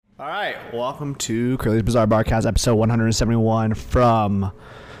All right, welcome to Curly's Bizarre Barcast, episode 171 from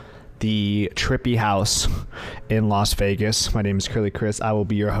the Trippy House in Las Vegas. My name is Curly Chris. I will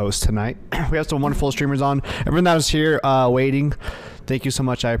be your host tonight. We have some wonderful streamers on. Everyone that was here waiting, thank you so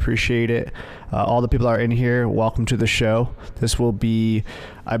much. I appreciate it. All the people that are in here, welcome to the show. This will be,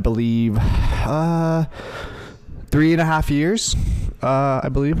 I believe, 3.5 years. I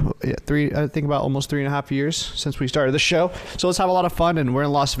believe, I think about almost 3.5 years since we started the show. So let's have a lot of fun, and we're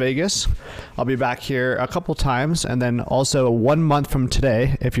in Las Vegas. I'll be back here a couple times, and then also 1 month from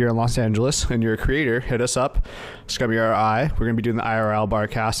today, if you're in Los Angeles and you're a creator, hit us up. It's gonna be our eye. We're gonna be doing the IRL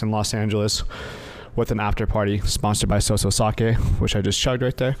Barcast in Los Angeles with an after party sponsored by Soso Sake, which I just chugged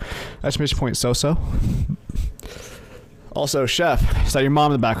right there. Exclamation point Soso. Also, Chef, is that your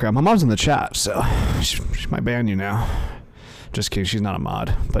mom in the background? My mom's in the chat, so she might ban you now. Just kidding, she's not a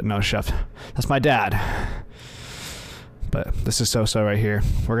mod. But no, Chef, that's my dad. But this is Soso right here.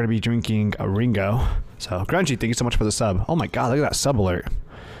 We're going to be drinking a Ringo. So, Grungy, thank you so much for the sub. Oh my god, look at that sub alert.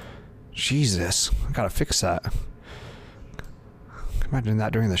 Jesus, I gotta fix that. Imagine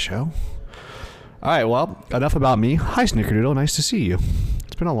that during the show. Alright, well, enough about me. Hi, Snickerdoodle, nice to see you.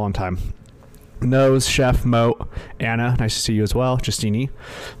 It's been a long time. Nose, Chef, Moat, Anna, nice to see you as well. Justini,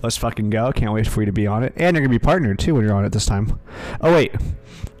 let's fucking go. Can't wait for you to be on it. And you're going to be partnered too when you're on it this time. Oh, wait.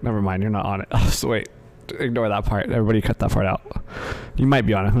 Never mind, you're not on it. Oh, so wait. Ignore that part. Everybody cut that part out. You might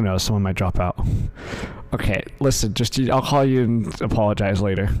be on it. Who knows? Someone might drop out. Okay, listen, I'll call you and apologize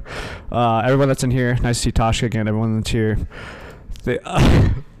later. Everyone that's in here, nice to see Tasha again. Everyone that's here.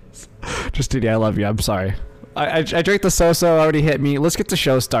 Justini, I love you. I'm sorry. I drank the Soso, already hit me. Let's get the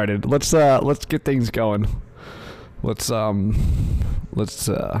show started. Let's get things going. Let's hold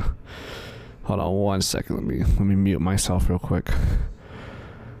on 1 second. Let me mute myself real quick.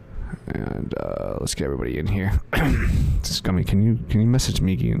 And let's get everybody in here. Scummy, can you message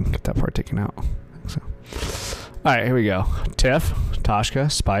Miki and get that part taken out? So. All right, here we go. Tiff,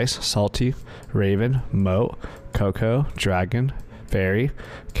 Toshka, Spice, Salty, Raven, Moat, Coco, Dragon, Fairy,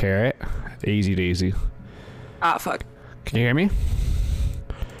 Carrot, Easy Daisy. Ah, fuck. Can you hear me?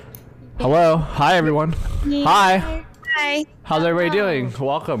 Hello. Hi, everyone. Hi. Hi. How's everybody doing?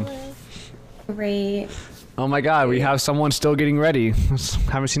 Welcome. Great. Oh my god, we have someone still getting ready.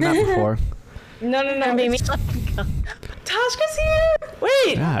 Haven't seen that before. No, baby. Toshka's here.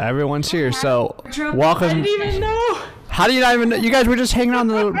 Wait. Yeah, everyone's here. So, welcome. I didn't even know. How do you not even know? You guys were just hanging on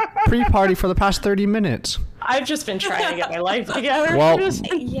the pre-party for the past 30 minutes. I've just been trying to get my life together. Well,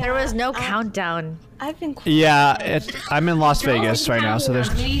 there was no countdown. I've been. Yeah, I'm in Las Vegas right now, so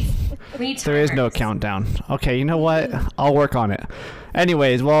there is no countdown. Okay, you know what? I'll work on it.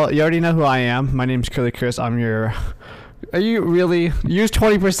 Anyways, well, you already know who I am. My name's Curly Chris. I'm your... Are you really? Use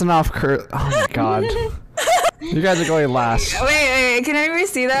 20% off Oh my god. You guys are going last. Wait, can anybody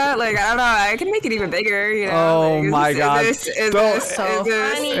see that? Like, I don't know, I can make it even bigger, you know? Oh like, my god.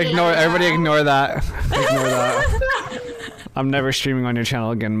 Everybody ignore that. Ignore that. I'm never streaming on your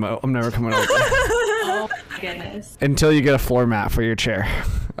channel again, Mo. I'm never coming over. Oh my goodness. Until you get a floor mat for your chair.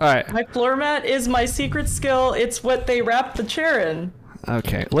 Alright. My floor mat is my secret skill. It's what they wrap the chair in.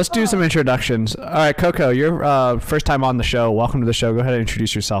 Okay, let's do some introductions. Alright, Coco, you're first time on the show. Welcome to the show. Go ahead and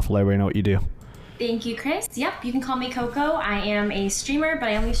introduce yourself. Let everybody know what you do. Thank you, Chris. Yep, you can call me Coco. I am a streamer, but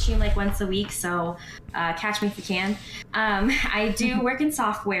I only stream like once a week, so catch me if you can. I do work in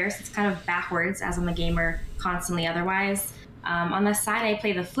software, so it's kind of backwards as I'm a gamer constantly otherwise. On the side, I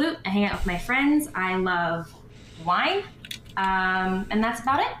play the flute. I hang out with my friends. I love wine, and that's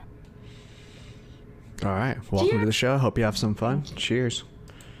about it. All right, welcome to the show. Hope you have some fun. Cheers.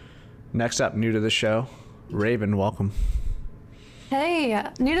 Next up, new to the show, Raven, welcome. Hey,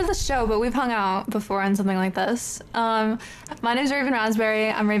 new to the show, but we've hung out before on something like this. My name's Raven Raspberry.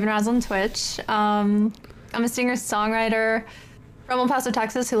 I'm Raven Raz on Twitch. I'm a singer-songwriter from El Paso,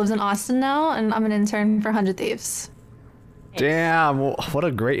 Texas, who lives in Austin now, and I'm an intern for 100 Thieves. Damn, what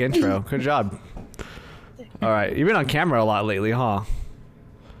a great intro. Good job. All right, you've been on camera a lot lately, huh?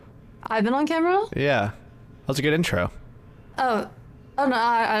 I've been on camera? Yeah. That was a good intro. Oh no,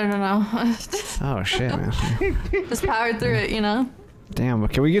 I don't know. Oh, shit, man. Just powered through it, you know? Damn,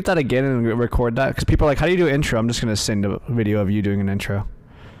 can we get that again and record that? Because people are like, how do you do an intro? I'm just going to send a video of you doing an intro.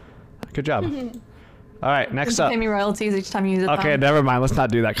 Good job. All right, next up. Pay me royalties each time you use it. Okay, never mind. Let's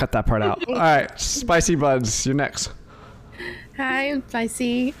not do that. Cut that part out. All right, Spicy Buds, you're next. Hi, I'm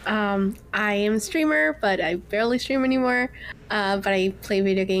Spicy. I am a streamer, but I barely stream anymore. But I play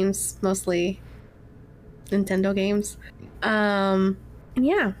video games, mostly Nintendo games. And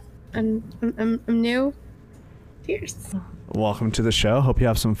yeah, I'm new. Cheers. Welcome to the show. Hope you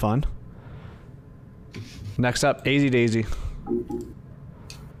have some fun. Next up, Easy Daisy.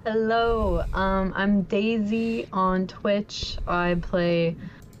 Hello, I'm Daisy on Twitch. I play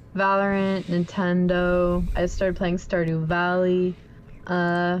Valorant, Nintendo. I started playing Stardew Valley.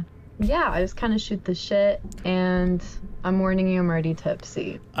 Yeah, I just kind of shoot the shit, and I'm warning you, I'm already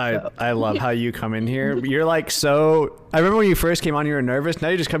tipsy. I love how you come in here. You're like so. I remember when you first came on, you were nervous. Now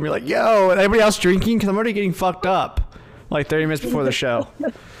you just come. You're like, yo, and everybody else drinking because I'm already getting fucked up. Like 30 minutes before the show.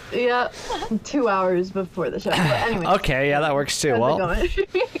 Yeah, 2 hours before the show. But anyway. Okay, yeah, that works too.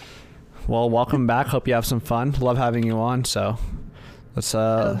 Well, welcome back. Hope you have some fun. Love having you on. So, let's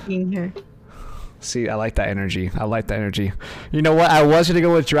being here. See, I like that energy. I like that energy. You know what? I was gonna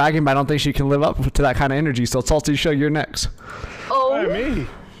go with Dragon, but I don't think she can live up to that kind of energy. So, Salty Show, you're next. Oh, me.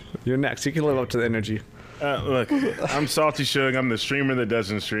 You're next. You can live up to the energy. Look, I'm Salty Shug. I'm the streamer that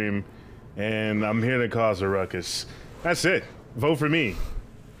doesn't stream, and I'm here to cause a ruckus. That's it. Vote for me.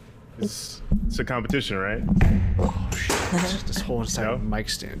 It's a competition, right? Oh shit! This whole entire mic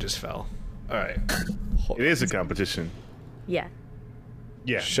stand just fell. All right. It is a competition. Yeah.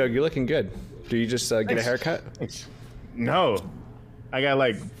 Yeah. Shug, you're looking good. Do you just get a haircut? No, I got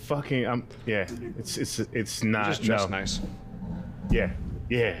like fucking. Yeah. It's not. Just dress nice. Yeah.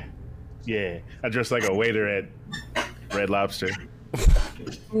 I dress like a waiter at Red Lobster.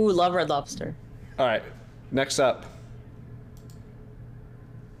 Ooh, love Red Lobster. All right. Next up,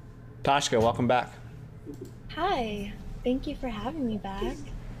 Toshka, welcome back. Hi, thank you for having me back.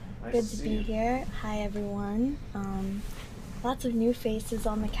 Good to be here. Hi everyone. Lots of new faces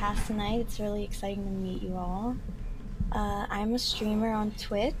on the cast tonight. It's really exciting to meet you all. I'm a streamer on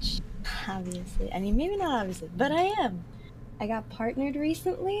Twitch, obviously. I mean, maybe not obviously, but I am. I got partnered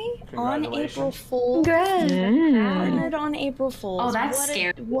recently on April Fool's. Partnered on April Fool's. Oh, that's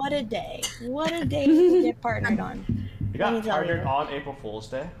scary. What a day. What a day to get partnered on. You got partnered on April Fool's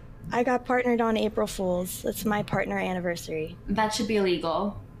Day? I got partnered on April Fool's. It's my partner anniversary. That should be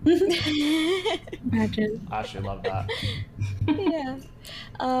illegal. Imagine. I actually love that. Yeah.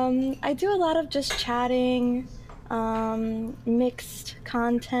 I do a lot of just chatting, mixed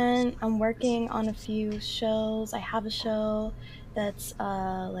content. I'm working on a few shows. I have a show that's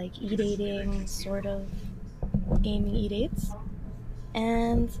like e-dating, sort of gaming e-dates.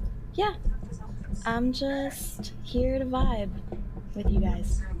 And yeah, I'm just here to vibe with you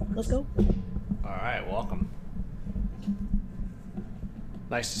guys. Let's go. All right, welcome.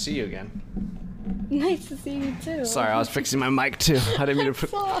 Nice to see you again. Nice to see you too. Sorry, I was fixing my mic too. I didn't mean to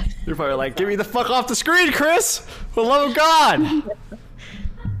put. You're probably like, get me the fuck off the screen, Chris! For the love of God!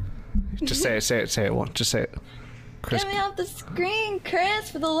 Just say it. Just say it. Chris. Get me off the screen,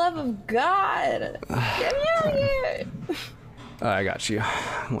 Chris, for the love of God! Get me out of here! I got you.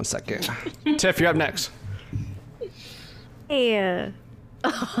 1 second. Tiff, you're up next. Hey,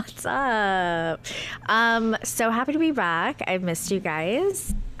 what's up? So happy to be back. I've missed you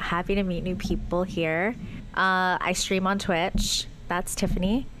guys. Happy to meet new people here. I stream on Twitch. That's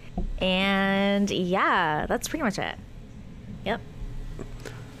Tiffany. And yeah, that's pretty much it. Yep.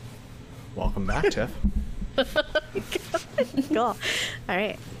 Welcome back, Tiff. Cool. All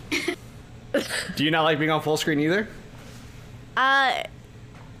right. Do you not like being on full screen either?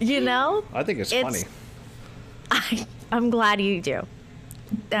 You know, I think it's funny. I'm glad you do.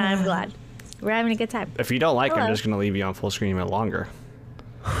 I'm glad. We're having a good time. If you don't like it, Hello. I'm just gonna leave you on full screen even longer.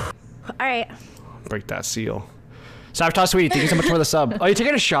 All right. Break that seal. Sabotage Sweetie, thank you so much for the sub. Oh, you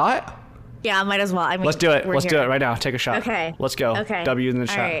taking a shot? Yeah, I might as well. I mean, Let's do it. we're Let's do here. it right now. Take a shot. Okay. Let's go. Okay. W in the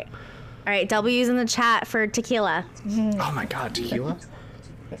chat. All right. All right. W's in the chat for tequila. Oh my God, tequila?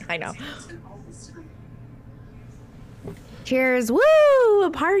 I know. Cheers. Woo! A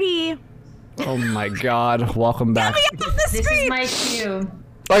party. Oh my God. Welcome back. Get me off the This screen. is my cue.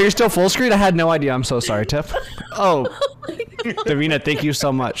 Oh, you're still full screen? I had no idea. I'm so sorry, Tiff. Oh. Davina, thank you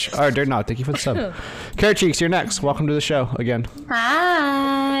so much. Or not. Thank you for the sub. Carrot Cheeks, you're next. Welcome to the show again.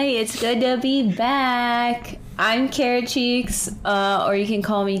 Hi, it's good to be back. I'm Carrot Cheeks, or you can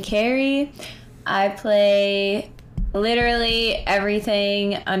call me Carrie. I play literally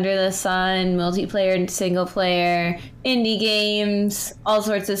everything under the sun, multiplayer and single player, indie games, all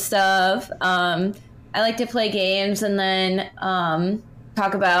sorts of stuff. I like to play games and then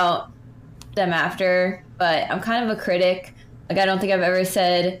talk about them after, but I'm kind of a critic. Like, I don't think I've ever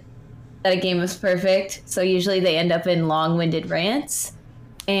said that a game was perfect, so usually they end up in long-winded rants,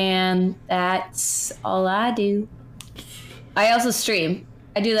 and that's all I do. I also stream.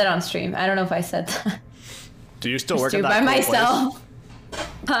 I do that on stream. I don't know if I said that. Do you still I work stream at that by cool myself. place?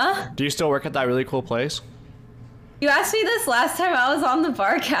 Huh? Do you still work at that really cool place? You asked me this last time I was on the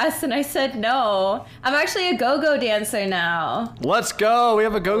Barcast, and I said no. I'm actually a go-go dancer now. Let's go. We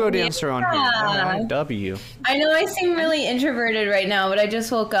have a go-go dancer on here. All right, W. I know I seem really introverted right now, but I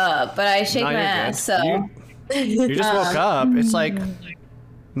just woke up. But I shake my ass, so. You just woke up. It's like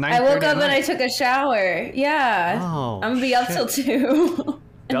 9:30 I woke up at and I night. took a shower. Yeah. Oh, I'm gonna be up till 2.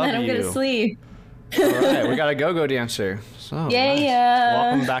 And then I'm gonna sleep. All right, we got a go-go dancer. So Yeah, nice. yeah.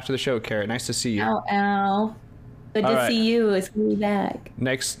 Welcome back to the show, Carrot. Nice to see you. Ow, ow. Good All to right. see you. It's gonna be back.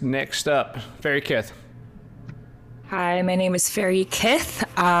 Next up, Fairy Kith. Hi, my name is Fairy Kith.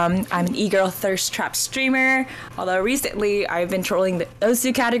 I'm an e-girl thirst trap streamer, although recently I've been trolling the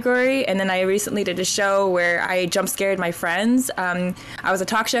Osu category, and then I recently did a show where I jump scared my friends. I was a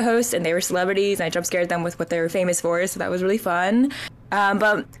talk show host, and they were celebrities, and I jump scared them with what they were famous for, so that was really fun.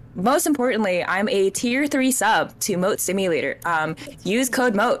 But most importantly, I'm a tier 3 sub to Moat Simulator. Use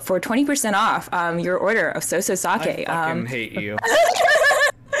code MOAT for 20% off your order of Soso Sake. I fucking hate you.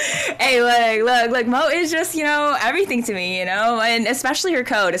 Hey, look, Mo is just, everything to me, and especially her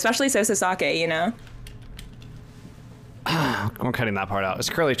code, especially Soso Sake, I'm cutting that part out. It's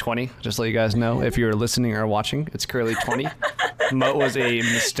currently 20, just to let you guys know. If you're listening or watching, it's currently 20. Moat was a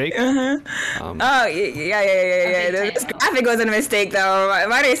mistake. Yeah. This graphic wasn't a mistake, though.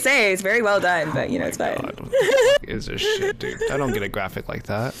 Might I say, it's very well done, but, it's fine. Is this shit, dude? I don't get a graphic like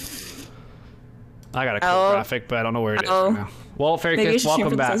that. I got a cool graphic, but I don't know where it is right now. Well, Fairy Kids,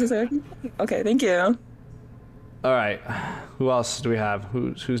 welcome back. Okay, thank you. All right, who else do we have?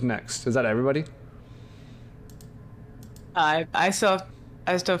 Who's next? Is that everybody? I still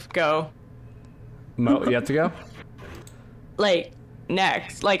have to go. Mo, you have to go. Like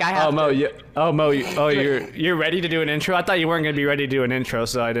next, like I have. Oh, Mo, you're ready to do an intro? I thought you weren't gonna be ready to do an intro,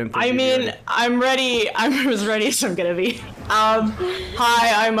 so I didn't. Think I mean, I'm ready. I'm as ready as I'm gonna be.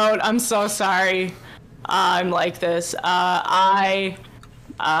 Hi, I'm Moat. I'm so sorry. I'm like this. I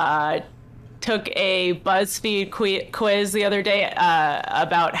took a BuzzFeed quiz the other day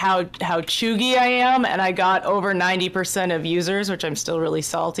about how chuggy I am, and I got over 90% of users, which I'm still really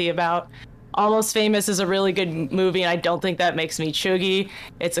salty about. Almost Famous is a really good movie, and I don't think that makes me chuggy.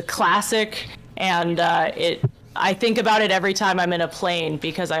 It's a classic, and I think about it every time I'm in a plane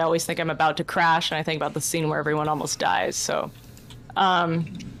because I always think I'm about to crash, and I think about the scene where everyone almost dies. So,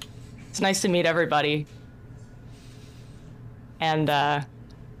 it's nice to meet everybody. And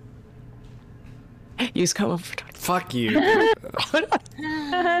use code for fuck you.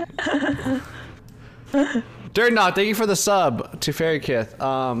 Dirtnot, thank you for the sub to Fairy Kith.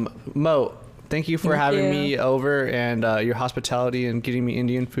 Mo, thank you for having me over and your hospitality and getting me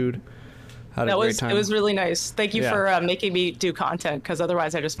Indian food. Had a great time. It was really nice. Thank you for making me do content, because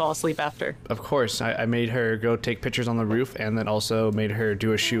otherwise I just fall asleep after. Of course, I made her go take pictures on the roof, and then also made her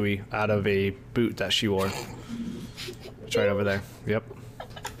do a shoey out of a boot that she wore. It's right over there. Yep.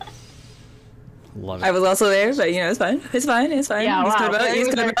 Love it. I was also there, but it's fine. It's fine. Yeah, use wow. code MOAT.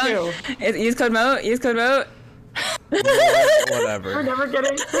 Use code MOAT. Use code MOAT. Whatever. We're never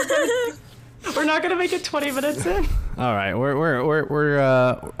getting. We're not gonna make it 20 minutes in. All right, we're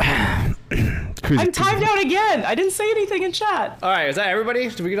I'm timed out again. I didn't say anything in chat. All right, is that everybody?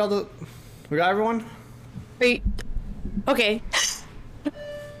 Did we get all the? We got everyone? Wait. Okay.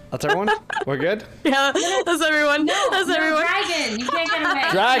 That's everyone? We're good? Yeah, that's everyone. That's everyone. Dragon, you can't get away.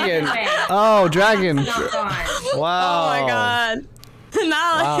 Dragon. Away. Oh, Dragon. Not gone. Wow. Oh my god.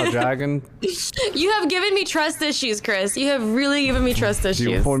 Wow, Dragon. You have given me trust issues, Chris. You have really given me trust issues.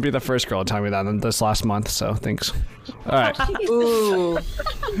 You won't be the first girl to tell me that in this last month, so thanks. All right. Ooh.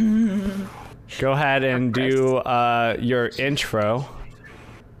 Go ahead and do your intro.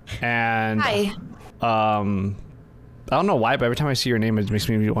 And Hi. I don't know why, but every time I see your name, it makes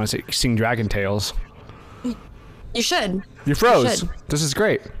me want to sing Dragon Tales. You should. You froze. should. This is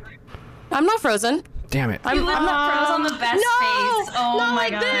great. I'm not frozen. Damn it. I'm not froze on the best face. Oh not my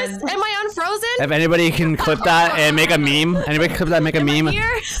like god. this. Am I unfrozen? If anybody can clip that and make a meme, anybody can clip that and make a meme,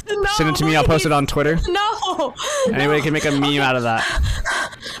 Here? No, send it to me, I'll post it on Twitter. No. Anybody can make a meme out of that.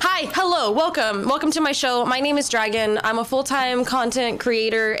 Hi, hello, welcome to my show. My name is Dragon. I'm a full-time content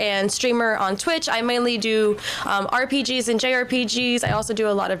creator and streamer on Twitch. I mainly do RPGs and JRPGs. I also do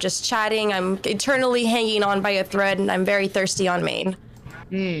a lot of just chatting. I'm eternally hanging on by a thread, and I'm very thirsty on main.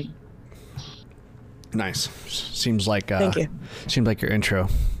 Nice. Seems like Thank you. Seems like your intro.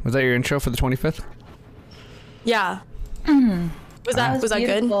 Was that your intro for the 25th? Yeah. Was that good? I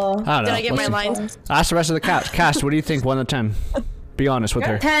don't know. Did I get my lines? Ask the rest of the cast. Cast, what do you think? 1 to 10. Be honest with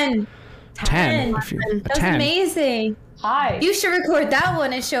her. 10. 10. That was 10. amazing. Hi. You should record that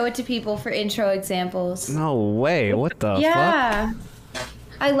one and show it to people for intro examples. No way. What the fuck? Yeah.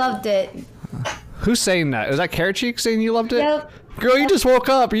 I loved it. Who's saying that? Is that Carrot Cheek saying you loved it? Yep. Girl, you just woke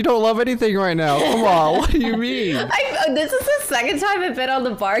up. You don't love anything right now. Come on. What do you mean? This is the second time I've been on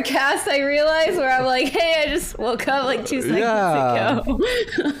the Barcast, I realized, where I'm like, hey, I just woke up like 2 seconds ago.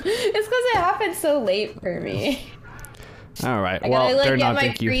 It's because it happened so late for me. All right. I Well, gotta, like, they're get not. my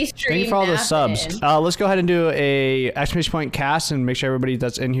Thank you. Thank you pre-stream for all the nap subs. in. Let's go ahead and do a exclamation point cast and make sure everybody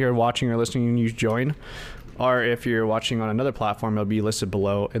that's in here watching or listening, you join. Or if you're watching on another platform, it'll be listed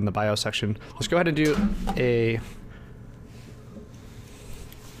below in the bio section. Let's go ahead and do a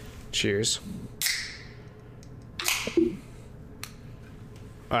cheers.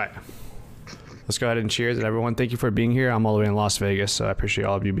 All right. Let's go ahead and cheers at everyone. Thank you for being here. I'm all the way in Las Vegas, so I appreciate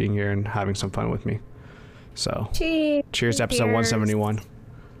all of you being here and having some fun with me. So, cheers to episode 171.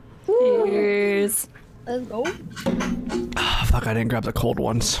 Cheers. Let's go. Fuck, I didn't grab the cold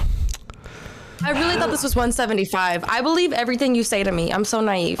ones. I really thought this was 175. I believe everything you say to me. I'm so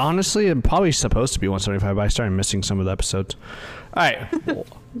naive. Honestly, it's probably supposed to be 175, but I started missing some of the episodes. All right.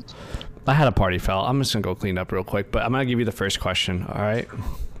 I had a party foul. I'm just going to go clean up real quick, but I'm going to give you the first question, all right?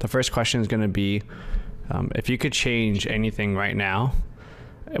 The first question is going to be, if you could change anything right now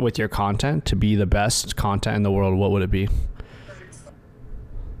with your content to be the best content in the world, what would it be?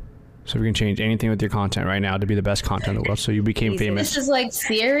 So if you can change anything with your content right now to be the best content in the world, so you became famous. This is like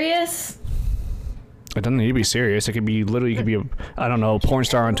serious? It doesn't need to be serious. It could be literally, you could be a, I don't know, porn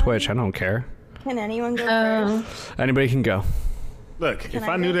star on Twitch. I don't care. Can anyone go first? Anybody can go. Look, if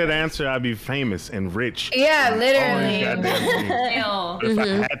I knew that answer, I'd be famous and rich. Yeah, literally. If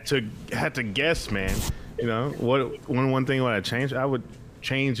I had to guess, man, you know, one thing would I change? I would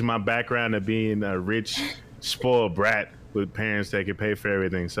change my background to being a rich, spoiled brat with parents that could pay for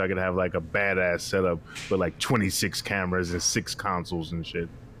everything, so I could have like a badass setup with like 26 cameras and 6 consoles and shit.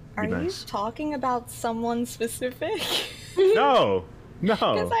 Are you talking about someone specific? No.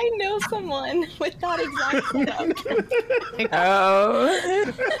 Because I know someone with that exact setup.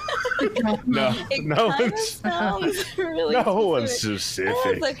 No. No one sounds really no one specific.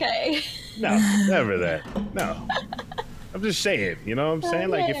 specific. That's okay. No, never that. No. I'm just saying, you know what I'm saying?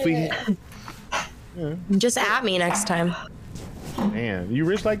 Like if we Just at me next time. Man, you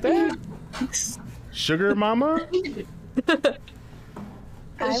rich like that? Sugar mama?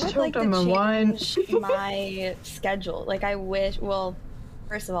 I would like to change my schedule. Like I wish, well,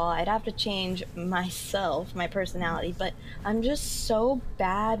 first of all, I'd have to change myself, my personality, but I'm just so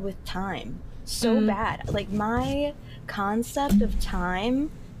bad with time. So bad. Like my concept of time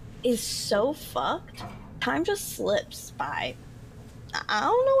is so fucked. Time just slips by. I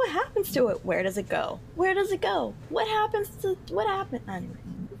don't know what happens to it. Where does it go? Where does it go? What happens to what happened? Anyway.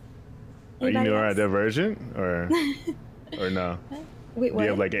 Are you neurodivergent or no? Wait, what? Do you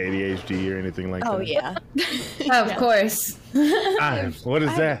have like ADHD or anything like that? Oh yeah. Of course. What is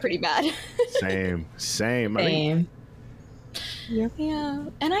I have that? it pretty bad. Same. I mean, Yeah.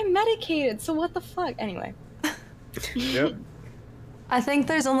 And I'm medicated, so what the fuck? Anyway. yep. I think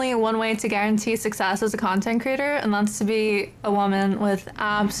there's only one way to guarantee success as a content creator, and that's to be a woman with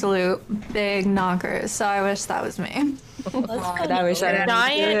absolute big knockers. So I wish that was me. I wish I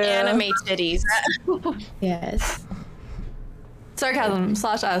Giant anime titties. Yes. Sarcasm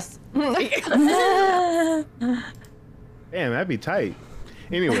 /us. Damn, that'd be tight.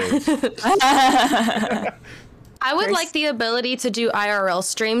 Anyways. I would like the ability to do IRL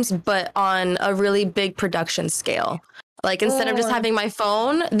streams, but on a really big production scale. Like instead of just having my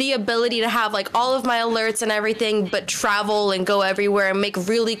phone, the ability to have like all of my alerts and everything, but travel and go everywhere and make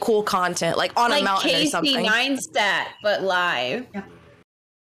really cool content, like on a mountain or something. Like Casey Neistat, but live.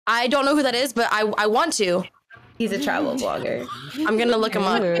 I don't know who that is, but I want to. He's a travel blogger. I'm gonna look him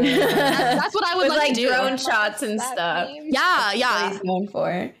up. That's what I would like to do. Drone shots and stuff. Yeah. What he's known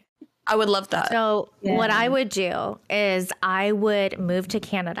for. I would love that. So what I would do is I would move to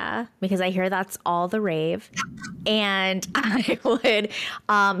Canada because I hear that's all the rave. And I would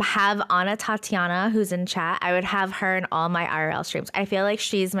have Anna Tatiana, who's in chat. I would have her in all my IRL streams. I feel like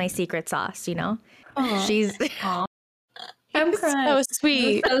she's my secret sauce, you know? She's... I'm crying. So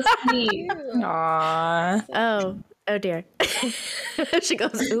sweet. So sweet. Aww. Oh dear. She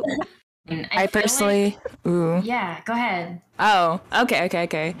goes, ooh. I personally... Ooh. Yeah, go ahead. Oh,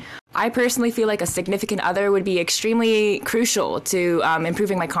 okay. I personally feel like a significant other would be extremely crucial to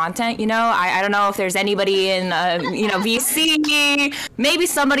improving my content. You know, I don't know if there's anybody in, VC, maybe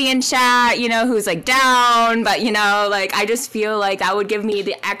somebody in chat, who's like down, but like I just feel like that would give me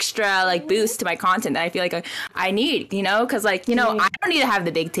the extra like boost to my content that I feel like I need, because like, I don't need to have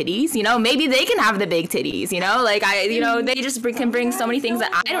the big titties, maybe they can have the big titties, like they just can bring so many things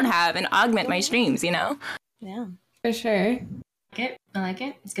that I don't have and augment my streams, Yeah. For sure. I like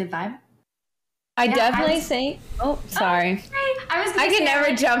it. It's a good vibe. I Yeah, definitely I was- think. Oh, sorry. I can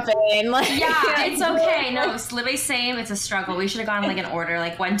never jump in. Like, Yeah, it's okay. No, it's literally same. It's a struggle. We should have gone like in order,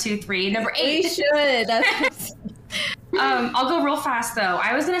 like 1, 2, 3. Number 8. We should. That's I'll go real fast though.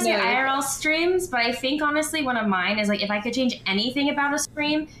 I was gonna say No. IRL streams, but I think honestly one of mine is like if I could change anything about a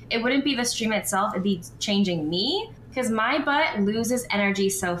stream, it wouldn't be the stream itself, it'd be changing me. Because my butt loses energy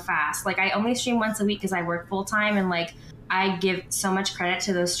so fast. Like I only stream once a week because I work full time, and like I give so much credit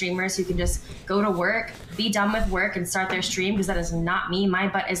to those streamers who can just go to work, be done with work, and start their stream, because that is not me. My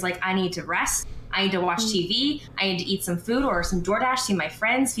butt is like, I need to rest. I need to watch TV. I need to eat some food or some DoorDash, see my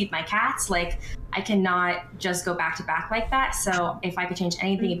friends, feed my cats. Like, I cannot just go back to back like that. So if I could change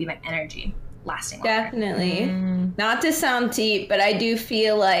anything, it'd be my energy lasting longer. definitely. Not to sound deep, but I do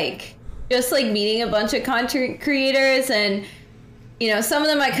feel like just like meeting a bunch of content creators, and some of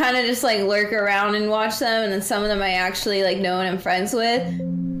them I kind of just like lurk around and watch them, and then some of them I actually like know and I'm friends with.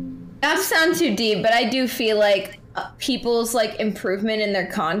 Not to sound too deep, but I do feel like people's like improvement in their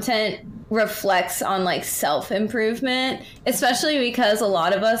content reflects on like self-improvement, especially because a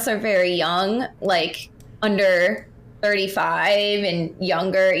lot of us are very young, like under 35 and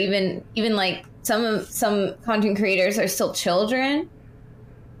younger, even like some content creators are still children.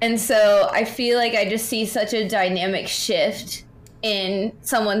 And so I feel like I just see such a dynamic shift in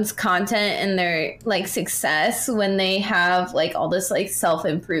someone's content and their like success when they have like all this like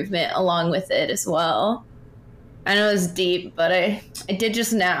self-improvement along with it as well. I know it's deep, but I did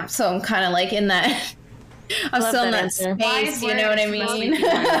just nap, so I'm kind of like in that. I'm still in that space, you know what I mean?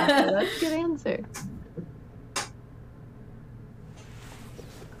 That's a good answer.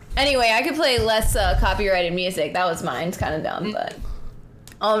 Anyway, I could play less copyrighted music. That was mine. It's kind of dumb, but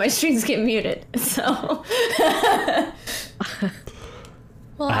all my strings get muted, so.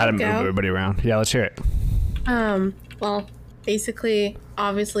 Well, I had to I'll move go. everybody around. Yeah, let's hear it. Well, basically,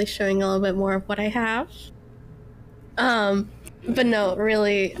 obviously showing a little bit more of what I have. But no,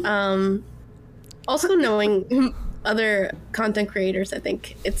 really, also knowing other content creators, I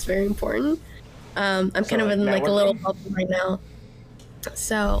think it's very important. I'm kind of in like a little bubble right now.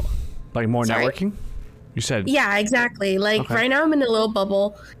 So. Like more Sorry. networking? You said. Yeah, exactly. Like Okay. right now I'm in a little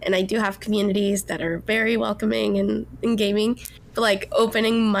bubble, and I do have communities that are very welcoming and engaging, but like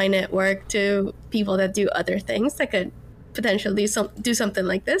opening my network to people that do other things that could potentially do something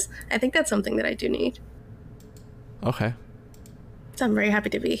like this, I think that's something that I do need. Okay. So I'm very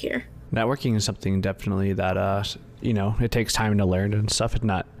happy to be here. Networking is something definitely that it takes time to learn and stuff. It's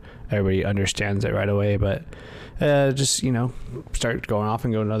not everybody understands it right away, but just start going off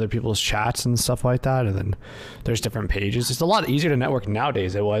and going to other people's chats and stuff like that, and then there's different pages. It's a lot easier to network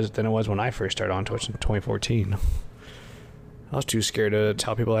nowadays than it was when I first started on Twitch in 2014. I was too scared to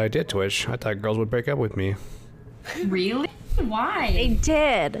tell people I did Twitch. I thought girls would break up with me. Really? Why? They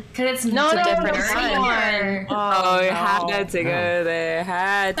did. Because it's No, a no, different no, streamer. Oh, you had to go there.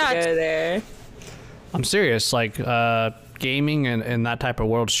 Had to go there. I'm serious. Like gaming and that type of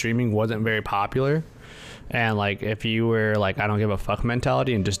world, streaming wasn't very popular. And like if you were like I don't give a fuck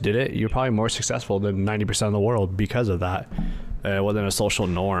mentality and just did it, you're probably more successful than 90% of the world because of that. It wasn't a social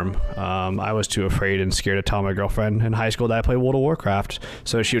norm. I was too afraid and scared to tell my girlfriend in high school that I played World of Warcraft.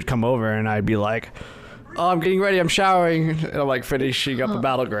 So she would come over and I'd be like, "Oh, I'm getting ready. I'm showering." And I'm like finishing up a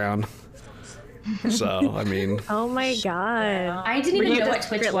battleground. So I mean. Oh my god. I didn't even Really know what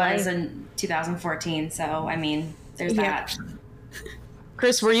desperate Twitch was life. in 2014, so I mean, there's Yeah. that.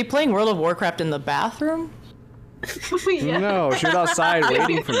 Chris, were you playing World of Warcraft in the bathroom? No, she was outside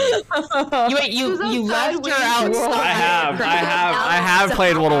waiting for me. You left her outside. I have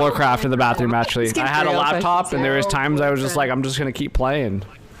played World of Warcraft in the bathroom actually. I had a real laptop and there was times I was just like, I'm just gonna keep playing.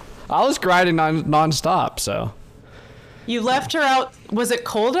 I was grinding non-stop, so. You left her out. Was it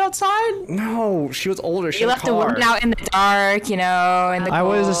cold outside? No, she was older. She You had a left to car. work out in the dark, in the I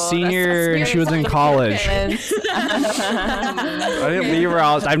was a cold. senior and she was in college. I didn't leave her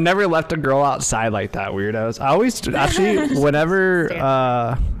out. I've never left a girl outside like that, weirdos. I always, actually, whenever,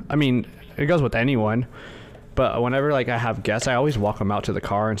 I mean, it goes with anyone, but whenever like I have guests, I always walk them out to the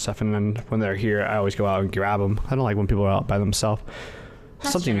car and stuff, and then when they're here, I always go out and grab them. I don't like when people are out by themselves.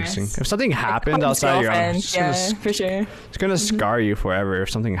 Something interesting. If something happens outside your house, For sure. it's gonna scar you forever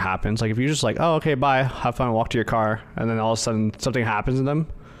if something happens. Like if you just like, oh okay, bye, have fun, walk to your car, and then all of a sudden something happens to them,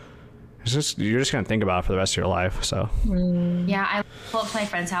 you're just gonna think about it for the rest of your life. So Yeah, I pull up to my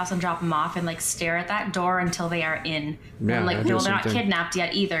friend's house and drop them off and like stare at that door until they are in. Yeah, and I like, do no, the they're same not thing. kidnapped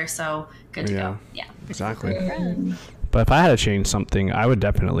yet either, so good to go. Yeah. exactly. But if I had to change something, I would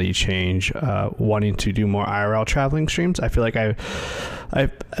definitely change wanting to do more IRL traveling streams. I feel like a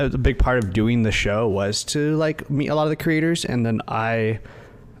big part of doing the show was to like meet a lot of the creators, and then I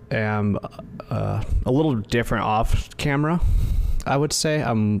am a little different off camera, I would say.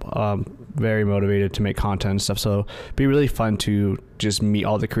 I'm very motivated to make content and stuff, so it'd be really fun to just meet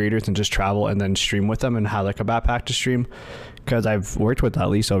all the creators and just travel and then stream with them and have like a backpack to stream, because I've worked with at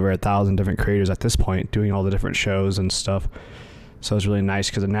least over 1,000 different creators at this point, doing all the different shows and stuff. So it's really nice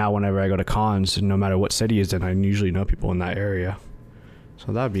because now whenever I go to cons, no matter what city is in, I usually know people in that area.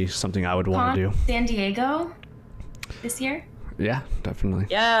 So that would be something I would want to do. San Diego this year? Yeah, definitely.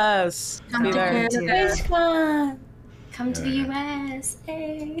 Yes. Come Be to there. TwitchCon. Come to the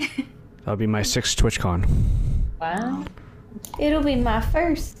USA. That would be my 6th TwitchCon. Wow. It'll be my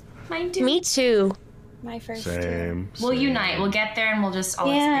first. Mine too. Me too. My first. Same. We'll unite. We'll get there and we'll just all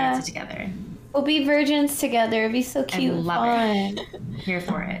Yeah. experience it together. We'll be virgins together. It'll be so cute and love fun. Here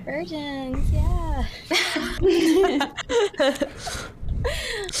for it. Virgins, yeah.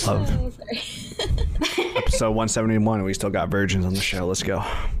 Love. Oh, sorry. Episode 171, we still got virgins on the show. Let's go. All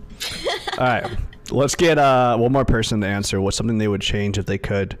right, let's get one more person to answer. What's something they would change if they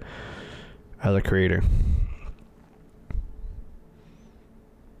could as a creator?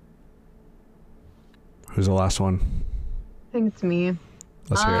 Who's the last one? I think it's me.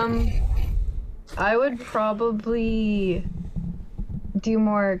 Let's hear it. I would probably do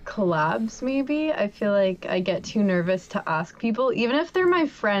more collabs, maybe. I feel like I get too nervous to ask people, even if they're my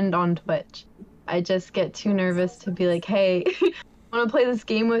friend on Twitch. I just get too nervous to be like, hey, want to play this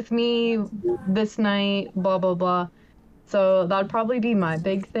game with me this night, blah, blah, blah. So that'd probably be my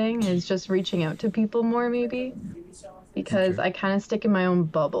big thing, is just reaching out to people more, maybe. Because I kind of stick in my own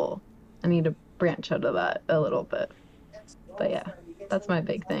bubble. I need to branch out of that a little bit. But yeah, that's my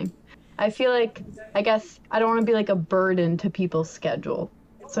big thing. I feel like, I guess, I don't want to be like a burden to people's schedule.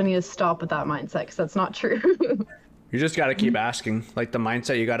 So I need to stop with that mindset, because that's not true. You just got to keep asking. Like, the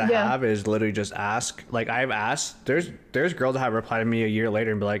mindset you got to have is literally just ask. Like, I've asked, there's girls that have replied to me a year later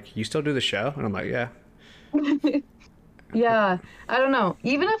and be like, you still do the show? And I'm like, yeah. Yeah, I don't know.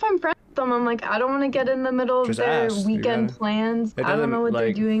 Even if I'm friends with them, I'm like, I don't want to get in the middle Just of their ask. You weekend gotta- plans. It I don't know what doesn't, they're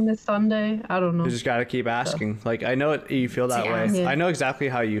like- doing this Sunday. I don't know. You just got to keep asking. Like, I know you feel that way. Yeah. I know exactly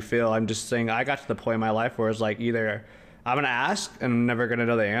how you feel. I'm just saying I got to the point in my life where it's like, either I'm going to ask and I'm never going to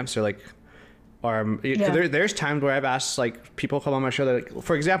know the answer. Like, or there's times where I've asked, like, people come on my show that, like,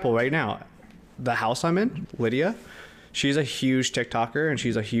 for example, right now, the house I'm in, Lydia, she's a huge TikToker and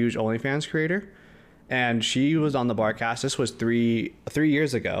she's a huge OnlyFans creator. And she was on the Barcast. This was three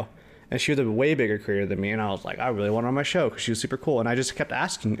years ago. And she was a way bigger creator than me. And I was like, I really want her on my show because she was super cool. And I just kept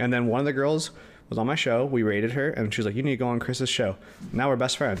asking. And then one of the girls was on my show. We rated her. And she was like, you need to go on Chris's show. Now we're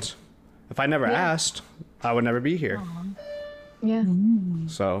best friends. If I never asked, I would never be here. Yeah.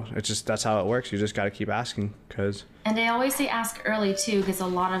 So it's just, that's how it works. You just got to keep asking because. And I always say ask early too, because a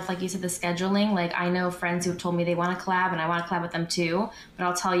lot of, like you said, the scheduling, like I know friends who've told me they want to collab and I want to collab with them too, but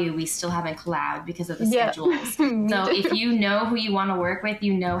I'll tell you, we still haven't collabed because of the schedules. So if you know who you want to work with,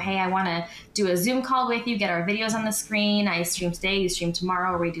 you know, hey, I want to do a Zoom call with you, get our videos on the screen. I stream today, you stream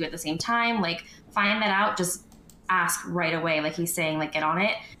tomorrow, or we do it at the same time. Like, find that out. Just ask right away. Like he's saying, like, get on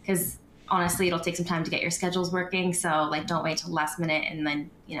it. Because honestly, it'll take some time to get your schedules working. So, like, don't wait till last minute and then,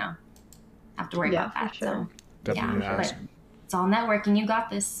 you know, have to worry about that. Sure. So, Definitely but ask. it's all networking. You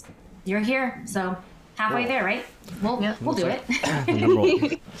got this. You're here. So, halfway there, right? We'll do it.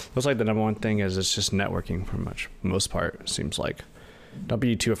 Looks like the number one thing is it's just networking for most part, it seems like. Don't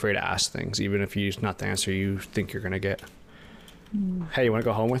be too afraid to ask things, even if it's not the answer you think you're going to get. Hey, you want to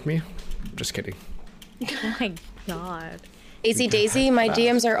go home with me? Just kidding. Oh my god. Daisy, my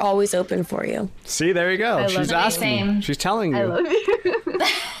DMs are always open for you. See, there you go. She's asking. Same. She's telling you. I love you.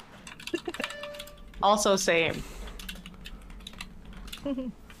 Also same. All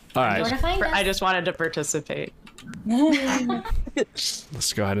right. Where to find us? I just wanted to participate.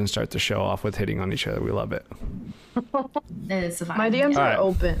 Let's go ahead and start the show off with hitting on each other. We love it. That is the vibe. My DMs All right. are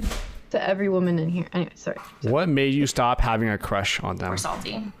open to every woman in here. Anyway, sorry. What made you stop having a crush on them? We're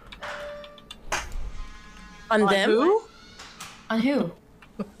salty. On them? Who? On who?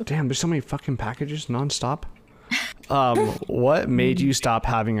 Damn, there's so many fucking packages nonstop. What made you stop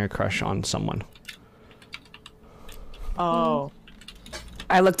having a crush on someone? Oh.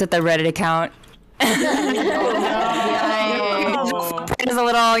 I looked at the Reddit account. It's a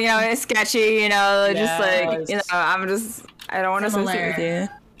little, sketchy, just like, I don't want to associate with you.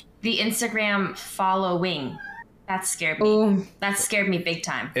 The Instagram following. That scared me. Ooh. That scared me big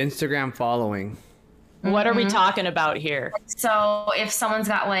time. Instagram following. What are we talking about here? So if someone's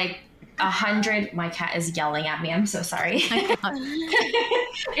got like 100. My cat is yelling at me. I'm so sorry.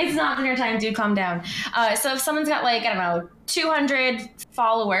 It's not dinner time, dude. Calm down. So if someone's got like, I don't know, 200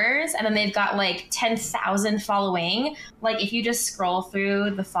 followers and then they've got like 10,000 following, like if you just scroll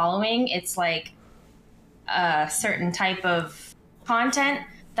through the following, it's like a certain type of content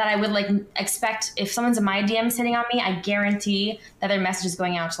that I would like expect. If someone's in my DM sitting on me, I guarantee that their message is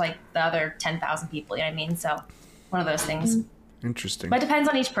going out to like the other 10,000 people. You know what I mean? So one of those things. Interesting. But it depends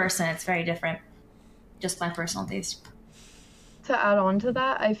on each person. It's very different. Just my personal taste. To add on to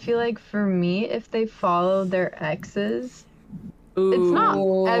that, I feel like for me, if they follow their exes, it's not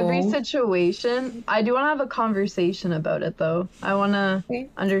every situation. I do want to have a conversation about it, though. I want to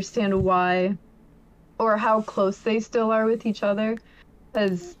understand why or how close they still are with each other.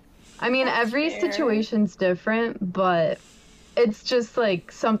 Because, I mean, every situation's different, but it's just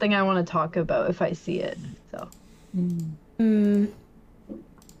like something I want to talk about if I see it. So.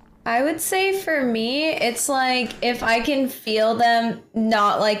 I would say for me, it's like if I can feel them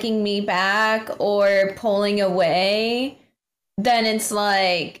not liking me back or pulling away, then it's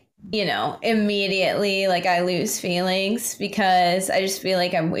like, you know, immediately like I lose feelings because I just feel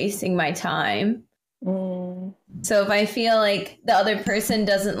like I'm wasting my time. So if I feel like the other person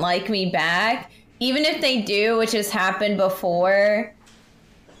doesn't like me back, even if they do, which has happened before,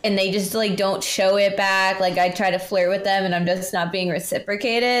 and they just like don't show it back, like I try to flirt with them and I'm just not being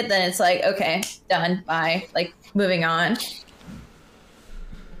reciprocated, then it's like, okay, done, bye, like moving on.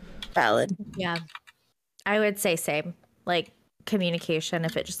 Valid. Yeah. I would say same. Like communication,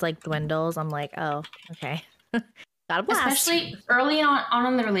 if it just like dwindles, I'm like, oh, okay. Got a blast. Especially early on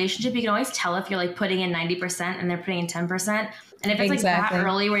in the relationship, you can always tell if you're like putting in 90% and they're putting in 10%. And if it's like that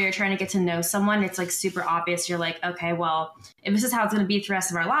early where you're trying to get to know someone, it's like super obvious. You're like, okay, well, if this is how it's going to be for the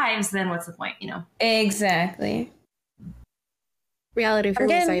rest of our lives, then what's the point, you know? Exactly. Reality for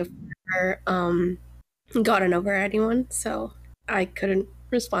me is I've never gotten over anyone, so I couldn't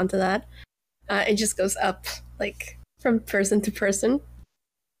respond to that. It just goes up like from person to person.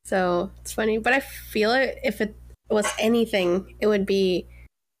 So it's funny. But I feel it, if it was anything, it would be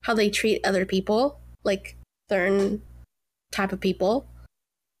how they treat other people, like certain type of people,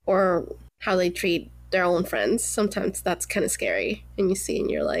 or how they treat their own friends. Sometimes that's kind of scary, and you see and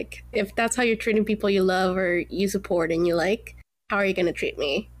you're like, if that's how you're treating people you love or you support and you like, how are you going to treat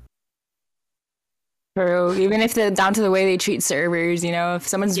me? True. Even if they're down to the way they treat servers, you know, if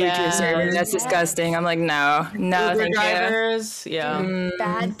someone's rude to a server, that's disgusting. I'm like, no, Uber thank drivers, you. yeah.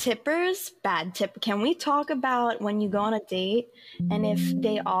 Bad tippers, bad tip. Can we talk about when you go on a date and if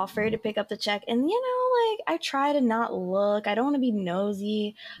they offer to pick up the check and, you know, like I try to not look, I don't want to be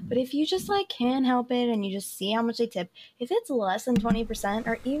nosy, but if you just like can't help it and you just see how much they tip, if it's less than 20%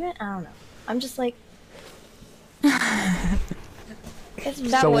 or even, I don't know, I'm just like...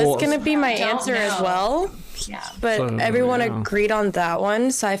 That was going to be my answer as well. Yeah. But everyone agreed on that one,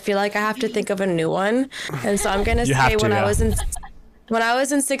 so I feel like I have to think of a new one. And so I'm going to say when I was in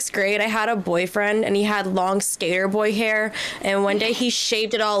 6th grade, I had a boyfriend and he had long skater boy hair, and one day he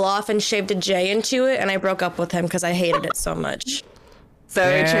shaved it all off and shaved a J into it, and I broke up with him because I hated it so much. So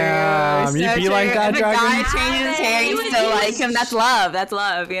true. You'd be like that, if a Dragon? guy changes his hair, you still like him. That's love. That's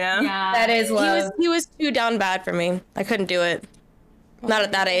love, you know? Yeah. That is love. He was too down bad for me. I couldn't do it. Not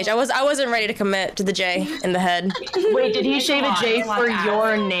at that age. I wasn't ready to commit to the J in the head. Wait, did he shave a J for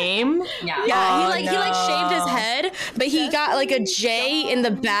your name? Yeah. Yeah. He like shaved his head, but he got like a J in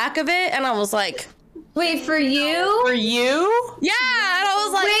the back of it, and I was like, wait, for you? For you? Yeah, and I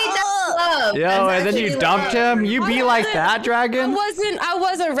was like, wait, that's love. Yo, and then you dumped him? You be like that, Dragon? I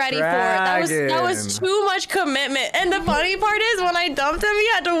wasn't ready for it. That was too much commitment. And the funny part is when I dumped him, he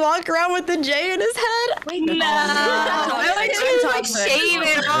had to walk around with the J in his head. Wait, no. I like to like shave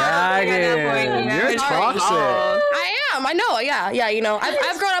it off. Dragon, you're toxic. I am. I know. Yeah. You know,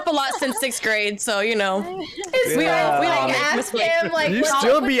 I've grown up a lot since 6th grade, so you know, we all make mistakes. Like, you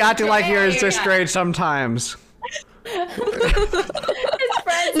still be acting like you're in 6th grade sometimes. His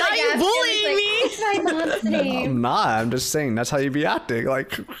friends Not you bullying me. What's my mom's name? I'm not. I'm just saying that's how you be acting.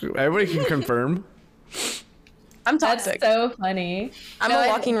 Like everybody can confirm. I'm toxic. That's so funny. I'm a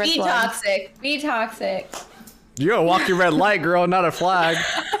walking red flag. Toxic. Be toxic. You're a walking red light, girl, not a flag.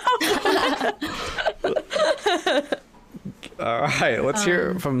 All right, let's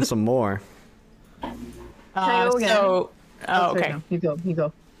hear from some more. Okay. You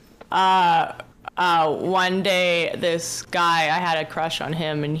go. One day, this guy, I had a crush on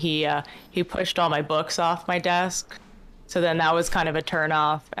him, and he pushed all my books off my desk. So then that was kind of a turn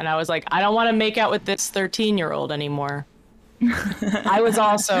off, and I was like, I don't want to make out with this 13-year-old anymore. I was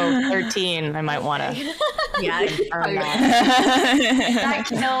also 13. I might want to Yeah. That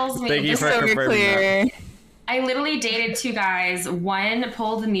kills me. Thank you Just for so confirming clear. that. I literally dated two guys. One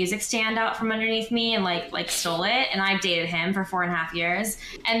pulled the music stand out from underneath me and like stole it, and I dated him for 4.5 years.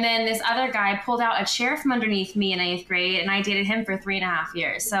 And then this other guy pulled out a chair from underneath me in 8th grade, and I dated him for 3.5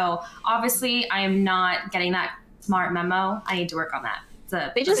 years. So obviously, I am not getting that smart memo. I need to work on that.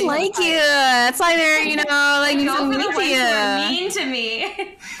 They just like you. That's why they're, you know, like Go for mean the to ones who are you. mean to me.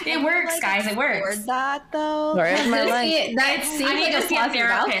 It works, guys. It works. That though. Story of my life. That seems I need like to a see a positive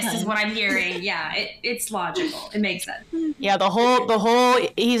therapist, outcome. is what I'm hearing. Yeah, it's logical. It makes sense. Yeah, the whole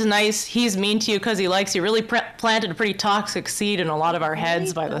he's nice, he's mean to you because he likes you really planted a pretty toxic seed in a lot of our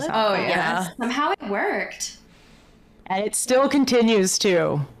heads by this. Oh yeah. Somehow it worked. And it still continues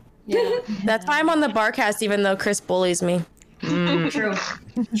to. Yeah. That's why I'm on the Barcast, even though Chris bullies me. True.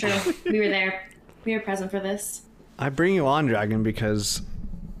 We were there. We were present for this. I bring you on, Dragon, because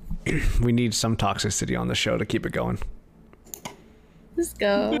we need some toxicity on the show to keep it going. Let's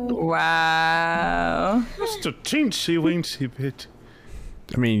go. Wow. Just a teensy weensy bit.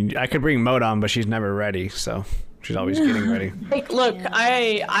 I mean, I could bring Mode on, but she's never ready, so she's always getting ready. Like, look,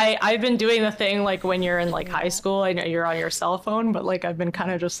 I've been doing the thing like when you're in like high school, I know you're on your cell phone, but like I've been kind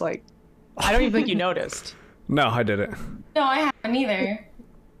of just like, I don't even think you noticed. No, I didn't. No, I haven't either.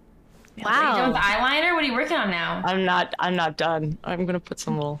 Wow. Are you done with the eyeliner? What are you working on now? I'm not done. I'm gonna put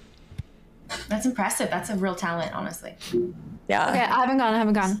some little. That's impressive. That's a real talent, honestly. Yeah. Okay, I haven't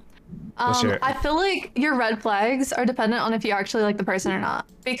gone. Let's hear it. I feel like your red flags are dependent on if you actually like the person or not.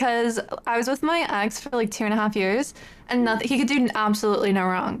 Because I was with my ex for like 2.5 years, and nothing, he could do absolutely no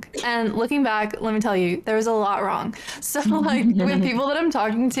wrong. And looking back, let me tell you, there was a lot wrong. So like with people that I'm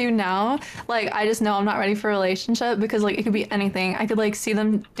talking to now, like I just know I'm not ready for a relationship because like it could be anything. I could like see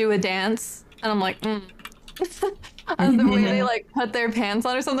them do a dance, and I'm like, And the way they like put their pants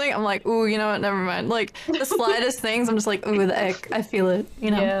on or something, I'm like, ooh, you know what? Never mind. Like the slightest things, I'm just like, ooh, the ick. I feel it,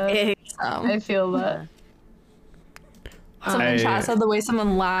 you know. Yeah, I feel that. Something Chad said, the way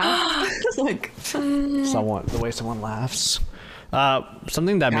someone laughs. It's like The way someone laughs.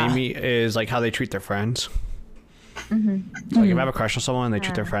 Something that made me is like how they treat their friends. Like if I have a crush on someone and they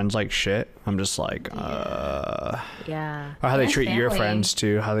treat their friends like shit, I'm just like, Yeah. Or how they That's treat your family. friends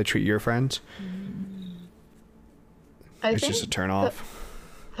too. How they treat your friends. I It's think just a turn off.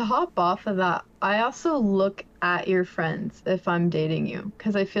 to hop off of that, I also look at your friends if I'm dating you,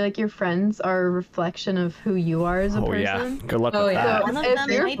 because I feel like your friends are a reflection of who you are as a Oh person. yeah, good luck with that. One of If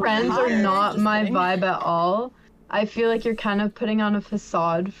them your might be friends are hotter, not just my kidding. vibe at all, I feel like you're kind of putting on a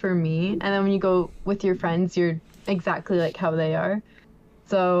facade for me, and then when you go with your friends, you're exactly like how they are.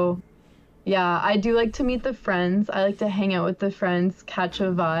 So yeah, I do like to meet the friends. I like to hang out with the friends, catch a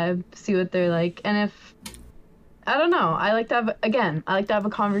vibe, see what they're like, and if I don't know, I like to have a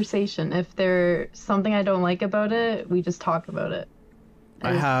conversation. If there's something I don't like about it, we just talk about it.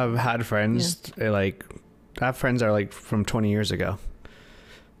 I have had friends I have friends that are like from 20 years ago.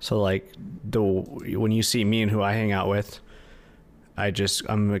 So like when you see me and who I hang out with,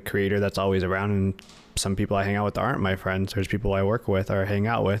 I'm a creator that's always around, and some people I hang out with aren't my friends. There's people I work with or hang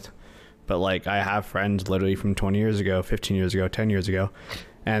out with. But like I have friends literally from 20 years ago, 15 years ago, 10 years ago.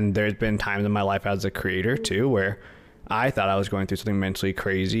 And there's been times in my life as a creator too where I thought I was going through something mentally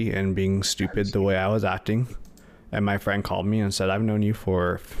crazy and being stupid the way I was acting. And my friend called me and said, I've known you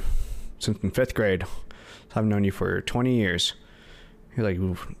since in 5th grade. So I've known you for 20 years. He's like,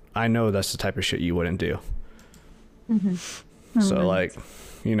 I know that's the type of shit you wouldn't do. So like,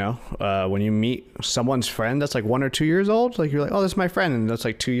 you know, when you meet someone's friend that's like 1 or 2 years old, like you're like, oh, this is my friend. And that's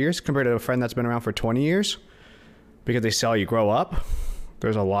like 2 years compared to a friend that's been around for 20 years because they saw you grow up.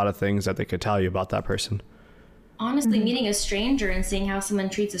 There's a lot of things that they could tell you about that person. Honestly, meeting a stranger and seeing how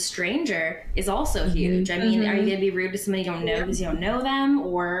someone treats a stranger is also huge. I mean, are you going to be rude to somebody you don't know because you don't know them?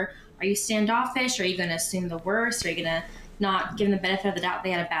 Or are you standoffish? Are you going to assume the worst? Are you going to not give them the benefit of the doubt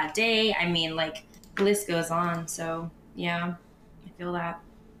they had a bad day? I mean, like, the list goes on. So, yeah, I feel that.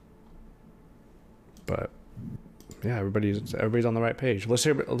 But yeah, everybody's on the right page. Let's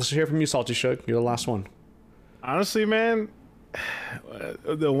hear from you, Salty Shook. You're the last one. Honestly, man,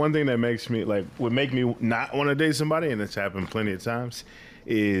 the one thing that would make me not want to date somebody, and it's happened plenty of times,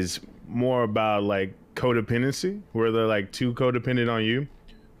 is more about like codependency, where they're like too codependent on you.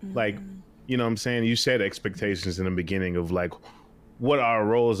 Like, you know what I'm saying? You set expectations in the beginning of like what our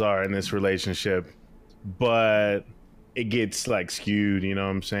roles are in this relationship, but it gets like skewed, you know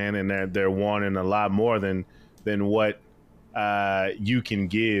what I'm saying? And they're wanting a lot more than what you can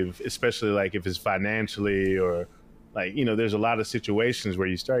give, especially like if it's financially or like, you know, there's a lot of situations where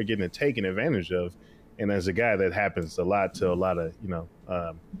you start getting taken advantage of. And as a guy, that happens a lot to a lot of, you know,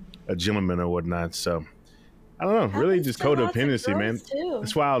 a gentleman or whatnot. So I don't know. Really, Happens just to lots of codependency, man. girls, too.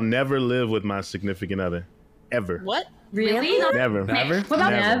 That's why I'll never live with my significant other, ever. What? Really? Never. What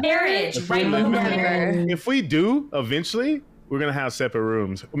about Never. marriage? If Right? we live Never. together, if we do, eventually, we're gonna have separate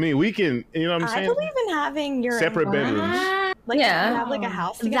rooms. I mean, we can. You know what I'm I saying? believe in having your Separate own bedrooms. Like, Yeah. you have like a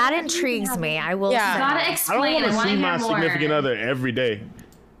house That together. intrigues me. I will Yeah. say. Gotta I don't explain. want I to want see to my hear more. significant other every day.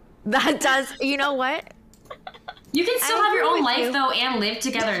 That does. You know what? You can still I have your agree own with life you. though, and live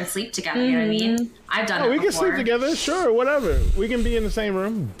together and sleep together. You know what I mean? I've done Oh, it we can before. sleep together, sure, whatever. We can be in the same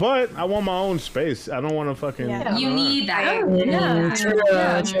room, but I want my own space. I don't want to fucking. Yeah. You need that.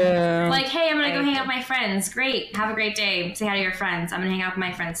 True. Like, hey, I'm gonna go hang out with my friends. Great, have a great day. Say hi to your friends. I'm gonna hang out with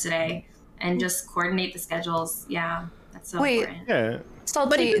my friends today, and just coordinate the schedules. Yeah, that's so Wait. important. Yeah.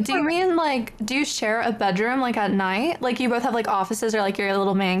 Salty, do you mean like, do you share a bedroom like at night? Like you both have like offices or like your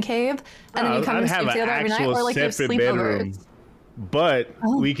little man cave, and then you come I'd and have sleep an together every night, actual or like you have separate bedroom, sleepovers? but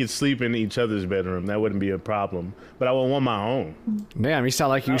we could sleep in each other's bedroom. That wouldn't be a problem. But I would want my own. Damn, you sound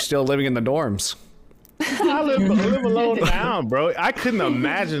like you still living in the dorms. I live alone now, bro. I couldn't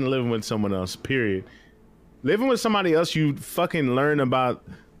imagine living with someone else. Period. Living with somebody else, you fucking learn about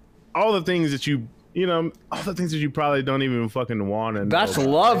all the things that all the things that you probably don't even fucking want to know. That's about.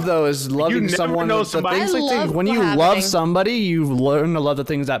 love, though, is loving never someone. know With the somebody- things I like things. love When you cohabiting. love somebody, you learn to love the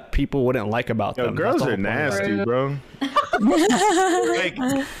things that people wouldn't like about Yo, them. girls That's are the whole point. nasty, bro. Like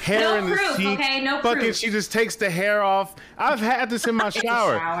hair No in the proof, cheek. okay? No fucking, proof. she just takes the hair off. I've had this in my a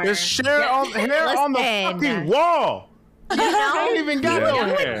shower. shower. There's hair on the Listen. fucking wall. I ain't even got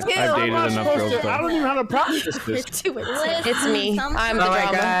no hair. I've dated I'm not enough supposed girls, to- though. I don't even know how to process this. It's me. I'm the Sometimes drama.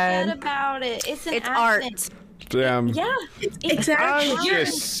 forget about it. It's an It's accident. art. Damn. Yeah. Exactly. I'm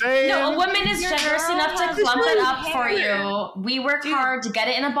just saying. No, a woman is generous girl enough to has clump it good up for hair. you. We work hard to get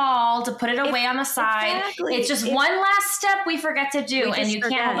it in a ball, to put it away on the side. Exactly. It's just It's- one last step we forget to do, We and just you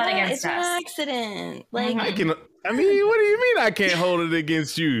can't hold forget. that Yeah, against it's an us. accident. Like, I mean, what do you mean I can't hold it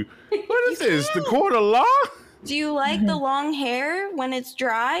against you? What is this? The court of law? do you like the long hair when it's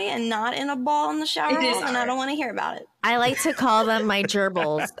dry and not in a ball in the shower? It is And I hard. don't want to hear about it. I like to call them my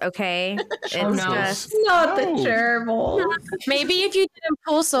gerbils. Okay. It's Oh, no. just. Not the gerbil. Maybe if you didn't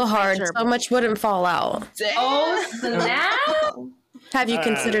pull so hard, so much wouldn't fall out. Oh, snap! Have you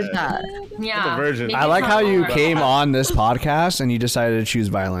considered that? Yeah. virgin. Maybe I like it's how not you vulnerable. came on this podcast and you decided to choose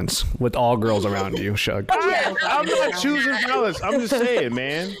violence with all girls around you, Shug. I'm not choosing violence. I'm just saying,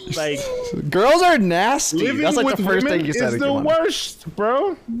 man. Like Girls are nasty. living That's like with the first women thing you said. is it the came on. worst,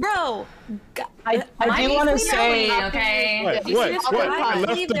 bro. Bro, I do want to say. Okay. What? You see What? this I guy?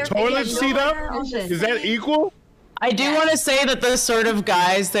 left the They're toilet fake seat up. girls. Is that equal? I do want to say that the sort of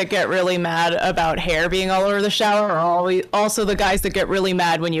guys that get really mad about hair being all over the shower are always also the guys that get really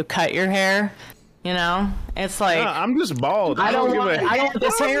mad when you cut your hair. You know, it's like Nah, I'm just bald. I don't want give a I don't want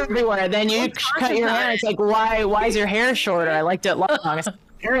this hair everywhere. Then you cut your hair. It's like why is your hair shorter? I liked it long.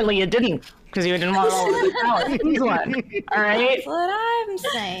 Apparently you didn't because you didn't want it all over the shower. Choose one. All right. That's what I'm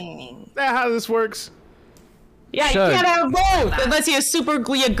saying. Is that how this works? Yeah, Shug. you can't have both unless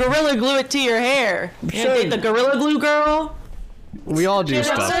you gorilla glue it to your hair. You Shug. date the gorilla glue girl? We all do Get a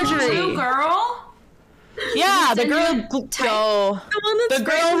stuff. surgery. Blue girl? Yeah, the girl. No. The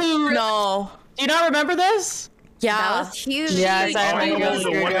girl who. No. Do you not remember this? That Yeah. was huge. Yes, I Oh, remember the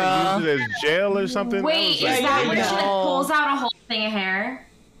one girl. that uses it as gel or something? Wait, is That was that like- when she like No. pulls out a whole thing of hair?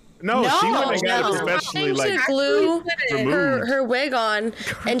 No, she went and got No. it professionally, She like glue removed. her wig on,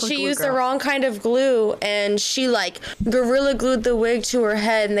 and she glue used the girl. wrong kind of glue, and she like gorilla glued the wig to her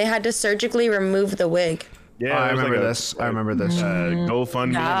head, and they had to surgically remove the wig. Yeah, I it was remember like a- this. I remember this.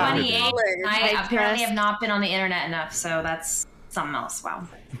 GoFundMe. and everything. 28. I I apparently just- have not been on the internet enough, so that's something else. Wow.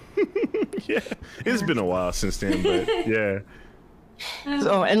 Yeah, it's been a while since then, but yeah.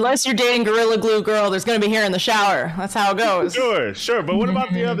 So unless you're dating gorilla glue girl, there's gonna be hair in the shower. That's how it goes. Sure, but what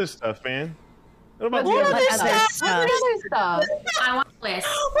about the other stuff, man? What about the other Other stuff? stuff. Stuff. I want a list.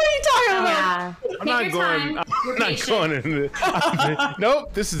 What are you talking about? Yeah. I'm not going. I'm not going in the.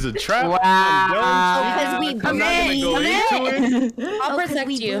 Nope, this is a trap. Wow. Because we I'm not gonna go into it. I'll protect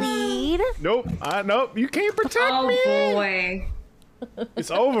we you. bleed. Nope. You can't protect Oh me. boy. It's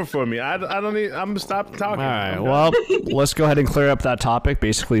over for me. I don't need. I'm gonna stop talking. All right. I'm done. Well, let's go ahead and clear up that topic.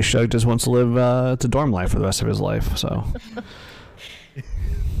 Basically, Shug just wants to live the dorm life for the rest of his life. So,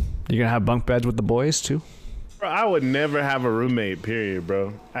 you gonna have bunk beds with the boys too? Bro, I would never have a roommate. Period,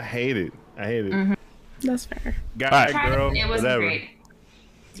 bro. I hate it. That's fair. Guy, Tried it, girl, it wasn't whatever. great.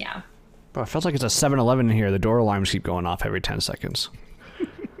 Yeah. Bro, it feels like it's a 7-Eleven in here. The door alarms keep going off every 10 seconds.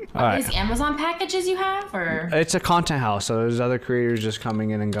 All Are right. these Amazon packages you have, or It's a content house, so there's other creators just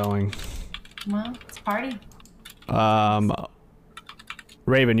coming in and going. well, it's a party.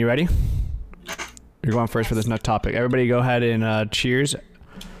 Raven, you ready? You're going first for this next topic. Everybody go ahead and cheers.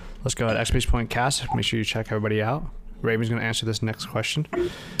 Let's go ahead. Exclamation point cast. Make sure you check everybody out. Raven's going to answer this next question.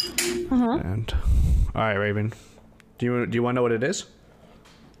 And all right, Raven. Do you want to know what it is?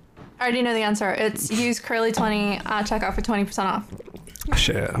 I already know the answer. It's use Curly20 at checkout for 20% off.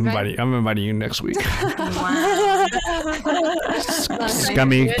 Shit, I'm inviting you next week.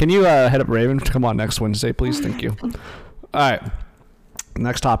 Scummy, can you head up Raven to come on next Wednesday, please? Thank you. All right,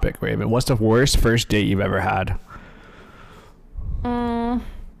 next topic, Raven. What's the worst first date you've ever had?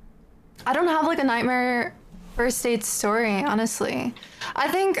 I don't have like a nightmare first date story, honestly. I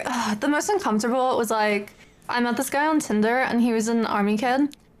think the most uncomfortable was like I met this guy on Tinder and he was an army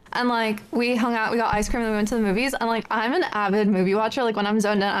kid. And like we hung out, we got ice cream and we went to the movies. And like I'm an avid movie watcher. Like when I'm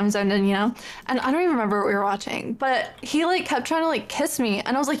zoned in, you know? And I don't even remember what we were watching. But he like kept trying to like kiss me.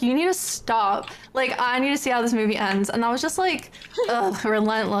 And I was like, you need to stop. Like I need to see how this movie ends. And that was just like,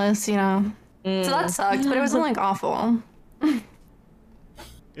 relentless, you know? So that sucked, but it wasn't like awful.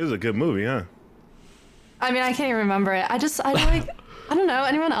 It was a good movie, huh? I mean, I can't even remember it. I like, I don't know,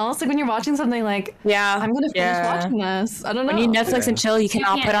 anyone else? Like when you're watching something like, I'm gonna finish watching this. I don't know. When you Netflix and chill, you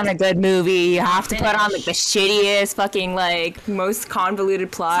cannot put on a good movie. You have to put on like the shittiest fucking like most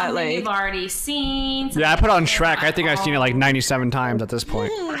convoluted plot. Something like you've already seen. Yeah, I put on Shrek. I think I've seen it like 97 times at this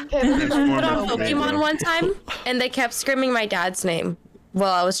point. I put on Pokemon one time, and they kept screaming my dad's name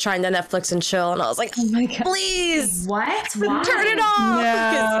while I was trying to Netflix and chill, and I was like, "Oh my god, please, what? Why? Turn it off!"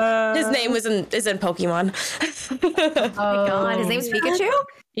 No. His name is in Pokemon. Oh my god, his name's Pikachu?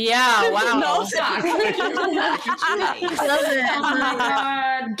 Yeah, wow. No, fuck.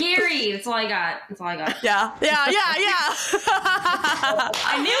 Gary, that's all I got. That's all I got. Yeah. I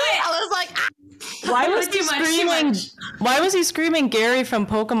knew it. I was like, why was he screaming Gary from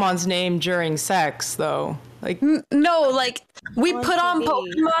Pokemon's name during sex though? Like no, like we put on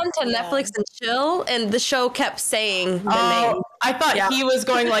Pokemon to Netflix and chill, and the show kept saying the name. I thought he was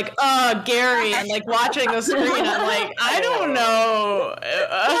going like, Gary, and like watching the screen. I'm like, I don't know.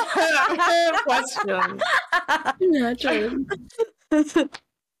 Question.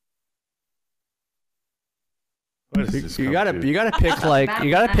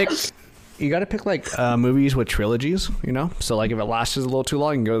 You gotta pick like movies with trilogies, you know. So like if it lasts a little too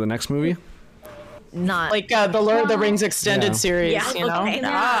long, you can go to the next movie. Not like the Lord of the Rings extended series, you know. Okay.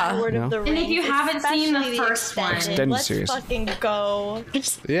 Lord of the Rings, and if you haven't seen the especially first one, extended let's series. fucking go.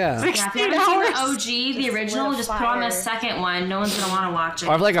 Yeah. If you haven't seen the OG, the original, just put on the second one. No one's gonna want to watch it.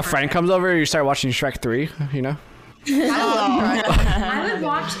 Or if like a friend comes over, you start watching Shrek 3, you know. I would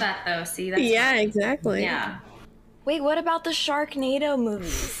watch that though. See, that's exactly. Yeah. Wait, what about the Sharknado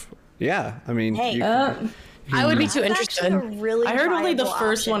movies? Yeah, I mean, Hey, I would be too interested. I heard only the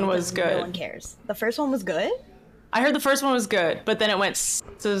first one was good. No one cares. The first one was good? I heard the first one was good, but then it went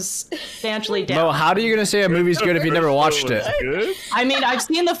substantially down. Mo, how are you gonna say a movie's good if you never watched it? I mean, I've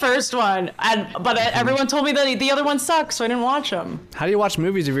seen the first one, but everyone told me that the other one sucks, so I didn't watch them. How do you watch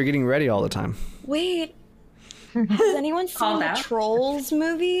movies if you're getting ready all the time? Wait. Has anyone seen the Trolls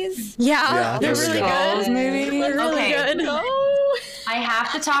movies? Yeah, they're really good. They're really good. I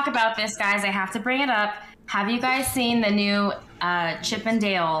have to talk about this, guys. I have to bring it up. Have you guys seen the new Chip and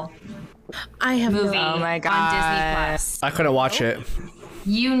Dale movie Oh my god. on Disney Plus? I couldn't watch it.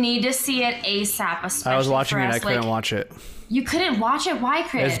 You need to see it ASAP, especially I was watching for it. us. I couldn't like, watch it. You couldn't watch it? Why,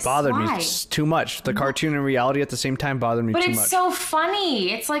 Chris? It's bothered Why? me too much. The cartoon and reality at the same time bothered me But too it's much. so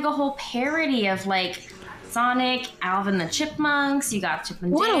funny. It's like a whole parody of like Sonic, Alvin the Chipmunks. You got Chip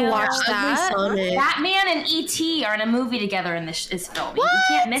and Dale. Wanna watch that? Batman and E.T. are in a movie together in this film. You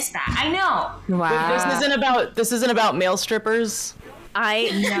can't miss that. I know. Wow. This isn't about male strippers.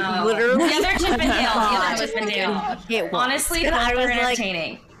 No. Literally. The other Chip and Dale. The other Chip and Dale. Honestly, both are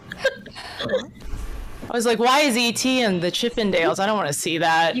entertaining. I was like, why is E.T. and the Chippendales? I don't want to see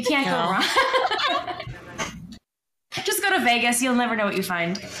that. You can't go wrong. Just go to Vegas. You'll never know what you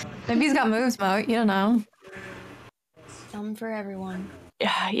find. Maybe he's got moves, Mo. You don't know. Some for everyone.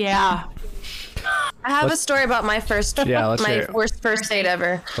 Yeah. I have a story about my first, worst first date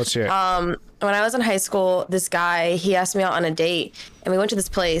ever. Let's hear it. When I was in high school, this guy, he asked me out on a date, and we went to this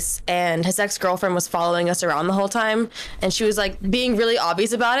place, and his ex-girlfriend was following us around the whole time, and she was like being really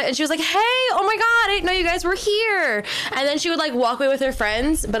obvious about it, and she was like, hey, oh my god, I didn't know you guys were here. And then she would like walk away with her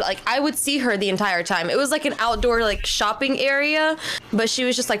friends, but like I would see her the entire time. It was like an outdoor like shopping area, but she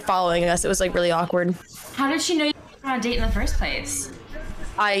was just like following us. It was like really awkward. How did she know you were on a date in the first place?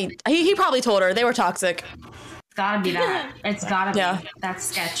 He probably told her. They were toxic. It's gotta be that. It's gotta be. That's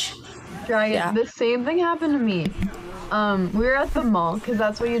sketch. Dragon, the same thing happened to me. We were at the mall, because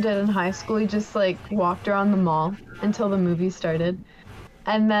that's what you did in high school. You just like walked around the mall until the movie started.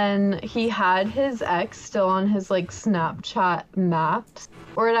 And then he had his ex still on his like Snapchat maps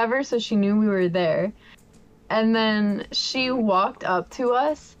or whatever, so she knew we were there. And then she walked up to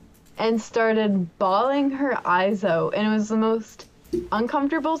us and started bawling her eyes out, and it was the most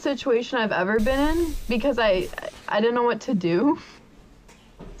uncomfortable situation I've ever been in because I didn't know what to do.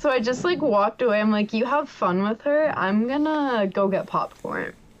 So I just like walked away. I'm like, you have fun with her. I'm gonna go get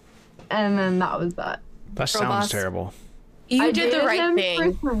popcorn. And then that was that. That sounds terrible. You did the right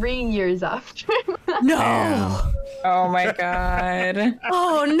thing. For 3 years after. No. Damn. Oh my god.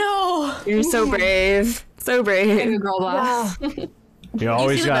 Oh no. You're so brave. So brave. Girl boss. You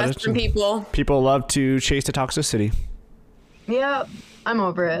always got it. From people. People love to chase the toxicity. Yep, I'm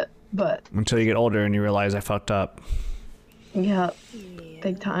over it, but until you get older and you realize I fucked up. Yep,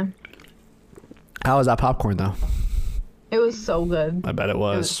 big time. How was that popcorn though? It was so good. I bet it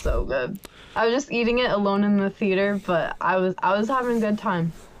was. It was so good. I was just eating it alone in the theater, but I was having a good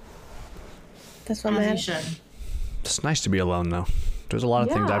time. That's what I should. It's nice to be alone though. There's a lot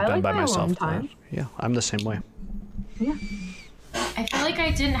of things I've done by myself. Yeah, I'm the same way. Yeah. I feel like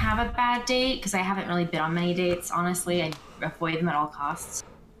I didn't have a bad date because I haven't really been on many dates. Honestly, I avoid them at all costs.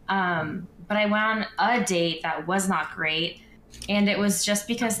 But I went on a date that was not great, and it was just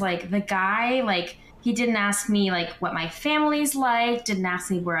because like the guy, like he didn't ask me like what my family's like, didn't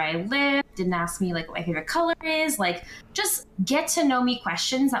ask me where I live, didn't ask me like what my favorite color is, like just get to know me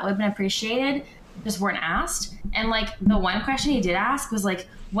questions that would have been appreciated just weren't asked. And like the one question he did ask was like,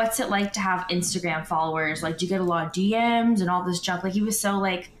 what's it like to have Instagram followers? Like, do you get a lot of DMs and all this junk? Like he was so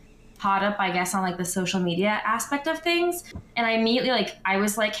like caught up, I guess, on like the social media aspect of things. And I immediately like, I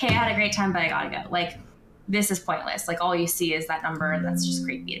was like, hey, I had a great time, but I gotta go. Like, this is pointless. Like all you see is that number and that's just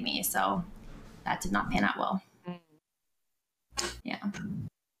creepy to me. So that did not pan out well. Yeah.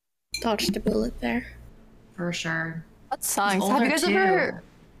 Dodged a bullet there. For sure. That sucks. Have you guys ever,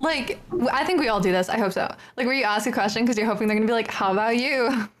 like, I think we all do this. I hope so. Like, where you ask a question because you're hoping they're going to be like, how about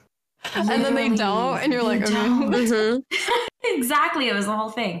you? And then they don't. And you're like, okay. Exactly. It was the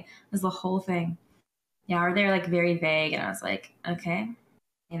whole thing. Yeah. Or they're like very vague. And I was like, okay.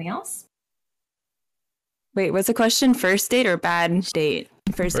 Anything else? Wait, what's the question? First date or bad date?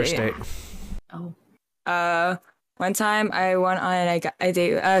 First date. Oh. One time I went on a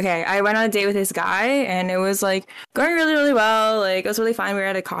date. Okay, I went on a date with this guy, and it was like going really, really well. Like it was really fine. We were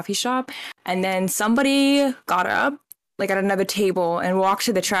at a coffee shop, and then somebody got up, like at another table, and walked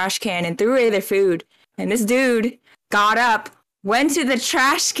to the trash can and threw away their food. And this dude got up, went to the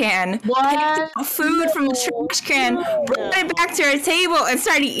trash can, picked up food from the trash can, brought it back to our table, and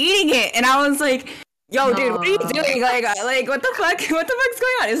started eating it. And I was like, yo, dude, what are you doing? Like, what the fuck? What the fuck's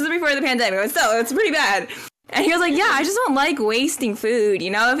going on? This is before the pandemic, so it's pretty bad. And he was like, yeah, I just don't like wasting food, you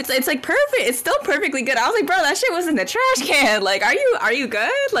know? If it's like perfect, it's still perfectly good. I was like, bro, that shit was in the trash can. Like, are you good?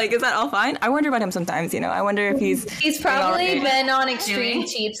 Like, is that all fine? I wonder about him sometimes, you know? I wonder if He's probably been on extreme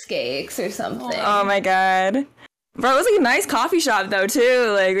cheapskates or something. Oh my god. Bro, it was like a nice coffee shop though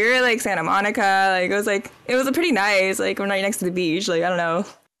too. Like we were like Santa Monica. Like it was a pretty nice. Like we're right next to the beach. Like I don't know.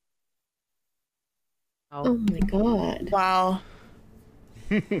 Oh my god. Wow.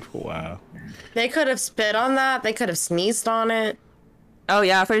 Wow. They could have spit on that. They could have sneezed on it. Oh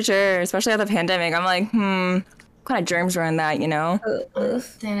yeah, for sure. Especially after the pandemic. I'm like, what kind of germs were in that, you know?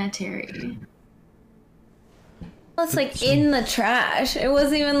 Sanitary. Well, it's like in the trash. It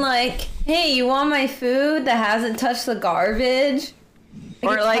wasn't even like, hey, you want my food that hasn't touched the garbage?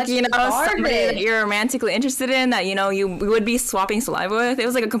 Or like, you know, somebody that you're romantically interested in that, you know, you would be swapping saliva with. It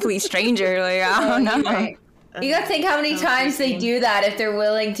was like a complete stranger. Like, I don't know. Right. You gotta think how many times they do that if they're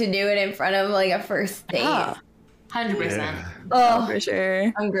willing to do it in front of like a first date. 100%. Yeah. Oh, for sure.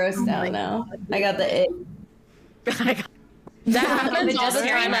 I'm grossed out now. I got the ick. That happens all the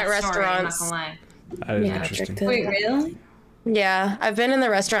time at restaurants. That is interesting. Wait, really? Yeah, I've been in the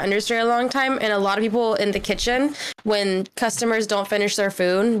restaurant industry a long time, and a lot of people in the kitchen, when customers don't finish their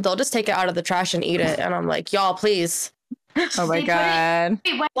food, they'll just take it out of the trash and eat it. And I'm like, y'all, please. Oh my god.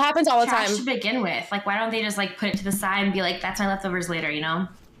 It happens all the time. To begin with, like, why don't they just like put it to the side and be like, "That's my leftovers later," you know?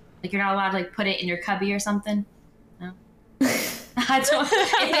 Like, you're not allowed to like put it in your cubby or something. No. I don't.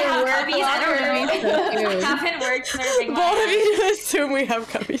 If they have cubbies, I don't know. I haven't worked serving. Both of you assume we have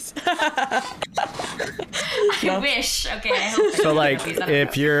cubbies. I wish. Okay. I hope So like, cubbies.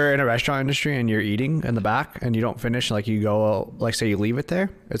 if you're in a restaurant industry and you're eating in the back and you don't finish, like you go, like say you leave it there,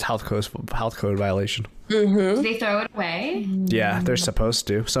 it's health code violation. Do they throw it away? Yeah, they're supposed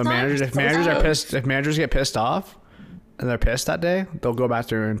to. So if managers get pissed off and they're pissed that day, they'll go back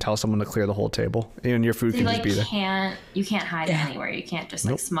there and tell someone to clear the whole table, and your food So can you just be there. You can't hide it anywhere. You can't just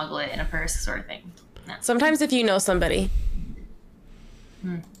like smuggle it in a purse sort of thing. No. Sometimes if you know somebody.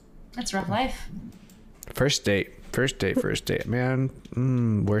 That's rough life. First date, man.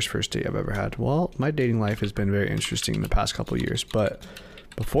 Worst first date I've ever had. Well, my dating life has been very interesting in the past couple of years, but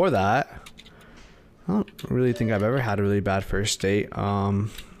before that, I don't really think I've ever had a really bad first date. I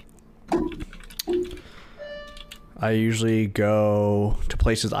usually go to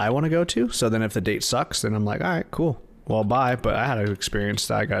places I want to go to, so then if the date sucks, then I'm like, all right, cool, well, bye. But I had an experience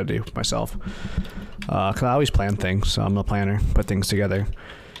that I gotta do myself, because I always plan things, so I'm a planner, put things together.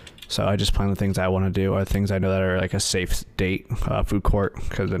 So I just plan the things I want to do, or things I know that are like a safe date, food court.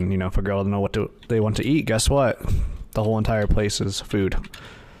 Because then, you know, if a girl doesn't know what they want to eat, guess what? The whole entire place is food.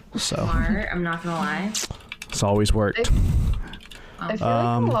 So Smart, I'm not gonna lie. It's always worked. I feel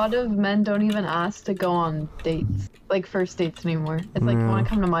like a lot of men don't even ask to go on dates, like first dates anymore. It's like, want to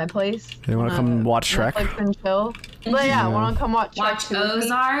come to my place? They want to come watch Shrek? Netflix and chill. But yeah, want to come watch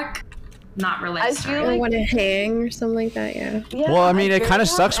Ozark? Not realistic. I feel like want to hang or something like that. Yeah. Well, I mean, it kind of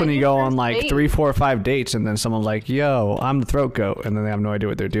sucks when you go on like 3, 4, or 5 dates, and then someone's like, "Yo, I'm the throat goat," and then they have no idea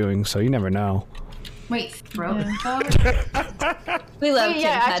what they're doing. So you never know. Wait, throat goat? We love Tim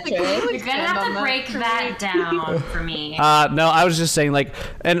Patrick. You're gonna have to break that down for me. No, I was just saying, like,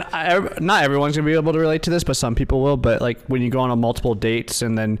 and not everyone's gonna be able to relate to this, but some people will. But like, when you go on a multiple dates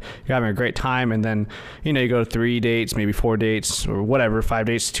and then you're having a great time, and then, you know, you go to 3 dates, maybe 4 dates, or whatever, 5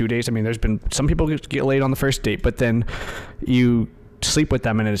 dates, 2 dates. I mean, there's been some people get laid on the first date, but then you sleep with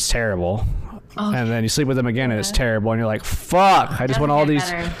them and it's terrible, and then you sleep with them again and it's terrible, and you're like, fuck, I just want all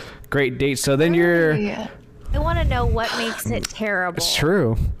these great dates. So then you're I want to know what makes it terrible. It's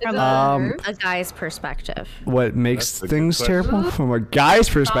true. From a guy's perspective. What makes things terrible from a guy's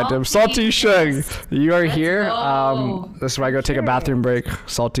perspective? Salty Shug, you are here. This is why I go take a bathroom break.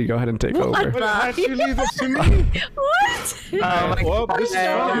 Salty, go ahead and take over. How'd you leave this to me? What? Well, this is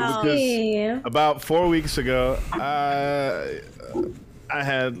funny because about 4 weeks ago, I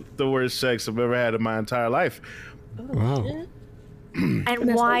had the worst sex I've ever had in my entire life. Wow.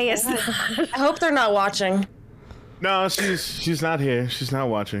 And why is that? I hope they're not watching. No, she's not here. She's not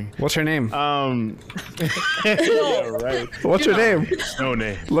watching. What's her name? Yeah, right. What's her name? No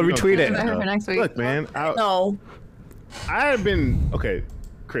name. Let me tweet it. For next week. Look, man. No. I have been okay,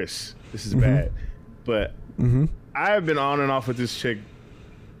 Chris. This is bad, but I have been on and off with this chick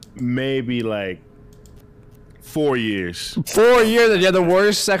maybe like 4 years. 4 years and you had the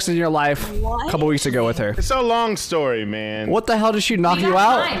worst sex in your life a couple weeks ago with her. It's a long story, man. What the hell did she knock you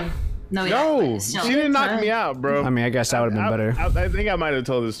out? No, she didn't knock me out, bro. I mean, I guess that would have been better. I think I might have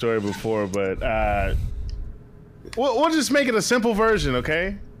told this story before, but we'll just make it a simple version,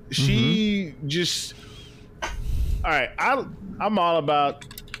 okay? She just... All right, I'm all about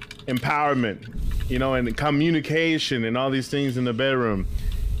empowerment, you know, and communication and all these things in the bedroom.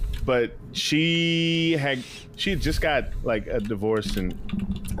 But she had just got like a divorce and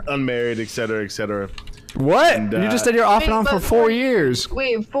unmarried, etc., etc. What? And, you just said you're off and on for 4 years.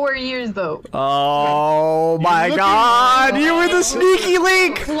 Wait, 4 years though. Oh my God! You were the sneaky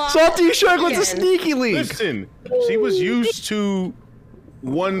link. Salty Shark was the sneaky link. Listen, she was used to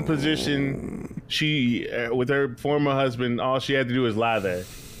one position. She, with her former husband, all she had to do was lie there,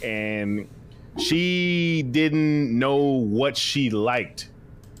 and she didn't know what she liked.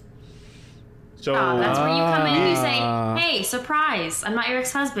 So that's where you come in and you say, "Hey, surprise! I'm not your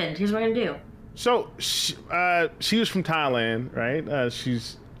ex-husband. Here's what I'm gonna do." So she was from Thailand, right?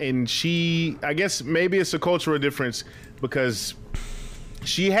 I guess maybe it's a cultural difference because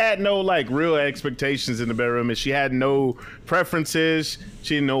she had no like real expectations in the bedroom, and she had no preferences.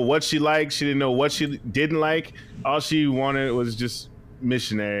 She didn't know what she liked. She didn't know what she didn't like. All she wanted was just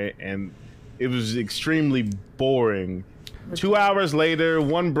missionary, and it was extremely boring. 2 hours later,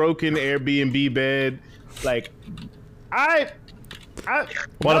 one broken Airbnb bed. Like,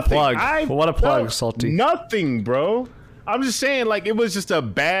 what a plug. What a plug, Salty. Nothing, bro. I'm just saying, like, it was just a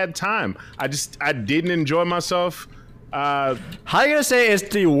bad time. I didn't enjoy myself. How are you gonna say it's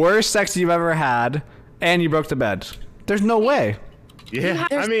the worst sex you've ever had and you broke the bed? There's no way. Yeah,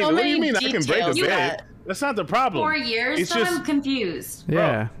 I mean, what do you mean I can break a bed? That's not the problem. 4 years, it's so just, I'm confused.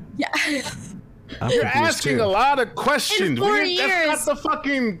 Yeah. Yeah. You're asking a lot of questions. 4 years. That's not the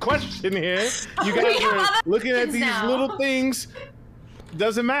fucking question here. You guys are looking at these little things.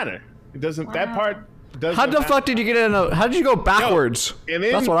 Doesn't matter. It doesn't. That part doesn't. How the fuck did you get in? How did you go backwards? And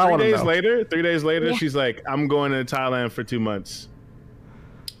then that's what I want to know. 3 days later, she's like, "I'm going to Thailand for 2 months."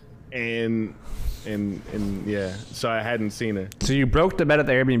 And yeah, so I hadn't seen her. So you broke the bed at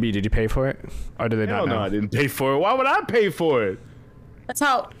the Airbnb. Did you pay for it, or did they not know? No, I didn't pay for it. Why would I pay for it? That's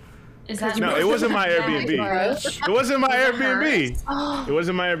how Is that No, it wasn't my Airbnb. It wasn't my Airbnb. It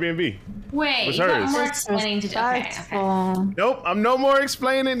wasn't my Airbnb. Wait, was you got hers. more explaining to do. Okay. Nope, I'm no more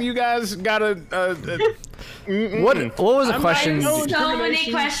explaining. You guys gotta. What was the question? So many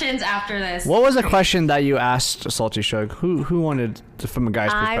questions after this. What was the question that you asked Salty Shug? Who wanted from a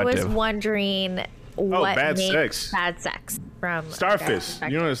guy's I perspective? was wondering what bad makes sex. bad sex from Starfish.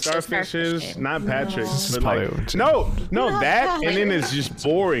 You know what a starfish is? Not Patrick. No. But like, no, that and then it's just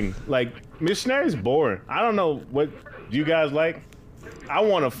boring. Like missionary's boring. I don't know what you guys like. I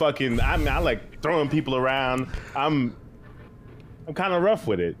want to fucking. I like throwing people around. I'm kind of rough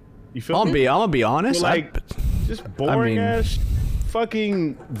with it. You feel me? I'm gonna be honest. Like just boring ass,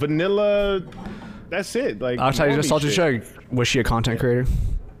 fucking vanilla. That's it. Like I'll tell you, just Salty shit. Shug. Was she a content creator?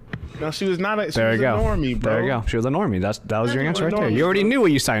 No, she was not. She There was you a go. normie, bro. There you go. She was a normie. That was your answer right there. normie, You already bro. knew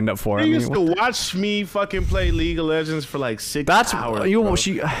what you signed up for. You I mean, used to watch me fucking play League of Legends for like 6 hours. You. Bro.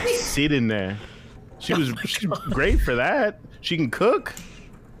 She sitting there. She's great for that. She can cook,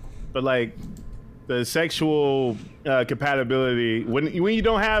 but like the sexual compatibility when you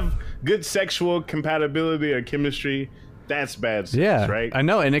don't have good sexual compatibility or chemistry, that's bad sex, Yeah, right? I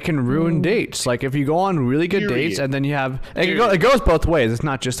know, and it can ruin dates. Like if you go on really good Period. dates and then you have it goes both ways. It's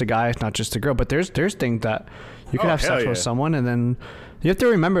not just a guy, it's not just a girl, but there's things that you can Oh, have hell sex with yeah. someone and then you have to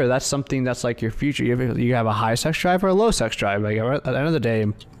remember that's something that's like your future. You have a high sex drive or a low sex drive. Like at the end of the day,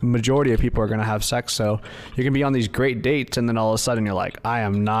 majority of people are gonna have sex. So you can be on these great dates and then all of a sudden you're like, I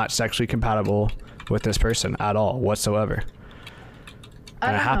am not sexually compatible with this person at all whatsoever.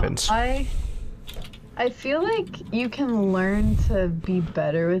 And it happens. I feel like you can learn to be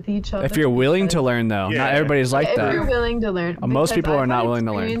better with each other. If you're willing to learn, though, Yeah. not everybody's like if that. you're willing to learn. Most because people are I've not had willing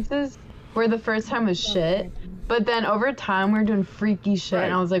to learn. experiences Where the first time was shit, but then over time we're doing freaky shit,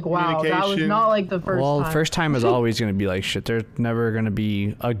 and I was like, wow, that was not like the first Well, time. first time is always going to be like shit. There's never going to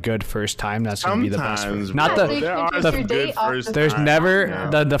be a good first time. That's going to be the best. Sometimes, Not bro. the. There are the- some good first There's times. never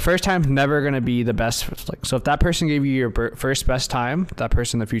Yeah. the first time's never going to be the best. Like, so if that person gave you your first best time, that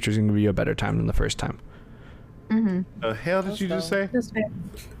person in the future is going to give you a better time than the first time. The hell did you just say?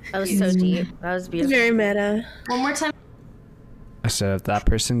 That was so deep. That was beautiful. Very meta. One more time. I said if that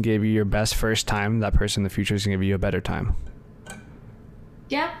person gave you your best first time, that person in the future is going to give you a better time.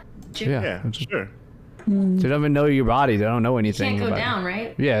 Yeah. Yeah, sure. They don't even know your body. They don't know anything. Can't go about down, it.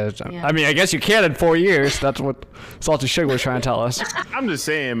 right? Yeah, Yeah. I mean, I guess you can in 4 years. That's what Salty Sugar was trying to tell us. I'm just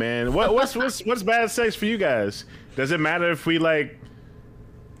saying, man. What's bad sex for you guys? Does it matter if we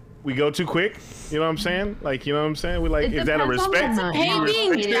go too quick? You know what I'm saying? Like, you know what I'm saying? We like, It is that a depends on respect? the night. Hey, You being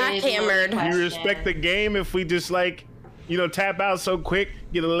respect it? jackhammered. You respect the game if we just tap out so quick,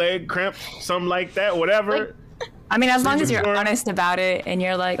 get a leg cramp, something like that, whatever. I mean, as long as you're honest about it and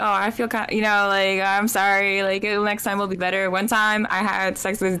you're like, oh, I feel kind I'm sorry. Like, next time will be better. One time I had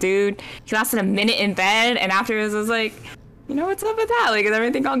sex with this dude. He lasted a minute in bed, and afterwards I was like, you know, what's up with that? Like, is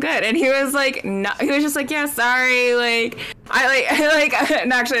everything all good? And he was like, no. He was just like, yeah, sorry. Like,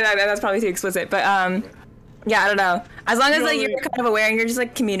 no, actually, that's probably too explicit. But, yeah, I don't know. As long as, you're kind of aware and you're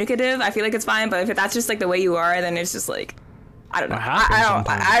just, communicative, I feel like it's fine. But if that's just, the way you are, then it's just, I don't know.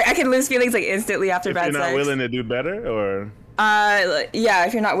 I can lose feelings instantly after If bad you're sex. not willing to do better, or yeah,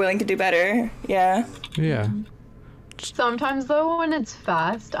 if you're not willing to do better, yeah. Yeah. Sometimes though, when it's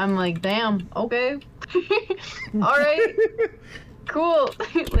fast, I'm like, damn, okay, all right, cool.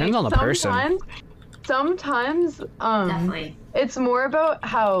 Depends on the person. Sometimes, Definitely. it's more about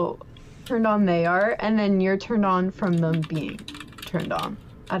how turned on they are, and then you're turned on from them being turned on.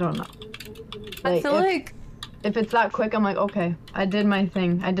 I don't know. I feel like if it's that quick, I'm like, okay, I did my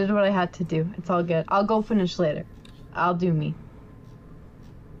thing. I did what I had to do. It's all good. I'll go finish later. I'll do me.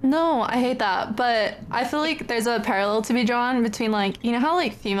 No, I hate that. But I feel like there's a parallel to be drawn between you know how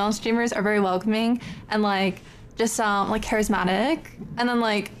female streamers are very welcoming and just charismatic, and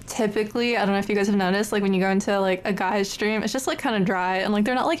then typically, I don't know if you guys have noticed, when you go into a guy's stream, it's just kind of dry, and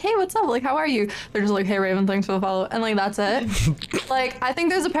they're not like, hey, what's up, how are you? They're just like, hey, Raven, thanks for the follow, and that's it. I think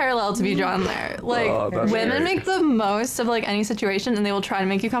there's a parallel to be drawn there. that's Women great. make the most of any situation, and they will try to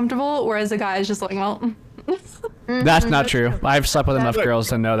make you comfortable, whereas the guy is just well. That's not true. I've slept with enough girls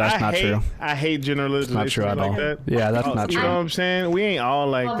to know that's not true. I hate generalizations Not true at like all. that. Yeah, that's not You know true. what I'm saying? We ain't all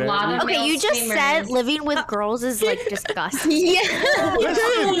like A lot that. of Okay, male you just streamers- said living with girls is disgusting.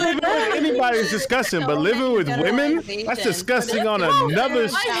 Listen, living with anybody is disgusting, but living with women, that's disgusing on another.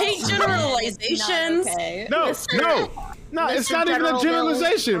 I hate generalizations. No, it's not even a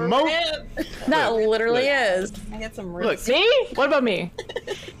generalization. That literally is. I get some Look, Me? What about me?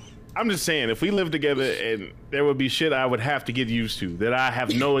 I'm just saying, if we lived together, and there would be shit I would have to get used to that I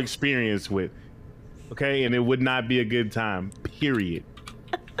have no experience with, okay, and it would not be a good time. Period.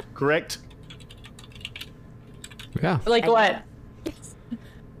 correct? Yeah. Like what? What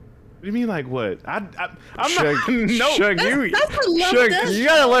do you mean, like what? I'm Shug, not. No, Shug, you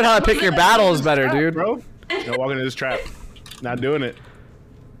gotta learn how to pick your battles better, dude. bro. No walking into this trap. Not doing it.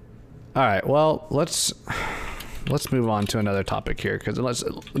 All right, well, let's move on to another topic here, because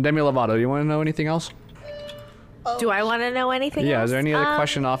Demi Lovato, you want to know anything else? Do I want to know anything Yeah, else? is there any other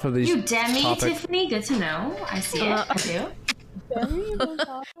question off of these You Demi, topics? Tiffany, good to know. I see it. I do.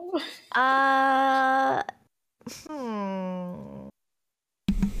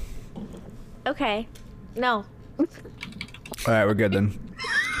 Okay. No. All right, we're good then.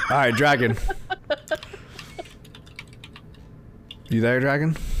 All right, Dragon. You there,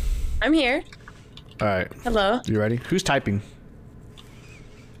 Dragon? I'm here. All right. Hello. You ready? Who's typing?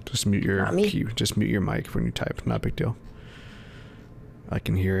 Just mute your Not me. key. Just mute your mic when you type. Not a big deal. I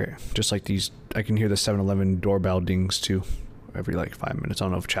can hear it. Just like these. I can hear the 7-Eleven doorbell dings too. Every like 5 minutes. I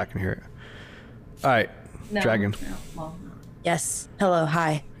don't know if chat can hear it. All right, Dragon. No, well, no. Yes. Hello.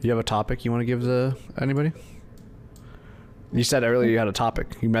 Hi. You have a topic you want to give anybody? You said earlier you had a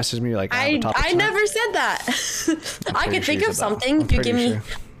topic. You messaged me like I have a topic. I never said that. I could think of something. You give me. Sure.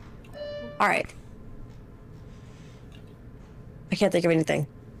 All right. I can't think of anything.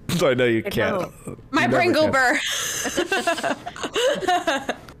 I know you can't. My You brain never go can.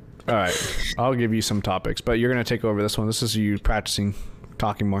 burr. All right, I'll give you some topics, but you're gonna take over this one. This is you practicing,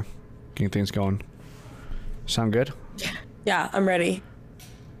 talking more, getting things going. Sound good? Yeah, I'm ready.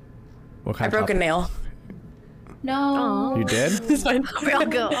 What kind I of broke a topic? nail. No. You did? It's fine. We all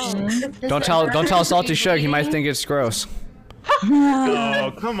go. Don't tell Salty Shug. He might think it's gross.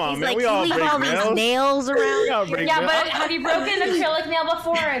 Oh, come on, man. Like, We all you leave break all these nails. nails around. We all break Yeah, nails. but have you broken an acrylic nail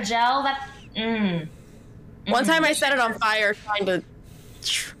before or a gel? That. One time I set it on fire trying to,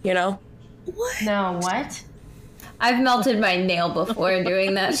 you know. No, what? I've melted my nail before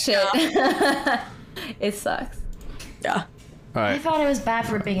doing that shit. It sucks. Yeah. All I right, thought it was bad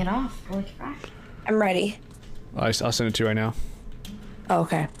for ripping it off. Holy crap. I'm ready. I'll send it to you right now. Oh,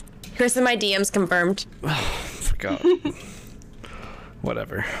 okay. Chris in my DMs confirmed. Forgot.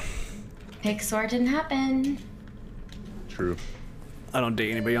 Whatever. Pixar didn't happen. True. I don't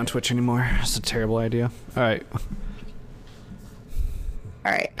date anybody on Twitch anymore. It's a terrible idea. All right.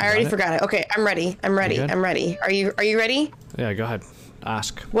 All right. I already it? forgot it. Okay, I'm ready. I'm ready. good? I'm ready. Are you ready? Yeah, go ahead.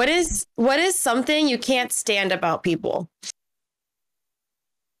 Ask. What is something you can't stand about people?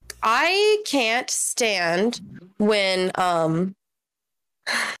 I can't stand when sorry.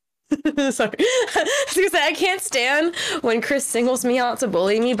 I was gonna say I can't stand when Chris singles me out to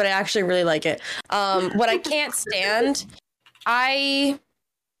bully me, but I actually really like it. What I can't stand,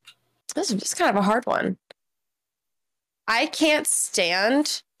 this is kind of a hard one. I can't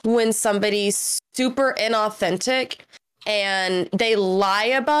stand when somebody's super inauthentic and they lie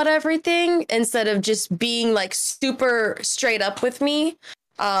about everything instead of just being like super straight up with me.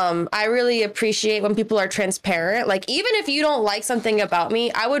 I really appreciate when people are transparent. Like, even if you don't like something about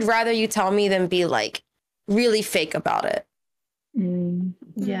me, I would rather you tell me than be like really fake about it.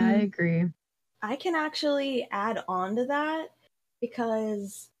 Yeah, I agree. I can actually add on to that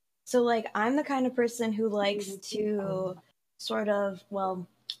because, so like, I'm the kind of person who likes to sort of, well,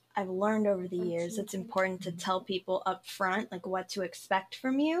 I've learned over the years it's important to tell people up front, like, what to expect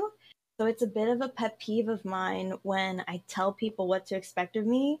from you. So it's a bit of a pet peeve of mine when I tell people what to expect of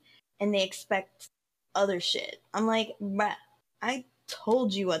me and they expect other shit. I'm like, bruh, I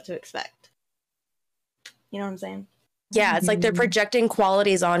told you what to expect. You know what I'm saying? Yeah, it's like they're projecting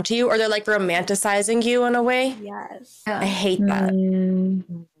qualities onto you, or they're like romanticizing you in a way. Yes. I hate that.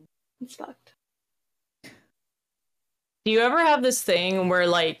 It's fucked. Do you ever have this thing where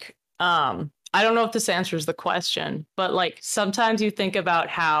like, I don't know if this answers the question, but like sometimes you think about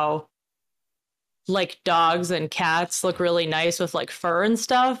how like dogs and cats look really nice with like fur and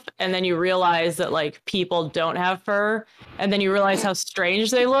stuff, and then you realize that like people don't have fur, and then you realize how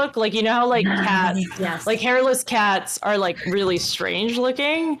strange they look. Like, you know how like cats, Yes. like hairless cats are like really strange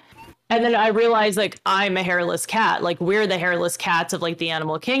looking. And then I realized like I'm a hairless cat. Like, we're the hairless cats of like the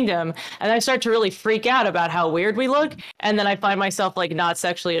animal kingdom. And I start to really freak out about how weird we look. And then I find myself like not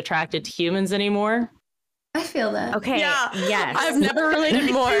sexually attracted to humans anime. I feel that. Okay. Yeah. Yes. I've never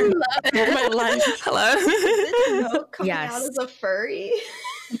related more in my life. Hello. Coming Yes. out as a furry.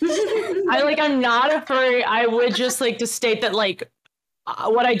 I'm not a furry. I would just like to state that like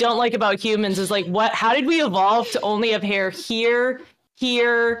what I don't like about humans is like how did we evolve to only have hair here,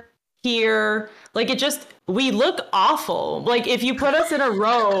 here, here? Like, we look awful. Like, if you put us in a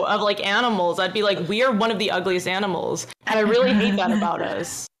row of like animals, I'd be like, we are one of the ugliest animals. And I really hate that about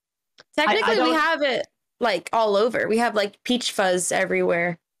us. Technically, I we don't- have it like all over. We have like peach fuzz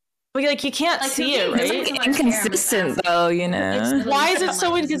everywhere. But like you can't see it, right? It's inconsistent though, you know. Why is it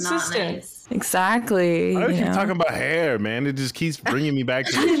so inconsistent? Nice. Exactly. I don't keep know? talking about hair, man. It just keeps bringing me back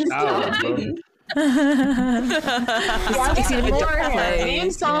to the shower, bro. Me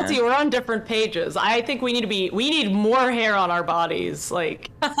and Salty, we're on different pages. I think we need more hair on our bodies. Like,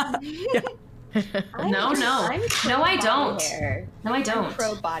 No, I don't. Hair. No, I don't. I'm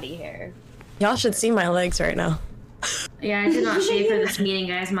pro body hair. Y'all should see my legs right now. Yeah, I did not shave for this meeting,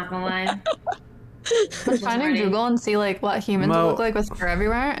 guys. I'm not gonna lie. I was trying to Google and see like what humans Mo- look like with fur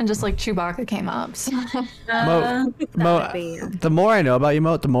everywhere, and just like Chewbacca came up. So. Mo, the more I know about you,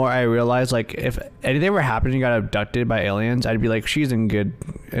 Mo, the more I realize like if anything ever happened and you got abducted by aliens, I'd be like, she's in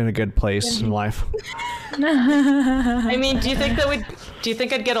a good place in life. I mean, do you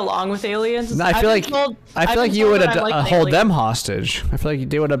think I'd get along with aliens? No, I feel like you would hold them hostage. I feel like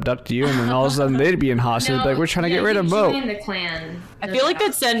they would abduct you, and then all of a sudden they'd be in hostage. Like, we're trying to get rid of Mo. The clan. I feel like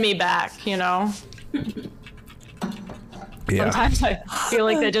they'd send me back, you know? Yeah. Sometimes I feel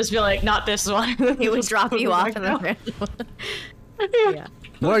like they'd just be like, not this one. He would drop you off in the Yeah.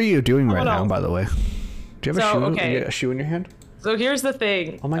 What are you doing right now, by the way? Do you have Okay. a shoe in your hand? So here's the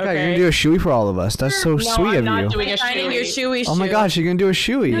thing. Oh my god, you're gonna do a shoey for all of us. That's so sweet of you. Doing a shoey. Oh my gosh, you're gonna do a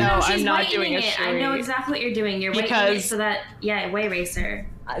shoey. No, she's I'm not whitening doing a it. shoey. I know exactly what you're doing. You're whitening it so that, way racer.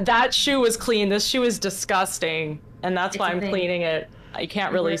 That shoe was clean. This shoe is disgusting, and that's why I'm cleaning it. I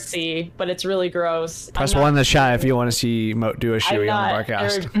can't really see, but it's really gross. Press 1 in the chat if you want to see Moat do a shoey on the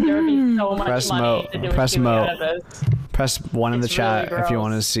Barcast. There would be so much Press money Moat. to do Press a shoey Moat. out of this. Press 1 in the It's chat really if you gross.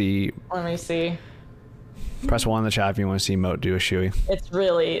 want to see. Let me see. Press 1 in the chat if you want to see Moat do a shoey. It's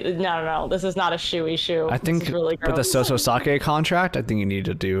really no. This is not a shoey shoe. I think this is really with the gross. Soso Sake contract, I think you need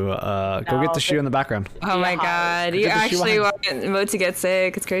to do. Go get the shoe in the background. Oh my god, you Get the shoe actually behind- want Mo to get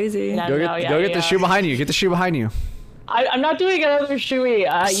sick. It's crazy. No, Go get yeah. the shoe behind you. Get the shoe behind you. I'm not doing another shoey.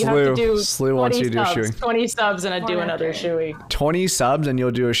 You have to do Slew wants you to do a shoey. 20 subs and I do another shoey 20 subs and you'll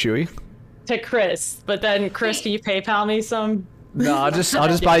do a shoey. to Chris. But then Chris, can you PayPal me some? No, I'll just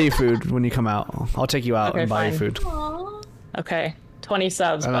buy you food when you come out. I'll take you out Okay, and buy you fine. food. Okay, 20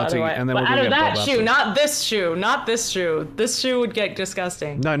 subs. And But I'll take you- otherwise, and then but we'll out go of get that Boba shoe, food. not this shoe, not this shoe. This shoe would get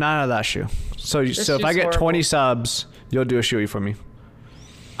disgusting. No, none of that shoe. So if shoe's I get horrible. 20 subs, you'll do a shoey for me.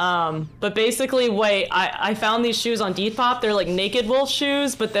 But basically, I found these shoes on Depop. They're like Naked Wolf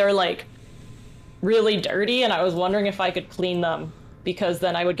shoes, but they're like really dirty, and I was wondering if I could clean them because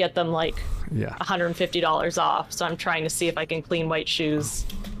then I would get them like $150 off. So I'm trying to see if I can clean white shoes.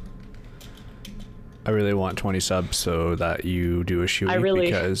 I really want 20 subs so that you do a shoey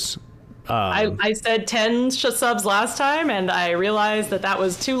because I said 10 subs last time, and I realized that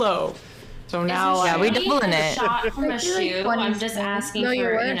was too low. So now we doubling it. Shot from a shoe. I'm just asking No,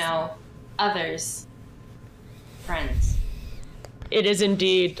 you're for, worse. others. Friends. it is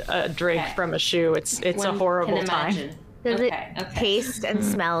indeed a drink from a shoe. It's a One horrible can time. imagine. Does it Okay. taste and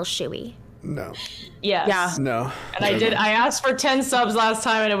smell chewy? no. Yes. Yeah. No. And I asked for 10 subs last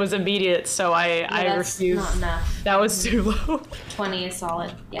time, and it was immediate. So I That's refused. not enough. That was too low. 20 is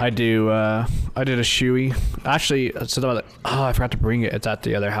solid. Yeah. I did a shoey. Actually, I forgot to bring it. It's at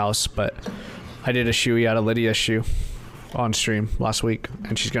the other house, but I did a shoey out of Lydia's shoe on stream last week,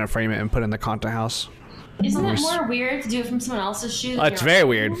 and she's gonna frame it and put it in the content house. Isn't it more weird to do it from someone else's shoe? than It's your very own?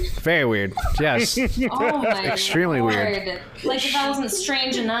 weird. Very weird. Yes. Oh my Extremely Lord. weird. Like if that wasn't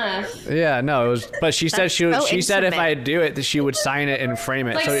strange enough. Yeah, no, it was. But she said That's she so said if intimate. I do it, that she would sign it and frame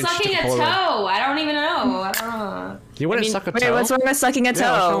it. Like so it's sucking just a pull it away. toe. I don't even know. I don't know. You wouldn't suck a toe. Wait, what's wrong with sucking a Yeah, what's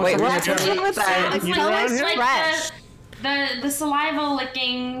toe? wrong Wait, with what's sucking a toe? wrong with that? It's You like, do that it's here? like Fresh. the saliva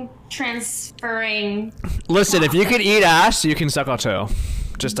licking, transferring. Listen, if you could eat ass, you can suck a toe.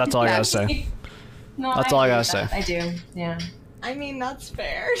 Just that's all I gotta say. No, That's all I do gotta that. say. I do. Yeah. I mean, that's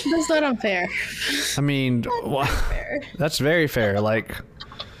fair. That's not unfair. I mean, that's very fair. Like,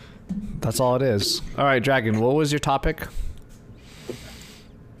 that's all it is. All right, Dragon. What was your topic?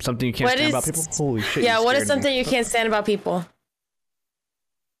 Something you can't What stand is- about people? Holy shit! Yeah, you what is scared me. something you can't stand about people?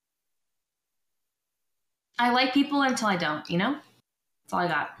 I like people until I don't, you know? That's all I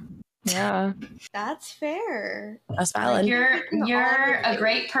got. Yeah, That's fair. that's Like valid. you're a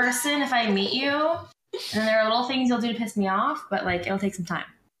great person if I meet you, and there are little things you'll do to piss me off, but like it'll take some time.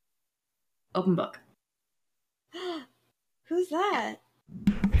 Open book. Who's that?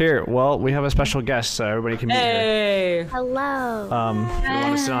 Here, well, we have a special guest, so everybody can meet her. Hey. Hello. Do you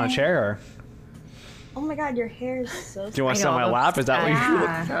want to sit on a chair, or Oh my god, your hair is so. do you want to sit on my lap? Is that what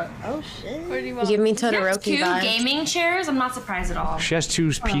you? Oh shit. You give me You have Todoroki two vibes. gaming chairs. I'm not surprised at all. She has two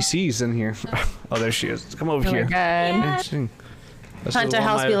PCs in here. Oh, there she is. Come over here. God. Sing. This Hunter is one of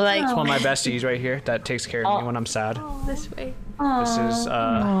House my- be like- this is one of my besties right here that takes care of me when I'm sad. This way. This is,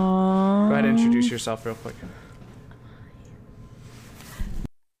 go ahead and introduce yourself real quick.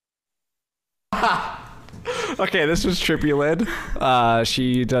 Okay, this was Trippy Lid.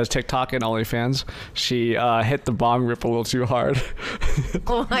 She does TikTok and OnlyFans. She hit the bong rip a little too hard.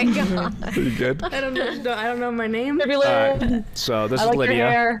 Oh my god. You good? I don't know my name. So this is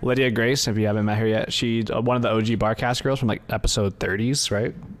Lydia. Lydia Grace, if you haven't met her yet. She's one of the OG Barcast girls from like episode 30s,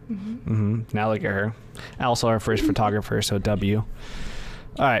 right? Now look at her. Also our first photographer, so W.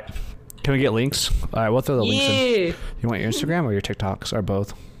 All right. Can we get links? All right, we'll throw the links in. You want your Instagram or your TikToks or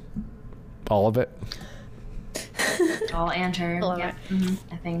both? All of it? All and her. Yeah.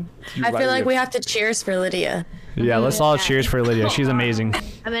 I think. I feel like we have to cheers for Lydia. Yeah, let's all cheers for Lydia. She's amazing.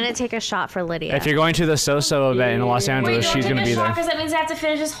 I'm gonna take a shot for Lydia. If you're going to the So-So event in Los Angeles, she's gonna be there. Because that means I have to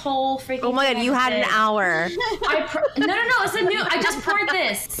finish this whole freaking. Oh my god, you had an hour. No, it's a new. I just poured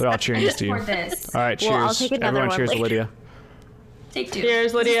this. They're all cheering to you. All right, cheers. Well, I'll take another Everyone one cheers to later. Lydia. Take 2.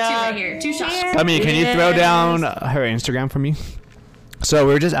 Cheers, Lydia. 2 right here. 2 shots. I mean, can you throw down her Instagram for me? So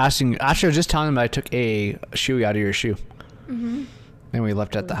we were just asking. Actually, I was just telling them that I took a shoe out of your shoe. And we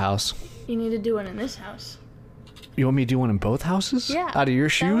left at the house. You need to do one in this house. You want me to do one in both houses? Yeah. Out of your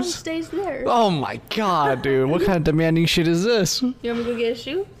That one shoes? stays there. Oh my god, dude. What kind of demanding shit is this? You want me to go get a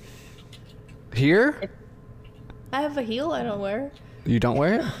shoe? Here? I have a heel I don't wear. You don't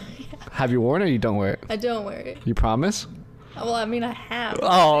wear it? Have you worn it or you don't wear it? I don't wear it. You promise? Well, I mean, I have.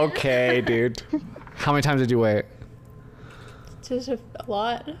 Oh, okay, dude. How many times did you wear it? Just a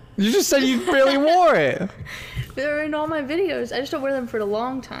lot. You just said you barely wore it. They're in all my videos. I just don't wear them for a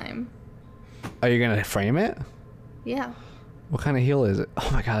long time. Are you gonna frame it? Yeah. What kind of heel is it? Oh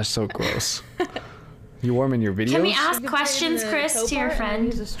my god, it's so gross. You wore them in your videos? Can we ask questions, Chris, to your friend?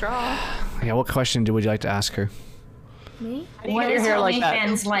 Use a straw. Yeah, what question would you like to ask her? Me? What is her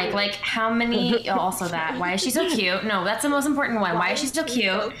OnlyFans like? Like, how many? Oh, also that. Why is she so cute? No, that's the most important one. Why is she so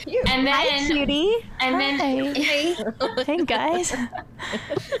cute? And then, Hi, cutie. And then, Hey guys.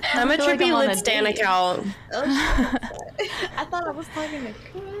 I'm a feel like Trippy I'm on Lid a Stan date. account. I thought I was talking to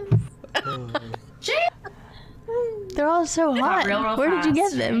Chris. They're all so hot. real Where did you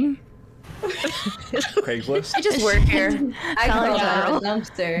get fast. them? Craigslist? I just work here. I call that a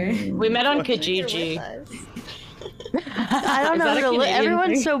dumpster. We met on Kijiji. I don't know. that a Who to look. Canadian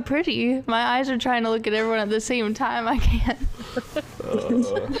Everyone's thing? so pretty. My eyes are trying to look at everyone at the same time. I can't.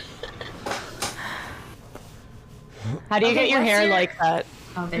 How do you get your hair like that?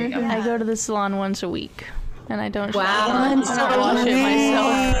 oh, there you go. I go to the salon once a week, and I don't. Wow. I don't wash it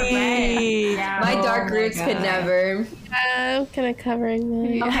myself. Yeah. My dark Oh roots God. could never. I'm kind of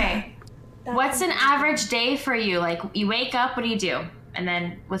covering my. Okay. What's an average day for you? Like, you wake up, what do you do? And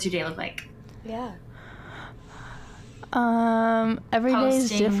then, what's your day look like? Yeah. Every day is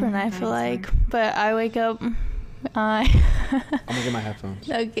Posting, different. I feel like, but I wake up. I'm gonna get my headphones.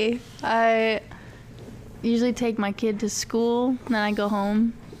 Okay. I usually take my kid to school, then I go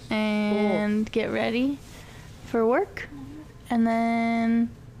home and get ready for work, and then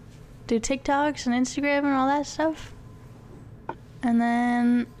do TikToks and Instagram and all that stuff. And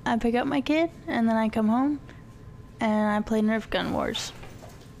then I pick up my kid, and then I come home, and I play Nerf Gun Wars.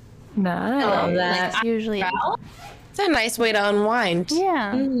 Nice. Love that. That's usually it. It's a nice way to unwind.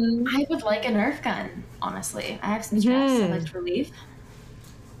 Yeah. I would like a Nerf gun, honestly. I have some stress I'd like to relieve.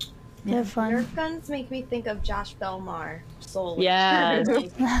 They have fun. Nerf guns make me think of Josh Belmar solely. Yes.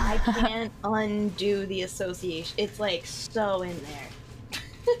 Like, I can't undo the association. It's like so in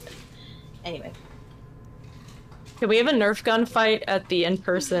there. Anyway. Can we have a Nerf gun fight at the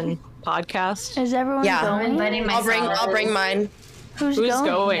in-person podcast? Is everyone Yeah. I'm going? inviting myself. I'll bring mine. Who's Who's going?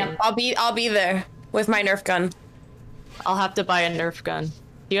 going? Yep. I'll be there with my Nerf gun. I'll have to buy a Nerf gun.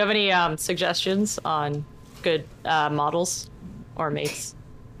 Do you have any suggestions on good models or mates?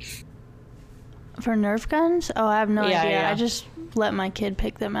 For Nerf guns? Oh, I have no Yeah, idea. yeah. I just let my kid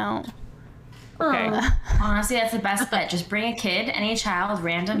pick them out. Okay. Honestly, that's the best bet. Just bring a kid, any child,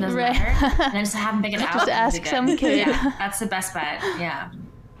 random, doesn't Right. matter, and then just have them pick it out. Just and ask be good. some kid. Yeah, that's the best bet. Yeah,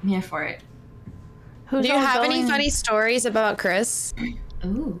 I'm here for it. Who's Do you all have any going? funny stories about Chris?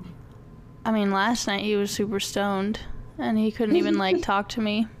 Ooh. I mean, last night he was super stoned, and he couldn't even like talk to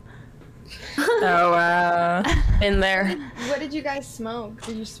me. Oh, in there. What did you guys smoke?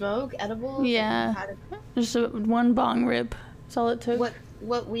 Did you smoke edibles? Yeah. How did- Just one bong rip. That's all it took.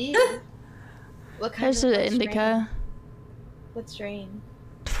 What weed? What kind Just of an what strain? indica. What strain?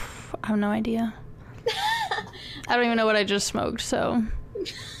 I have no idea. I don't even know what I just smoked, so.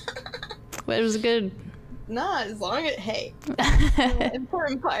 But it was good. Nah, as long as hey. The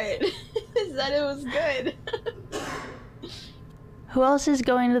important part is that it was good. Who else is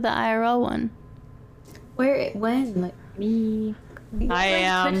going to the IRL one? Where? When? Like, Me. I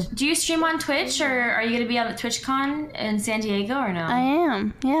am. Do you stream on Twitch, or are you going to be on the TwitchCon in San Diego, or no? I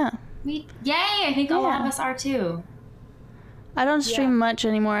am, yeah. Yay! I think a lot of us are too. I don't stream much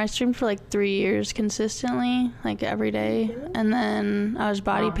anymore. I streamed for like 3 years consistently, like every day. And then I was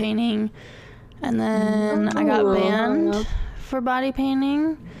body painting. And then I got banned for body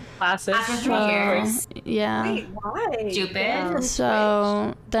painting. Classic. After 3 years? Yeah. Wait, why? Stupid.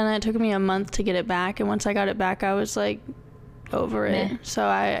 So then it took me a month to get it back. And once I got it back, I was like over it. So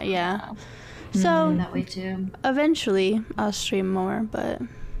So that way too. Eventually I'll stream more, but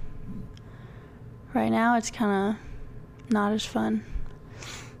right now it's kind of not as fun.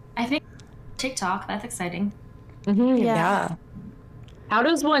 I think TikTok, that's exciting. Yeah. How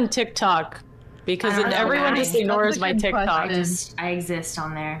does one TikTok? Because I don't know, everyone guys. just ignores my TikTok. I exist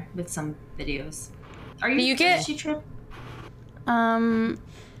on there with some videos. Are you? Do you get- Thirsty Trip? No.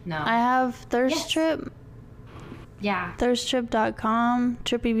 I have Thirst Yes. Trip. Yeah. Thirsttrip.com,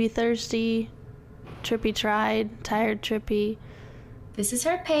 Trippy Be Thirsty, Trippy Tried, Tired Trippy. This is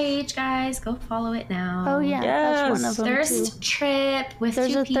her page, guys. Go follow it now. Oh yeah, that's one of them Thirst too. Trip with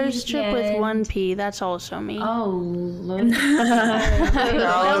There's two a P's Thirst Trip at the with end. 1 P. That's also me. Oh, Lord.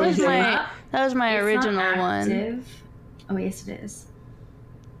 that was my It's original not one. active. Oh, yes, it is.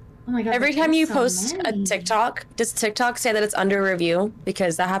 Oh my god. Every there's time you so post many. a TikTok, does TikTok say that it's under review?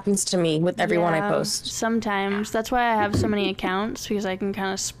 Because that happens to me with everyone I Yeah, post. Sometimes. That's why I have so many accounts, because I can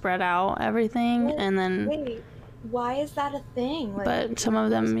kind of spread out everything. Wait, And then, Wait, why is that a thing? Like, but some of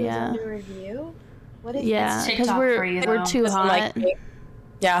them, goes yeah. under review? What is Yeah, It's because TikTok for you, we're though. too Doesn't hot. like me.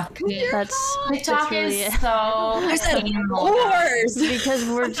 Yeah. That's TikTok really is it. so. I said, painful. whores! Because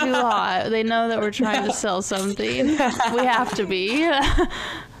we're too hot. They know that we're trying to sell something. We have to be.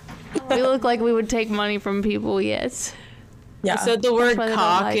 We look like we would take money from people, yes. Yeah. I said the word why they don't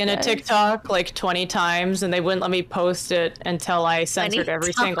cock like in a us. TikTok like 20 times, and they wouldn't let me post it until I censored 20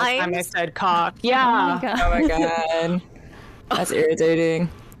 every single time I times? said cock. Yeah. Oh my god. That's irritating.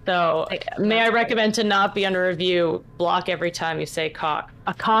 So, may I recommend to not be under review, block every time you say cock.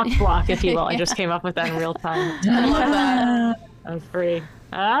 A cock block, if you will. I just came up with that in real time. I love that. I'm free.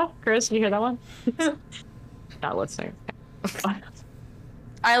 Chris, did you hear that one? Not listening.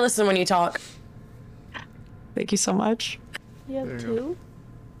 I listen when you talk. Thank you so much. You have two?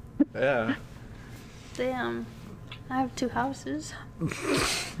 Yeah. Damn. I have 2 houses.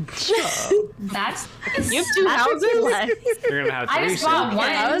 That's. You have 2 houses? You're gonna have I 3 just bought soon. one.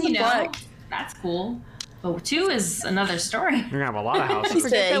 I was you know. black. That's cool. But 2 is another story. You're gonna have a lot of houses.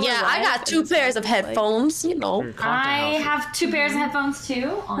 Forget that we're Yeah, I live got 2 and pairs of stuff, like- headphones, you know. Your content I houses. have 2 pairs of headphones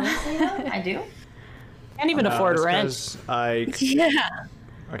too. Honestly, though, I do. Can't even afford It's rent. 'cause I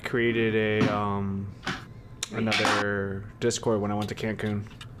created a another Discord when I went to Cancun.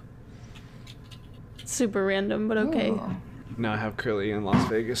 Super random, but okay. Now I have Curly in Las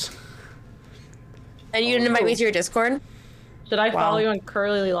Vegas. And you didn't invite me to your Discord? Should I follow you in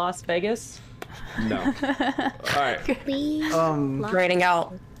Curly Las Vegas? No. All right. Writing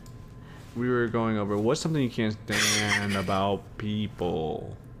out. We were going over what's something you can't stand about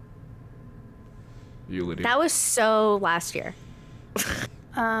people. You, Lydia. That was so last year.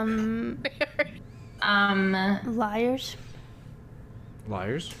 Liars.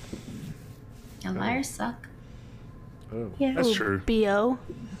 Liars. Yeah, liars suck. Oh, Yeah. That's true. BO.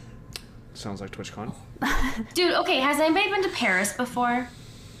 sounds like TwitchCon. Dude, okay, has anybody been to Paris before?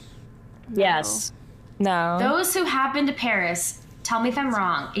 Yes. No. Those who have been to Paris, tell me if I'm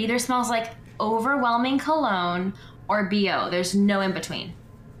wrong. It either smells like overwhelming cologne or BO. There's no in between.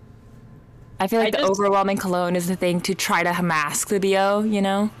 I feel like the overwhelming cologne is the thing to try to mask the BO, you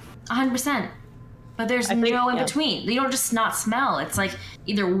know? 100%. But there's no in between. You don't just not smell. It's like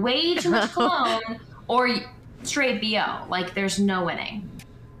either way too much cologne or straight BO. Like there's no winning.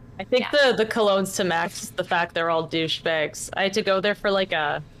 I think the colognes to max the fact they're all douchebags. I had to go there for like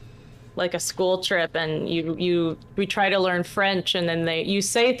a school trip, and we try to learn French, and then you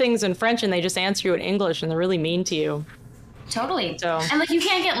say things in French and they just answer you in English, and they're really mean to you. Totally. So and like you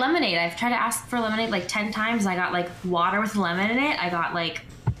can't get lemonade. I've tried to ask for lemonade like 10 times. I got like water with lemon in it. I got like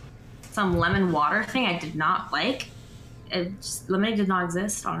some lemon water thing I did not like. Lemonade did not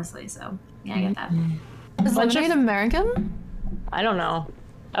exist, honestly. So yeah, I get that. Is lemonade American? I don't know.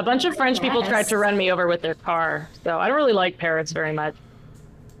 A bunch of French people tried to run me over with their car, so I don't really like Paris very much.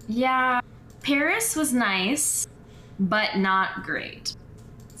 Yeah, Paris was nice, but not great.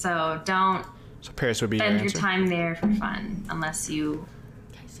 So don't So Paris would be your spend your answer. time there for fun unless you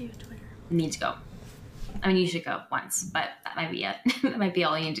need to go. I mean, you should go once, but that might be it. That might be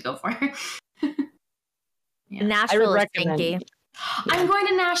all you need to go for. Nashville is stinky. I'm going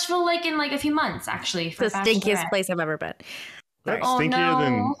to Nashville like in like a few months, actually. For the stinkiest place I've ever been. That's stinkier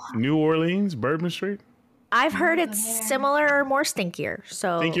than New Orleans, Bourbon Street? I've heard it's similar or more stinkier.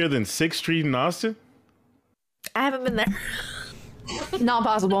 So Stinkier than 6th Street in Austin? I haven't been there. Not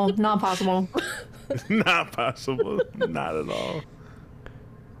possible. Not possible. Not possible. Not at all.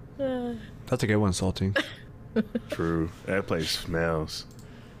 That's a good one, Salty. True. That place smells.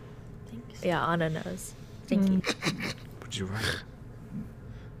 Yeah, Anna knows. Stinky. Would you write?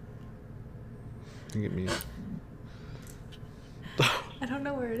 Look at me. I don't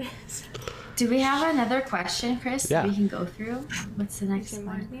know where it is. Do we have another question, Chris, Yeah. that we can go through? What's the next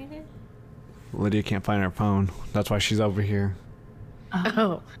one? Lydia can't find her phone. That's why she's over here.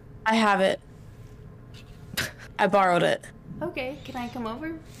 Oh. I have it. I borrowed it. Okay, can I come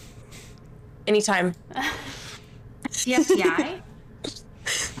over? Anytime. CFTI?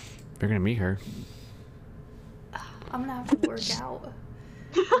 You're gonna meet her. I'm gonna have to work out.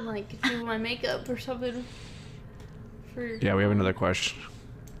 And like do my makeup or something. Yeah, we have another question.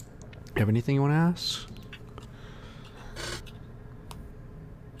 You have anything you want to ask?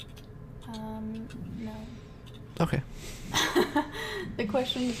 No. Okay. The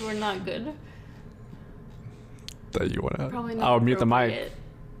questions were not good. That you want to? Probably not. I'll mute the mic. appropriate.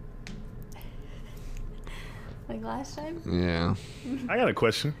 Like last time? Yeah. I got a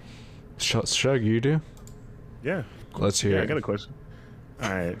question. Shug, you do? Yeah. Let's hear it. I got a question. All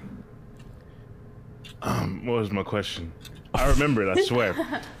right. What was my question? I remember it, I swear.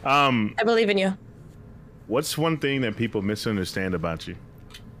 I believe in you. What's one thing that people misunderstand about you?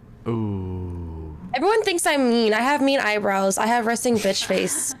 Ooh. Everyone thinks I'm mean. I have mean eyebrows. I have resting bitch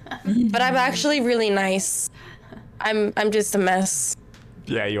face. But I'm actually really nice. I'm just a mess.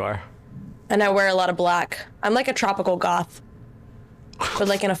 Yeah, you are. And I wear a lot of black. I'm like a tropical goth. But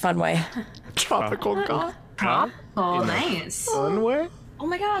like in a fun way. Tropical goth? Oh, nice. Fun way? Oh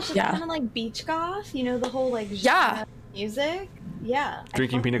my gosh, it's Yeah. kind of like beach goth. You know, the whole like Yeah. genre of music. Yeah.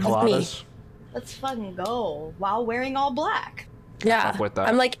 Drinking pina me. coladas? Let's fucking go while wearing all black. Yeah. Up with that.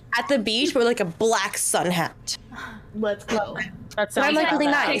 I'm like at the beach with like a black sun hat. Let's go. But I'm like really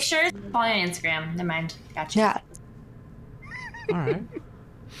nice. Pictures? Follow me on Instagram. Never mind. Gotcha. Yeah. All right.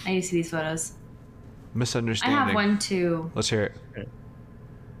 I need to see these photos. Misunderstanding. I have one too. Let's hear it.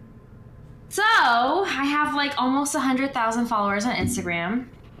 So I have like almost 100,000 followers on Instagram.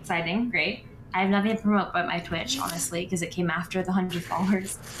 Exciting, great. I have nothing to promote but my Twitch, honestly, because it came after the 100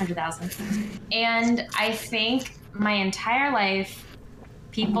 followers, 100,000. And I think my entire life,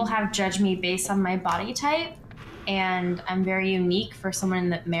 people have judged me based on my body type, and I'm very unique for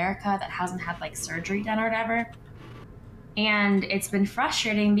someone in America that hasn't had like surgery done or whatever. And it's been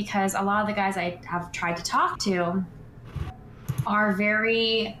frustrating because a lot of the guys I have tried to talk to are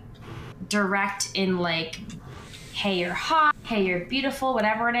very direct in like, hey, you're hot, hey, you're beautiful,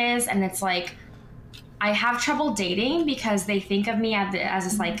 whatever it is. And it's like, I have trouble dating because they think of me as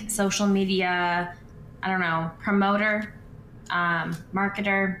this like social media, I don't know, promoter,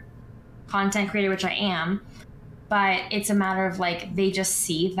 marketer, content creator, which I am. But it's a matter of like, they just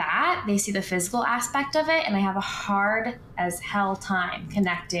see that, they see the physical aspect of it. And I have a hard as hell time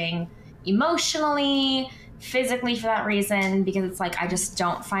connecting emotionally, physically for that reason, because it's like I just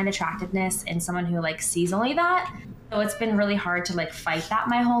don't find attractiveness in someone who like sees only that. So it's been really hard to like fight that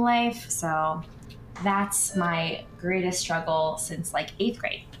my whole life. So that's my greatest struggle since like 8th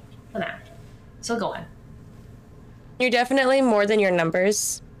grade. So now, still going. You're definitely more than your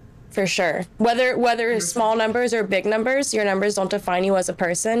numbers, for sure. Whether small numbers or big numbers, your numbers don't define you as a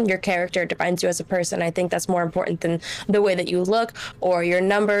person. Your character defines you as a person. I think that's more important than the way that you look or your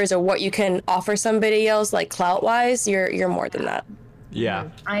numbers or what you can offer somebody else, like clout-wise. You're more than that. Yeah.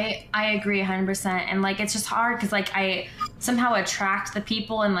 I agree 100%. And like, it's just hard because like I somehow attract the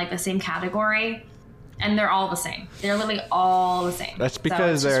people in like the same category and they're all the same. They're literally all the same. That's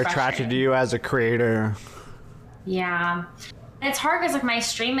because they're attracted to you as a creator. Yeah. It's hard because like my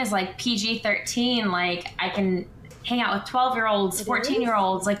stream is like PG-13. Like I can hang out with 12-year-olds,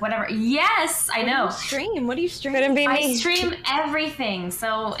 14-year-olds, like whatever. Yes, I know. What do you stream? I stream everything.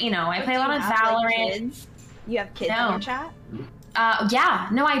 So, you know, I play a lot of Valorant. Like, you have kids in your chat? Yeah.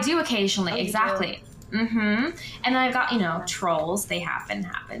 No, I do occasionally. Oh, you exactly. Mm-hmm. And then I've got, you know, trolls. They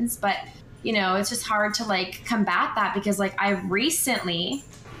happens. But, you know, it's just hard to like combat that because like I recently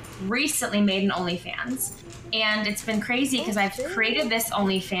made an OnlyFans. And it's been crazy because I've created this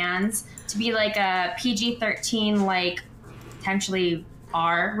OnlyFans to be like a PG-13, like potentially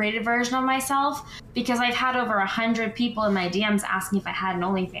R-rated version of myself because I've had over 100 people in my DMs asking if I had an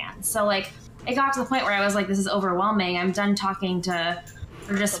OnlyFans. So like it got to the point where I was like, this is overwhelming. I'm done talking to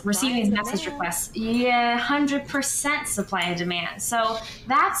or just receiving these message requests. Yeah, 100% supply and demand. So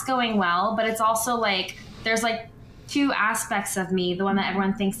that's going well, but it's also like there's like two aspects of me, the one that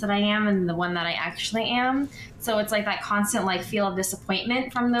everyone thinks that I am and the one that I actually am. So it's like that constant like feel of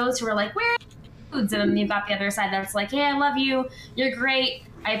disappointment from those who are like, where are foods? And then you've got the other side that's like, hey, I love you, you're great,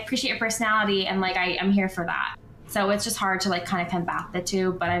 I appreciate your personality, and like I'm here for that. So it's just hard to like kind of combat the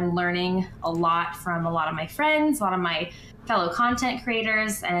two, but I'm learning a lot from a lot of my friends, a lot of my fellow content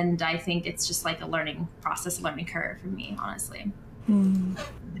creators, and I think it's just like a learning process, a learning curve for me, honestly.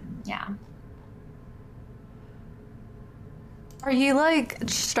 Yeah. Are you like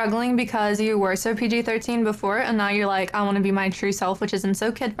struggling because you were so PG-13 before and now you're like, I want to be my true self, which isn't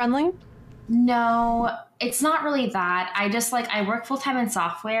so kid-friendly? No, it's not really that. I just like, I work full-time in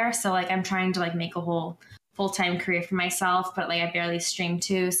software, so like I'm trying to like make a whole full-time career for myself, but like I barely stream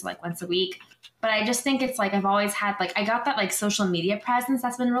too, so like once a week. But I just think it's like I've always had like, I got that like social media presence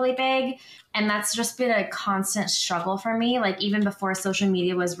that's been really big, and that's just been a constant struggle for me. Like even before social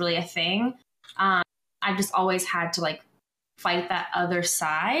media was really a thing, I've just always had to like fight that other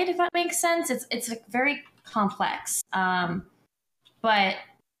side, if that makes sense. It's like very complex. But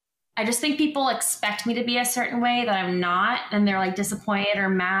I just think people expect me to be a certain way that I'm not, and they're like disappointed or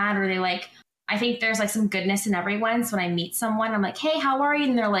mad, or they like, I think there's like some goodness in everyone. So when I meet someone, I'm like, hey, how are you?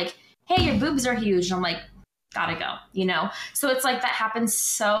 And they're like, hey, your boobs are huge. And I'm like, gotta go, you know? So it's like that happens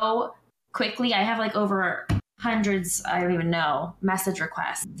so quickly. I have like over hundreds, I don't even know, message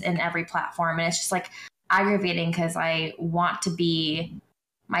requests in every platform. And it's just like aggravating because I want to be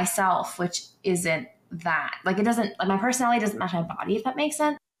myself, which isn't that. Like it doesn't, like my personality doesn't match my body, if that makes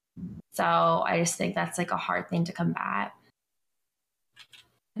sense. So I just think that's like a hard thing to combat.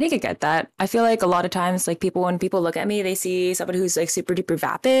 I think I get that. I feel like a lot of times, like when people look at me, they see somebody who's like super duper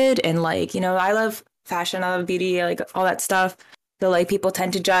vapid and like, you know, I love fashion, I love beauty, like all that stuff. So like people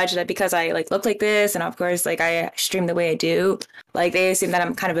tend to judge that because I like look like this, and of course like I stream the way I do, like they assume that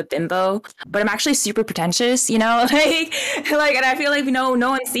I'm kind of a bimbo, but I'm actually super pretentious, you know, like and I feel like no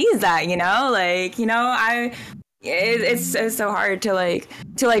one sees that, you know, like, you know, it's so hard to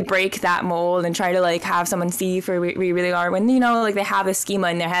break that mold and try to like have someone see for what we really are, when, you know, like they have a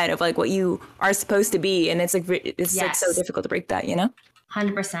schema in their head of like what you are supposed to be, and it's like like so difficult to break that, you know.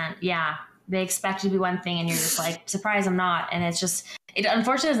 100%. Yeah, they expect you to be one thing and you're just like, surprise, I'm not. And it's just, it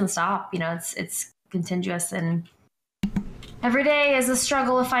unfortunately doesn't stop, you know. It's continuous, and every day is a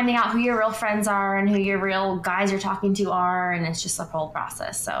struggle of finding out who your real friends are and who your real guys you're talking to are, and it's just a whole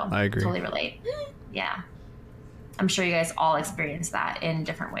process. So I agree. Totally relate. Yeah, I'm sure you guys all experience that in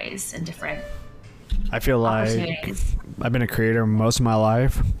different ways and different I feel like I've been a creator most of my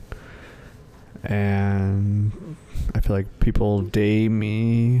life, and I feel like people date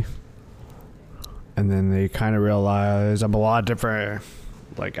me and then they kind of realize I'm a lot different,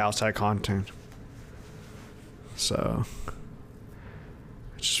 like outside content. So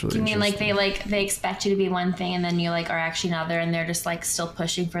it's just really. Do you mean like they expect you to be one thing and then you like are actually another, and they're just like still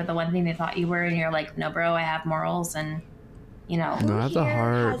pushing for the one thing they thought you were, and you're like, no, bro, I have morals, and you know. No, that's a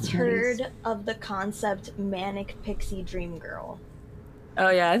hard. Has heard of the concept manic pixie dream girl? Oh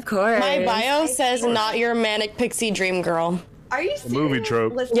yeah, of course. My bio says not your manic pixie dream girl. Are you serious? Movie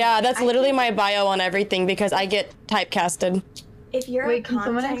trope. Listen, Yeah, that's literally my bio on everything because I get typecasted. If you're Wait, a can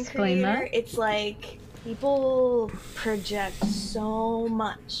someone content explain creator, that? it's like people project so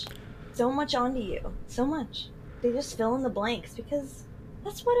much onto you, so much. They just fill in the blanks because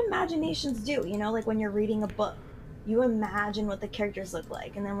that's what imaginations do, you know? Like when you're reading a book, you imagine what the characters look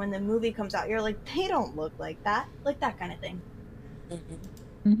like, and then when the movie comes out, you're like, they don't look like that kind of thing.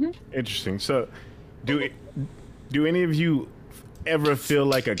 Interesting. So, do any of you ever feel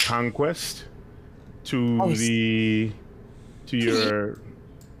like a conquest to your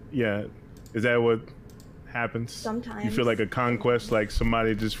yeah? Is that what happens? Sometimes. You feel like a conquest, like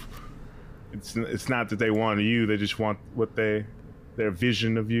somebody just it's not that they want you, they just want what their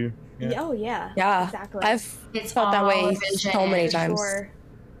vision of you. Yeah. Oh yeah. Yeah. Exactly. I've felt that way so many times. Sure.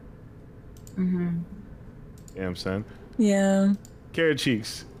 You know what I'm saying? Yeah. Carrot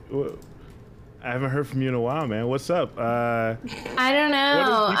Cheeks, I haven't heard from you in a while, man. What's up? I don't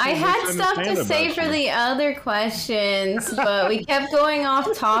know. I had stuff to say for the other questions, but we kept going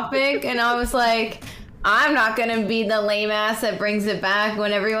off topic, and I was like, I'm not gonna be the lame ass that brings it back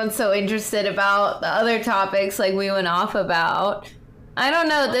when everyone's so interested about the other topics like we went off about. I don't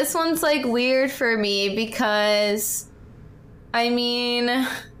know. This one's like weird for me because, I mean,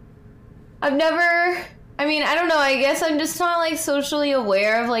 I don't know. I guess I'm just not like socially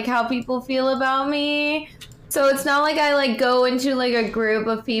aware of like how people feel about me. So it's not like I like go into like a group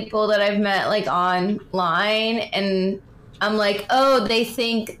of people that I've met like online and I'm like, oh, they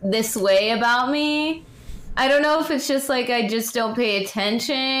think this way about me. I don't know if it's just like I just don't pay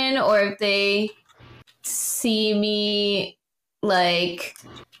attention, or if they see me like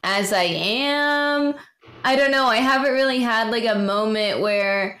as I am. I don't know. I haven't really had like a moment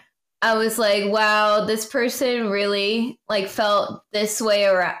where I was like, wow, this person really like felt this way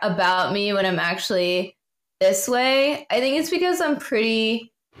about me when I'm actually this way. I think it's because I'm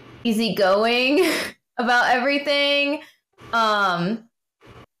pretty easygoing about everything. And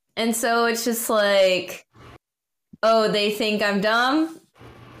so it's just like, oh, they think I'm dumb,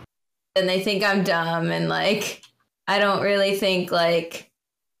 and they think I'm dumb, and like, I don't really think like,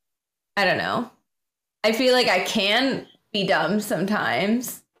 I don't know. I feel like I can be dumb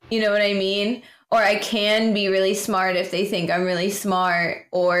sometimes. You know what I mean? Or I can be really smart if they think I'm really smart,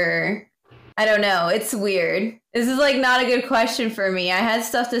 or I don't know. It's weird. This is like not a good question for me. I had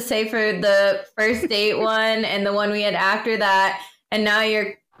stuff to say for the first date one and the one we had after that, and now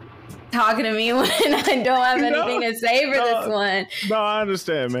you're talking to me when I don't have anything to say for this one. No, I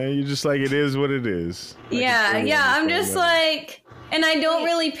understand, man. You just like, it is what it is. Yeah. I'm just like, and I don't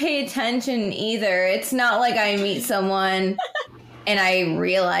really pay attention either. It's not like I meet someone and I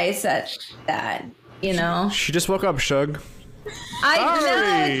realize that, you know. She just woke up, Shug. I'm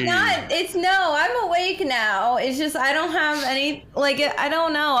awake now. It's just I don't have any, like, I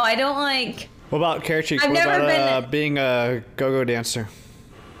don't know. I don't like. What about Carrot Cheek? What about being a go-go dancer?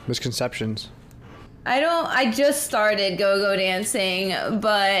 Misconceptions. I just started go-go dancing,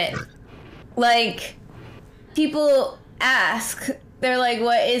 but like people ask, they're like,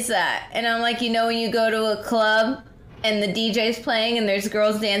 what is that? And I'm like, you know, when you go to a club and the DJ's playing and there's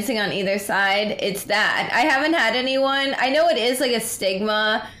girls dancing on either side, it's that. I haven't had anyone. I know it is like a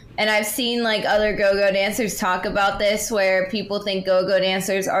stigma, and I've seen like other go-go dancers talk about this where people think go-go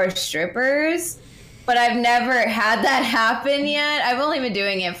dancers are strippers, but I've never had that happen yet. I've only been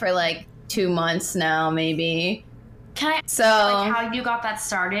doing it for like 2 months now, maybe. Can I ask, like, how you got that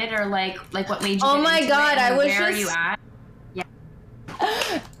started, or like what made you? Oh my God, I was where just. Are you at?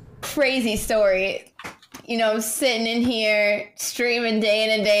 Yeah. Crazy story. You know, I'm sitting in here streaming day in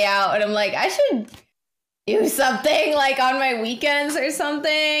and day out, and I'm like, I should do something like on my weekends or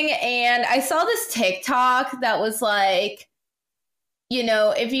something. And I saw this TikTok that was like, you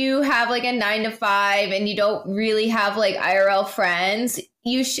know, if you have like a 9 to 5 and you don't really have like IRL friends,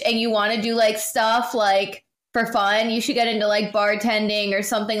 and you want to do like stuff like for fun, you should get into like bartending or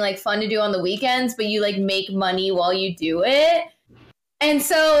something like fun to do on the weekends, but you like make money while you do it. And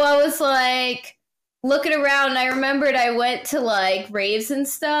so I was like looking around, and I remembered I went to like raves and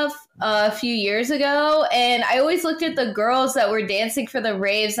stuff a few years ago, and I always looked at the girls that were dancing for the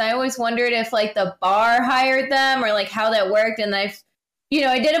raves, and I always wondered if like the bar hired them or like how that worked. And I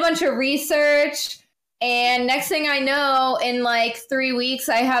did a bunch of research, and next thing I know, in like 3 weeks,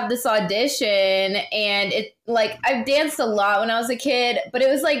 I have this audition, and it like, I've danced a lot when I was a kid, but it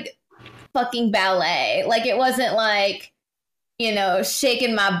was like fucking ballet. Like, it wasn't like, you know,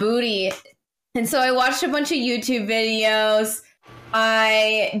 shaking my booty. And so I watched a bunch of YouTube videos.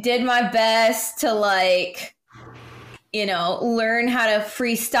 I did my best to like, you know, learn how to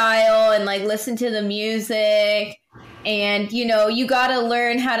freestyle and like listen to the music. And, you know, you gotta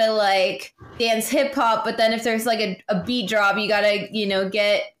learn how to like dance hip hop, but then if there's like a beat drop, you gotta, you know,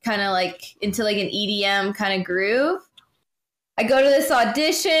 get kind of like into like an EDM kind of groove. I go to this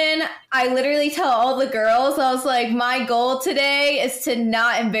audition. I literally tell all the girls, I was like, my goal today is to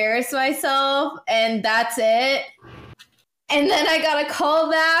not embarrass myself, and that's it. And then I got a call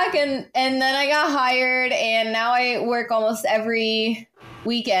back, and then I got hired, and now I work almost every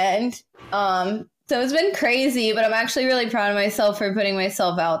weekend. So it's been crazy, but I'm actually really proud of myself for putting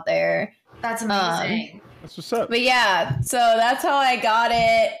myself out there. That's amazing. That's what's up. But yeah, so that's how I got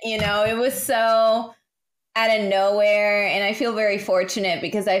it. You know, it was so out of nowhere, and I feel very fortunate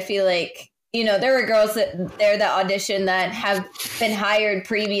because I feel like, you know, there were girls that auditioned that have been hired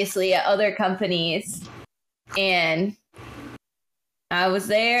previously at other companies, and I was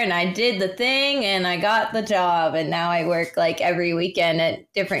there and I did the thing and I got the job, and now I work like every weekend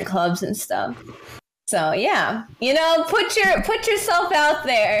at different clubs and stuff. So yeah, you know, put yourself out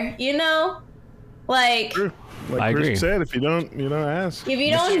there, you know, like I Chris said, if you don't ask. If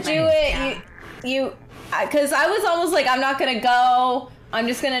you don't do it, you because I was almost like, I'm not gonna go. I'm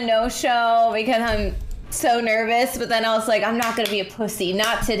just gonna no show because I'm so nervous. But then I was like, I'm not gonna be a pussy.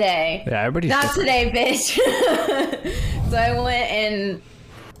 Not today. Yeah, everybody's not today, bitch. So I went, and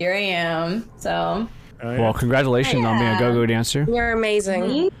here I am. So. Well, congratulations on being a go-go dancer. You're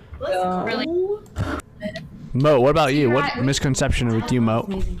amazing. Really. Mo, what about you? What misconception with you,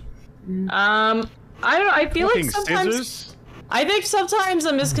 Mo? I don't know. I feel like sometimes. Scissors? I think sometimes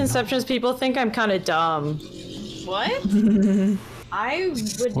the misconception is people think I'm kind of dumb. What? I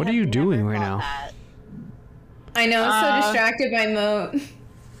would. What are you doing right now? That. I know, I'm so distracted by Moat.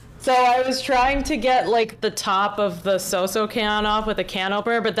 So I was trying to get like the top of the so-so can off with a can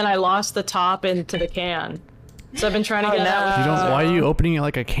opener, but then I lost the top into the can. So I've been trying to get that. You don't. Why are you opening it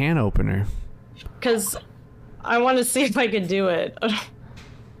like a can opener? Because I want to see if I can do it. All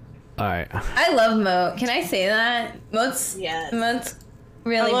right. I love Moat. Can I say that? Moat's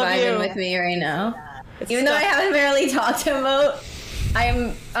really vibing with me right now. Even though I haven't barely talked to Moat,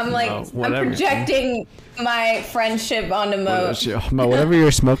 I'm like I'm projecting my friendship onto Moat. Mo, whatever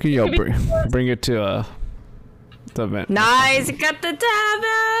you're smoking, yo, bring it to the event. Nice, you got the tab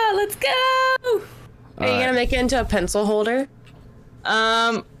out. Let's go. Are you gonna make it into a pencil holder?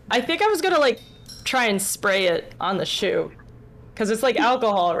 I think I was gonna like try and spray it on the shoe, cause it's like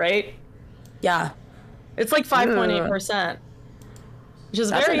alcohol, right? Yeah. It's like 5.8%, which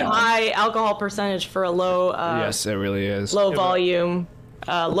is very high alcohol percentage for a low. Yes, it really is. Low volume,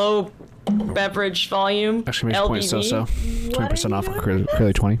 low beverage volume. Actually, makes point so 20% off.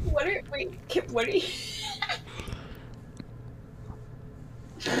 Clearly 20. What are you?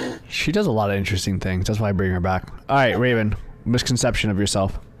 She does a lot of interesting things. That's why I bring her back. All right, Raven. Misconception of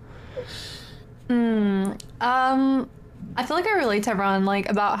yourself. I feel like I relate to everyone, like,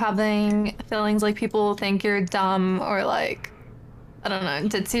 about having feelings like people think you're dumb or, like, I don't know,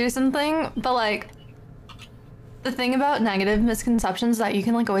 ditzy or something. But, like, the thing about negative misconceptions is that you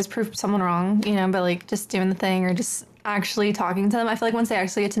can, like, always prove someone wrong, you know, by, like, just doing the thing or just actually talking to them. I feel like once they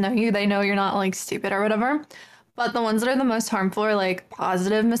actually get to know you, they know you're not, like, stupid or whatever. But the ones that are the most harmful are, like,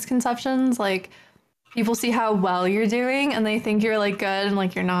 positive misconceptions. Like, people see how well you're doing and they think you're, like, good and,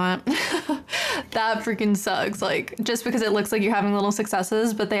 like, you're not. That freaking sucks. Like, just because it looks like you're having little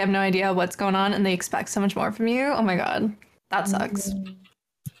successes, but they have no idea what's going on and they expect so much more from you. Oh my god. That sucks.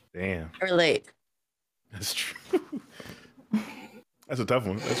 Damn. I relate. That's true. That's a tough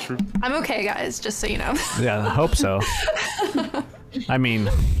one. That's true. I'm okay, guys, just so you know. Yeah, I hope so. I mean,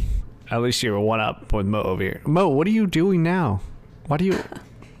 at least you're one up with Mo over here. Mo, what are you doing now? Why do you...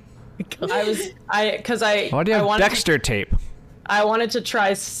 Why do you have Dexter tape? I wanted to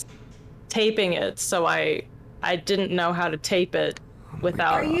try taping it, so I didn't know how to tape it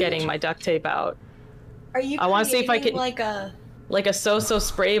without getting my duct tape out. Are you? I want to see if I could like a so-so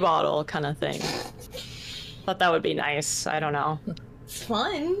spray bottle kind of thing. Thought that would be nice. I don't know. It's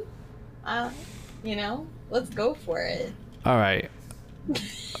fun. You know, let's go for it. All right.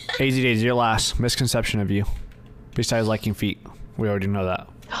 AZ Days, your last misconception of you, besides liking feet. We already know that.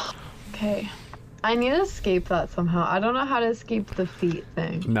 Okay. I need to escape that somehow. I don't know how to escape the feet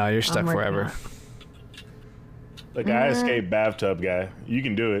thing. No, you're stuck forever. Look, I escaped bathtub guy. You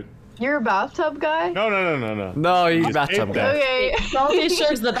can do it. You're a bathtub guy? No. No, he's a bathtub guy. Okay. Salty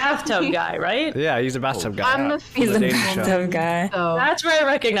Sure's the bathtub guy, right? Yeah, he's a bathtub guy. I'm the feet. He's a bathtub guy. So. That's where I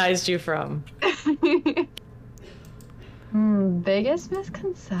recognized you from. Biggest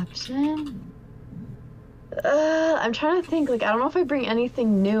misconception? I'm trying to think, like, I don't know if I bring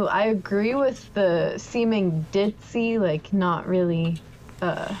anything new. I agree with the seeming ditzy, like, not really,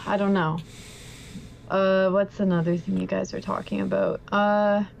 I don't know. What's another thing you guys are talking about?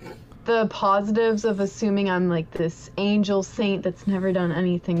 The positives of assuming I'm, like, this angel saint that's never done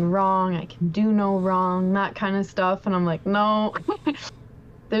anything wrong, I can do no wrong, that kind of stuff, and I'm like, no.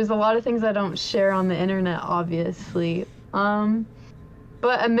 There's a lot of things I don't share on the internet, obviously.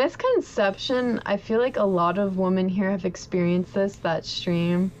 But a misconception, I feel like a lot of women here have experienced this, that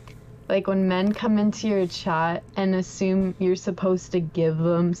stream. Like when men come into your chat and assume you're supposed to give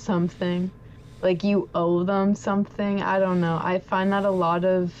them something. Like you owe them something. I don't know. I find that a lot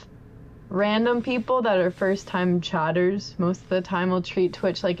of random people that are first-time chatters most of the time will treat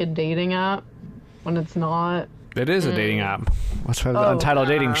Twitch like a dating app when it's not. It is a dating app. What's for the Untitled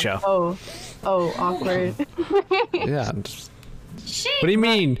Dating Show? Oh, awkward. Yeah. What do you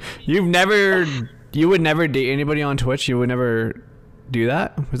mean? You would never date anybody on Twitch? You would never do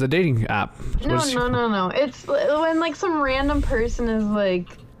that? It's a dating app. No. It's when like some random person is like,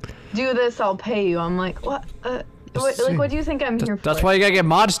 do this, I'll pay you. I'm like, what? What do you think I'm here for? That's why you gotta get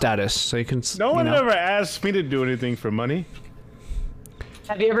mod status, so you can. No one ever asked me to do anything for money.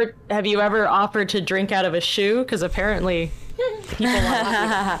 Have you ever offered to drink out of a shoe? Because apparently, people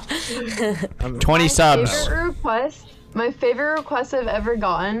want to. 20 subs. My favorite request I've ever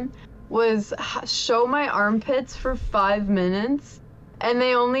gotten was show my armpits for 5 minutes and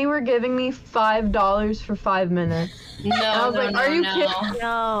they only were giving me $5 for 5 minutes. No, I was like, are you kidding?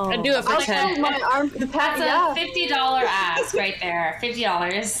 No. I'd do it for 10. My armpit. That's Yeah. a $50 ask right there.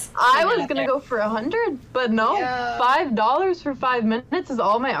 $50. I was gonna go for 100, but no. $5 for 5 minutes is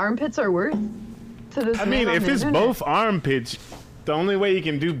all my armpits are worth. To this I mean, man on if the it's internet. both armpits, the only way you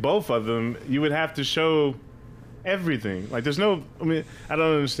can do both of them, you would have to show everything. Like, there's no. I mean, I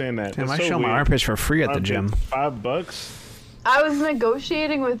don't understand that. Damn, That's I so show my weird. armpits for free at the gym. $5? I was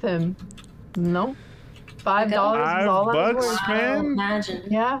negotiating with him. No. $5 is all I was $5, worth. man. Imagine.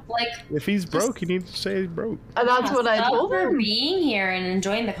 Yeah. Like, If he's broke, you need to say he's broke. That's what I suck told for him. being here and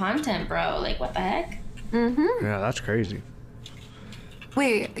enjoying the content, bro. Like, what the heck? Mm-hmm. Yeah, that's crazy.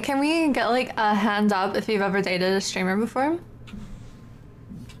 Wait, can we get like a hand up if you've ever dated a streamer before?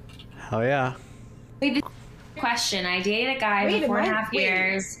 Hell yeah. Wait, question. I dated a guy Wait, for am I- 4.5 wait.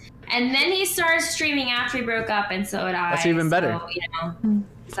 years, and then he started streaming after we broke up, and so did I. That's even better. So, you know,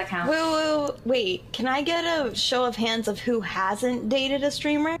 does that count? Wait, can I get a show of hands of who hasn't dated a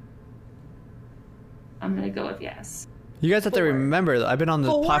streamer? I'm gonna go with yes. You guys have to remember that I've been on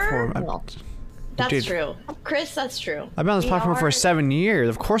this Four? platform. No. That's Dude, true. Chris, that's true. I've been on this We platform for are- 7 years.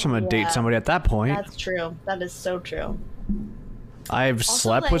 Of course I'm gonna Yeah. date somebody at that point. That's true. That is so true. I've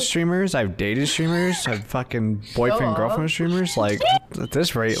slept with like- streamers. I've dated streamers. I've fucking boyfriend, girlfriend streamers. Like, at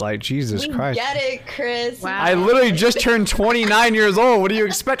this rate, like, Jesus We Christ. get it, Chris. Wow. I literally just turned 29 years old. What do you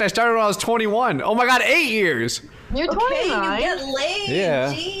expect? I started when I was 21. Oh my god, 8 years. You're Okay, 29. you get laid.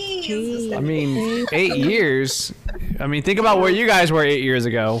 Yeah. Jeez. I mean, 8 years. I mean, think about where you guys were 8 years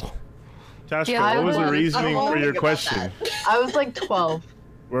ago. Tashka, Yeah, what was I the was- reasoning I for don't your think about question? I was like 12.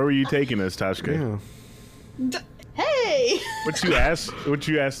 Where were you taking us, Tashka? Yeah. Hey. What you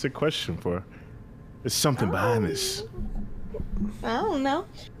asked the question for? There's something behind this. I don't know.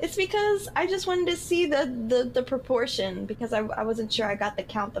 It's because I just wanted to see the proportion because I wasn't sure I got the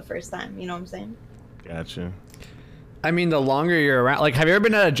count the first time. You know what I'm saying? Gotcha. I mean, the longer you're around, like, have you ever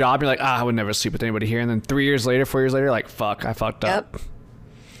been at a job? You're like, I would never sleep with anybody here, and then 3 years later, 4 years later, like, fuck, I fucked up.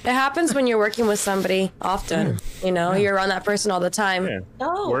 It happens when you're working with somebody often. You know, you're around that person all the time. Yeah.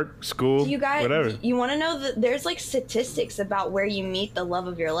 Oh. Work, school, You guys, whatever. you want to know that there's like statistics about where you meet the love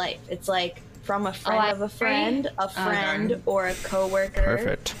of your life. It's like from a friend of a friend, or a coworker.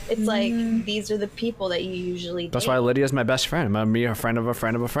 Perfect. It's like these are the people that you usually. That's date. why Lydia's my best friend. I'm gonna be a friend of a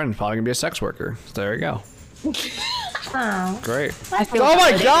friend of a friend. Probably gonna be a sex worker. So there you go. Oh. Great. I feel Oh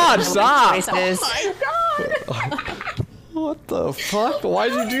my bad god, that stop! choices. What the fuck?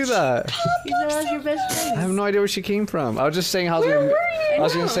 Why'd you do that? These are your best friends. I have no idea where she came from. I was just saying I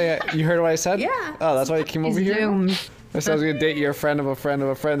was gonna say, you heard what I said? Yeah. Oh, that's why you came over here? Doomed. I said I was gonna date your friend of a friend of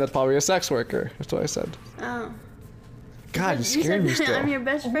a friend that's probably a sex worker. That's what I said. Oh. God, you scared me still. I'm your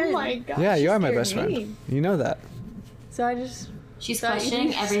best friend. Oh my god. Yeah, you are my best friend. You know that. So I just. She's thought you questioning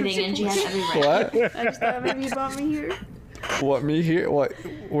did everything, and she has every right. What? I just thought maybe you brought me here. What, me here? What?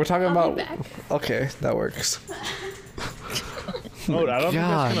 We're talking I'll be about... back. Okay, that works. Oh, I don't think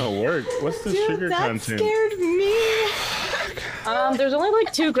God. that's gonna work. What's the sugar That content? scared me. There's only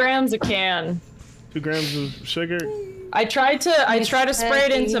like 2 grams a can. 2 grams of sugar. I tried to spray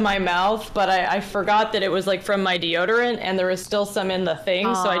it into my mouth, but I forgot that it was like from my deodorant, and there was still some in the thing,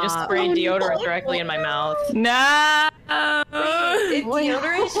 so I just sprayed deodorant directly in my mouth. No. If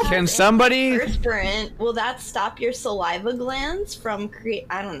deodorant has Can somebody... antiperspirant, will that stop your saliva glands from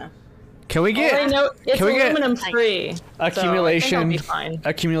I don't know. Can we get... I know it's can we get aluminum free. accumulation So I think I'll be fine.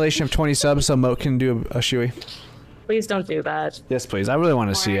 accumulation of 20 subs so Moat can do a shoey? Please don't do that. Yes, please. I really want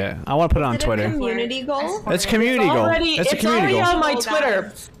to see it. I want to put it on Is it a Twitter. community goal? It's a community goal. It's a community already goal. on my Oh, Twitter.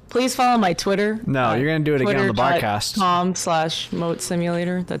 guys. Please follow my Twitter. No, you're gonna do it again on the Barcast. Twitter.com/Moat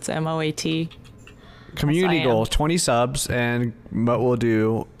Simulator. That's MOAT. Community Yes, I am. goal: 20 subs, and Moat will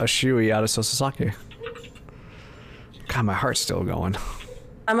do a shoey out of Sosasake. God, my heart's still going.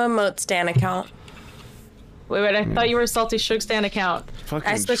 I'm a Moat Stan account. Wait, I thought you were a Salty Shug Stan account.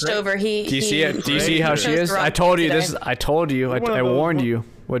 I switched over. Do you see it? Do you see how she is? I told you this. I told you. I warned you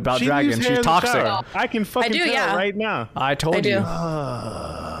about She Dragon. leaves She's hair in the toxic. shower. I can fucking do, tell yeah. right now. I told I do. you.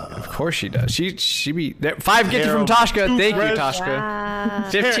 Of course she does. She be there. 5 gifted from Hair Toshka. Thank you, toothbrush.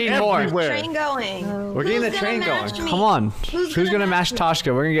 Toshka. 15 more. Everywhere. Train going. We're getting the Who's train gonna going. match me? Come on. Who's Who's gonna gonna match match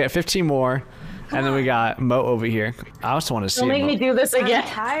me? Toshka? We're gonna get 15 more. And then we got Mo over here. I also want to see Don't make me Mo. do this I'm again.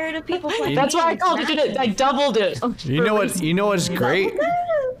 tired of people playing. That's why I games. called it. I doubled it. You know what? You know what's great?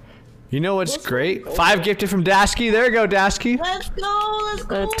 You know what's great? 5 gifted from Dasky. There you go, Dasky. Let's go. Let's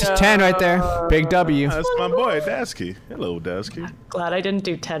go. Let's 10 right there. Big W. That's my boy, Dasky. Hello, Dasky. Glad I didn't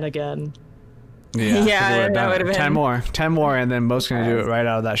do 10 again. Yeah, Yeah, that would have been 10 more. 10 more, and then Mo's going to do it right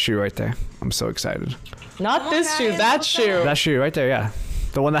out of that shoe right there. I'm so excited. Not this shoe, that shoe. That shoe right there, yeah.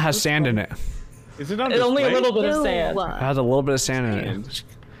 The one that has sand in it. Is it on It's only a display? little bit of sand. It has a little bit of sand in it.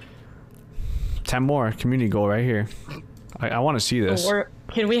 10 more. Community goal right here. I want to see this.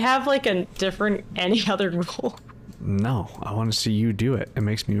 Can we have like a different, any other goal? No, I want to see you do it. It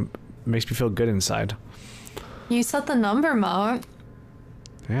makes me feel good inside. You set the number, Mo.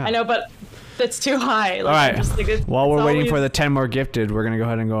 Yeah. I know, but that's too high. Like, All right. I'm just like, While we're it's waiting always- for the 10 more gifted, we're going to go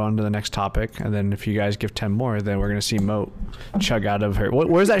ahead and go on to the next topic. And then if you guys give 10 more, then we're going to see Moat chug out of her.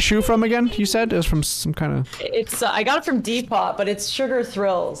 Where's that shoe from again? You said it was from some kind of... It's I got it from Depop, but it's Sugar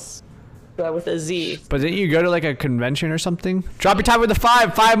Thrills with a Z. But didn't you go to like a convention or something? Drop your time with the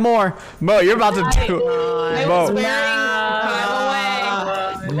 5. 5 more. Mo, you're about to do it. I was wearing.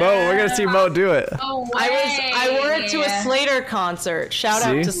 Mo, we're going to see Mo do it. I wore it to a Slater concert. Shout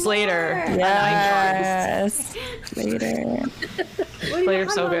out to Slater. Yes. Slater.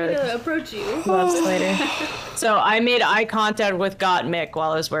 Slater's so good. Approach you. Love Slater. So I made eye contact with Gottmik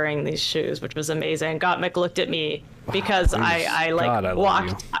while I was wearing these shoes, which was amazing. Gottmik looked at me because I like God, I love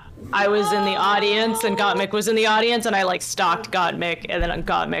walked. I was in the audience and Gottmik was in the audience, and I like stalked Gottmik, and then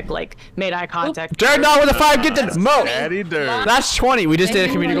Gottmik like made eye contact. Jared, not with a 5 gifted. Mo. Daddy Dirt. That's 20. We just did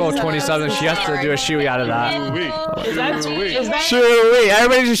a community goal of 27. She has to do a shoey out of that. Is that Shoey.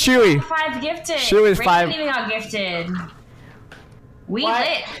 Everybody's a shoey. 5 gifted. Shoe is 5. Raven even got gifted. We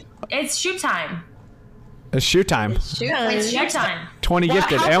lit. It's shoot time. It's shoe time. It's shoot time. 20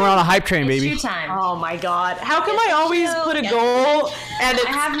 gifted. And we're on a hype train, It's baby. shoot time. Oh my god. How come I always put a goal and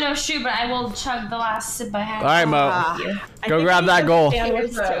I have no shoe, but I will chug the last sip I have. All right, Mo. Go grab that goal.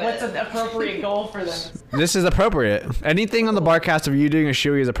 What's an appropriate goal for this? This is appropriate. Anything on the Barcast of you doing a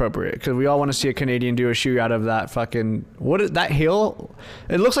shoey is appropriate because we all want to see a Canadian do a shoey out of that fucking that hill.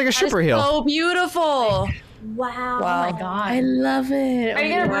 It looks like a stripper hill. So beautiful. Wow. Wow. Oh my god. I love it. Are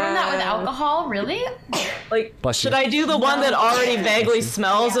you gonna ruin that with alcohol? Really? Like, Bless you. should I do the one that already vaguely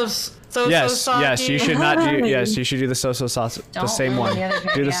smells of so-so Yes, sauce? yes, you should not do. Yes, you should do the so-so sauce. The Don't same ruin one. the other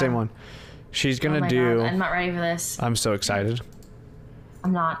pair, Do the yeah. same one. She's Oh gonna my do. God, I'm not ready for this. I'm so excited.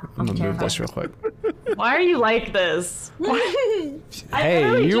 I'm not. I'm gonna move terrified. this real quick. Why are you like this?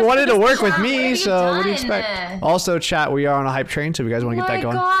 Hey, you wanted to work with me, so what do you expect? Also, chat, we are on a hype train, so if you guys want to get that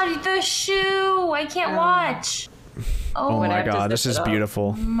going. Oh my god, the shoe! I can't watch. Oh my god, this is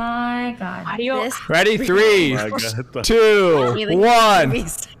beautiful. My god. Ready? 3, Oh my God. 2, 1.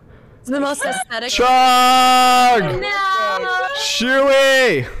 It's the most aesthetic. Chug! No!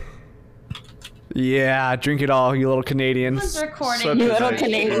 Chewy! Yeah, drink it all, you little Canadians. Who's recording? Such You a little nice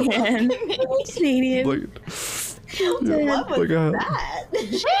Canadian. Canadian. Look, What was look at that?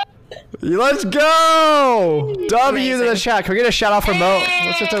 Let's go! W to the chat. Can we get a shout out for Mo?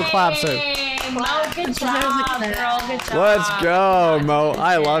 Let's get some claps in. Mo, good job, girl. Good job. Let's go, Mo.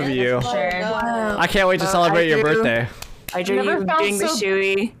 I love you. I can't wait to celebrate your birthday. I drew you doing the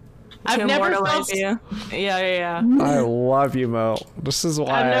shoey. I've to never immortalize felt. you. Yeah. I love you, Mo. This is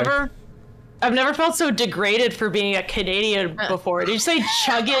why. I've never felt so degraded for being a Canadian before. Did you say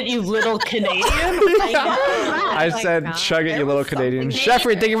chug it, you little Canadian? I said, chug it, you little Canadian.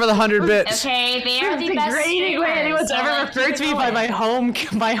 Jeffrey, thank you for the 100 bits. Okay, they are the best Degrading way anyone's streamers, so ever let's referred keep to me it by going. my home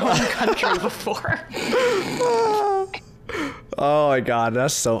country before. Oh my god,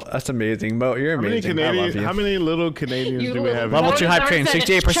 that's amazing. Mo, you're How many amazing. I love Canadians? you. How many little Canadians do we have? Level 2 hype train,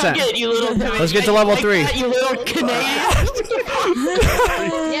 68%. Let's get to level 3. You little Canadian.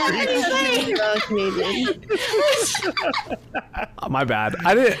 My bad.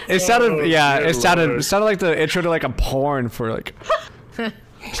 I didn't. It sounded. Yeah, it sounded like the intro to like a porn for like.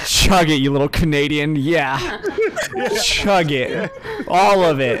 Chug it, you little Canadian. Yeah. Chug it. All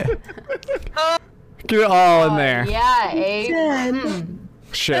of it. Get it all in there. Yeah, Abe.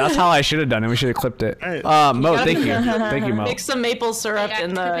 Shit, that's how I should have done it. We should have clipped it. Mo, thank you. Thank you, Mo. Mix some maple syrup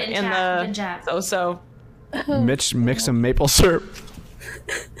in the so-so. Mix some maple syrup.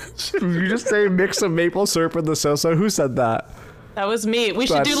 Did you just say mix some maple syrup in the so-so? Who said that? That was me. We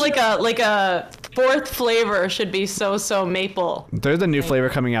should do like a fourth flavor. Should be so maple. There's a new flavor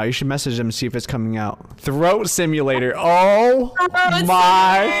coming out. You should message them and see if it's coming out. Throat Simulator. Oh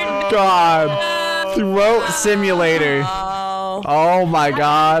my god. Throat Simulator. Oh my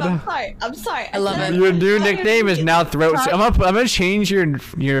god. I'm sorry. I love it. Your new nickname is now Throat. I'm gonna change your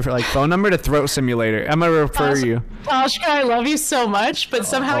like phone number to Throat Simulator. I'm gonna refer you. Toshka, I love you so much, but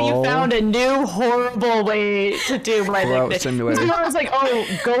somehow you found a new horrible way to do my Throat nickname. Simulator. I was like, oh,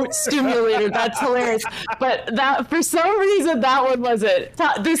 Goat Stimulator. That's hilarious. But that for some reason that one wasn't.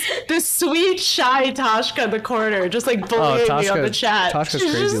 This sweet shy Toshka in the corner, just like bullying me on the chat. Toshka's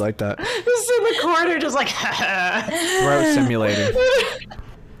crazy just, like that. Just in the corner, just like. Throat Simulator.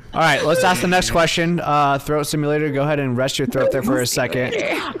 All right, let's ask the next question. Throat Simulator, go ahead and rest your throat there for a second.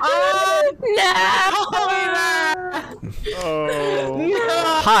 Oh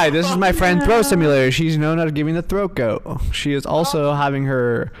Oh. Hi, this is my friend Throat Simulator. She's known as giving the throat goat. She is also having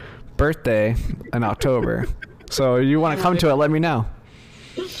her birthday in October. So you want to come to it, let me know.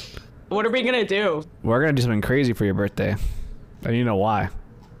 What are we gonna do? We're going to do something crazy for your birthday. And you know why.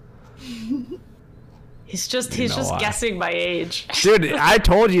 He's just guessing my age. Dude, I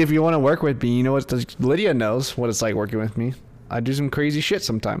told you if you want to work with me, you know what? Lydia knows what it's like working with me. I do some crazy shit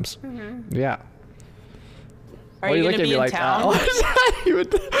sometimes. Mm-hmm. Yeah. Are you gonna be in town? What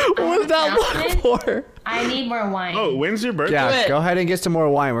was that look for? I need more wine. Oh, when's your birthday? Yeah, go ahead and get some more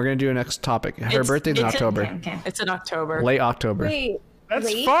wine. We're gonna do a next topic. Her birthday's in October. Okay. It's in October. Late October. Wait. That's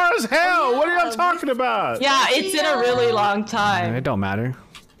late? far as hell. What are y'all talking about? Yeah, it's in a really long time. It don't matter.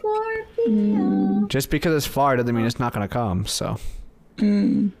 Scorpio. Just because it's far doesn't mean it's not gonna come. So. I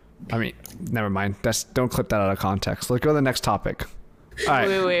mean, never mind. Don't clip that out of context. Let's go to the next topic. All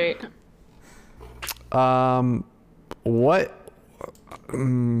right. Wait. What?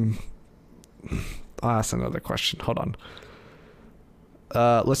 That's another question. Hold on.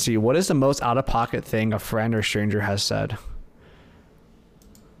 Let's see. What is the most out-of-pocket thing a friend or stranger has said?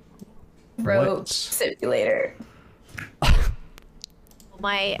 Throat Simulator.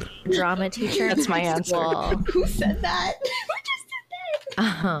 My drama teacher. That's my answer. Who said that? Who just said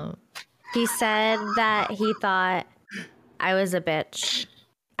that? He said that he thought I was a bitch.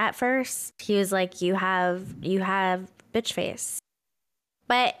 At first, he was like, "You have bitch face,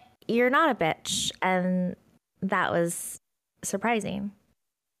 but you're not a bitch," and that was surprising.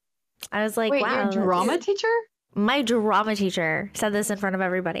 I was like, Wait, "Wow." your drama teacher? My drama teacher said this in front of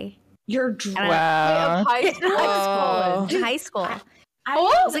everybody. Your Wow. High school. In high school. I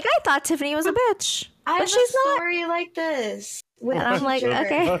was like, I thought Tiffany was a bitch, I but have she's a not. story like this. With And I'm like, teacher.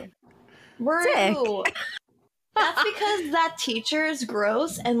 okay. Rude. That's because that teacher is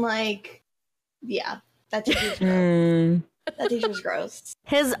gross and like, yeah, that teacher's gross. That teacher's gross.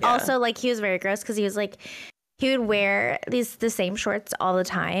 His also like he was very gross because he was like he would wear the same shorts all the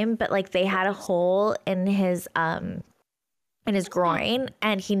time, but like they had a hole in his groin,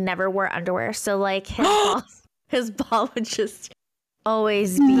 and he never wore underwear. So like his ball would just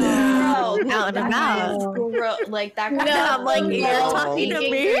always be out and out. Like that. No, I'm like, you're talking to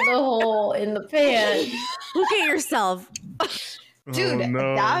me. The hole in the pants. Look at yourself. Dude, Oh,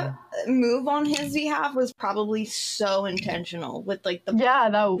 no. that move on his behalf was probably so intentional with like the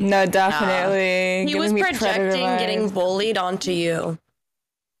No, definitely. He was Giving me predator projecting vibes. getting bullied onto you.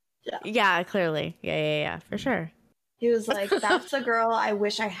 Yeah, clearly. Yeah, for sure. He was like, that's a girl I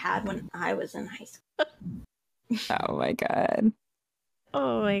wish I had when I was in high school. Oh my god.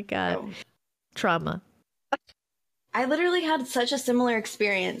 Oh my god. Trauma. I literally had such a similar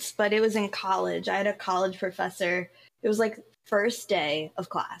experience, but it was in college. I had a college professor. It was like first day of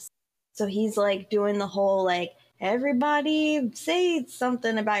class. So he's like doing the whole like, everybody say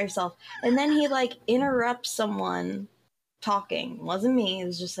something about yourself. And then he like interrupts someone talking. It wasn't me. It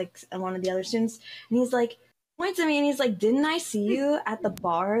was just like one of the other students. And he's like, points at me and he's like, didn't I see you at the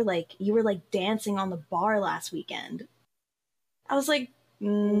bar? Like you were like dancing on the bar last weekend. I was like,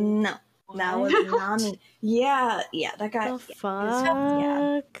 no, that was not me. Yeah, that guy.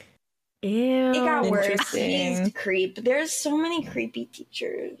 Fuck. Ew. It got worse. Interesting. He's creep. There's so many creepy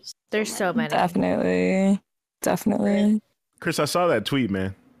teachers. There's so many. Definitely. Chris, I saw that tweet,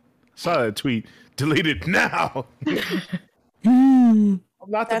 man. Saw that tweet. Delete it now. I'm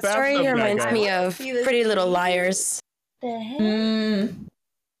not the That bad story stuff guy, reminds guys. me of Pretty Little Liars. The heck?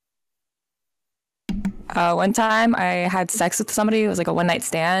 One time I had sex with somebody. It was like a one night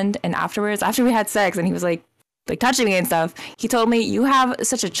stand, and afterwards, after we had sex, and he was like touching me and stuff, he told me, "You have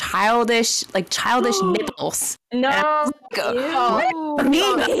such a childish nipples." No. And I was like, what? Me?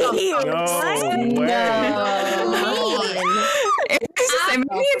 It made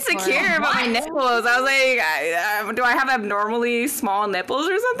me insecure about my nipples. I was like, do I have abnormally small nipples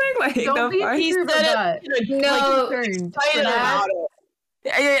or something? Like, Don't be fuck? insecure about that. No, excited about it.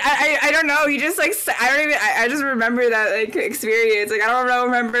 I don't know. He just like I just remember that like experience. Like I don't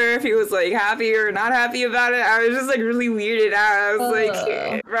remember if he was like happy or not happy about it. I was just like really weirded out. I was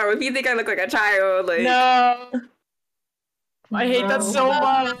like, bro, if you think I look like a child, like no. I hate that so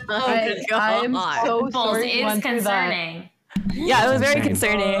much. I'm so sorry. It is concerning. Yeah, it was very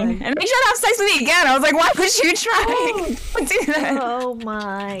concerning. And he should have sex with me again. I was like, why would you try to do that? Oh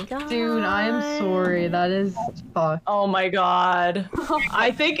my god. Dude, I'm sorry. That is fucked. Oh my god.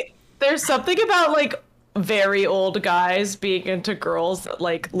 I think there's something about like very old guys being into girls that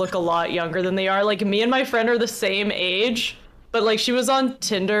like look a lot younger than they are. Like me and my friend are the same age, but like she was on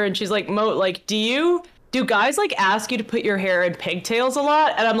Tinder and she's like, Mo, like, do guys like ask you to put your hair in pigtails a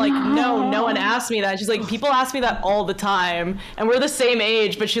lot? And I'm like, no one asked me that. She's like, people ask me that all the time. And we're the same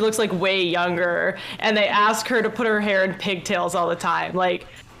age, but she looks like way younger. And they ask her to put her hair in pigtails all the time. Like,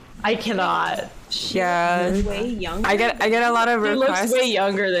 I cannot. Yeah. Way younger. I get a lot of requests. She looks way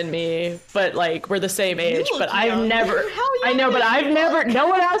younger than me, but like we're the same age. But I've never. I know, but I've never. No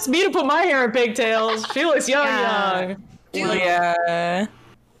one asked me to put my hair in pigtails. She looks young. Yeah.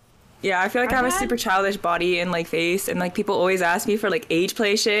 Yeah, I feel like I have a super childish body and like face, and like people always ask me for like age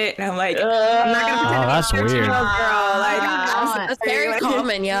play shit, and I'm like, I'm not gonna pretend that's I'm a weird. girl. Like, That's very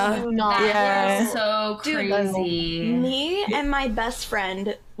common, yeah. That is so crazy. Me and my best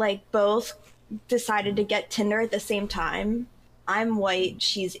friend like both decided to get Tinder at the same time. I'm white,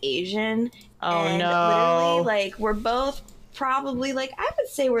 she's Asian. Oh and no. literally like we're both probably like I would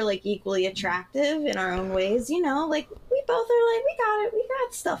say we're like equally attractive in our own ways, you know, like we both are like we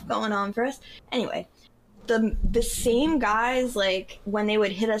got stuff going on for us. Anyway, the same guys, like when they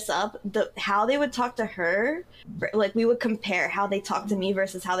would hit us up, how they would talk to her, like we would compare how they talk to me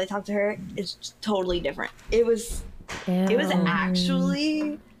versus how they talk to her is totally different. It was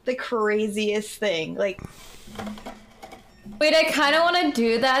actually the craziest thing. Like, wait, I kind of want to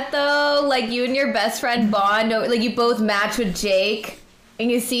do that though. Like you and your best friend bond, like you both match with Jake, and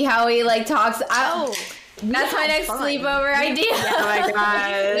you see how he like talks. That's my next sleepover idea. Oh my god,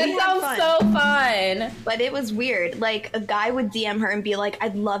 that sounds so fun. But it was weird. Like a guy would DM her and be like,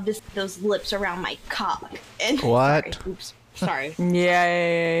 "I'd love to see those lips around my cock." And what? Sorry.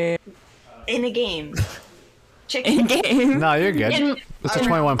 Yeah. In a game. In game. No, you're good. It's a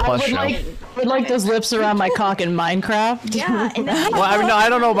 21 plus show. I would like those lips around my cock in Minecraft. Yeah. And then Well, I mean, no, I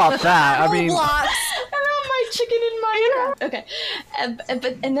don't know about that. I mean, around my chicken in Minecraft. Okay.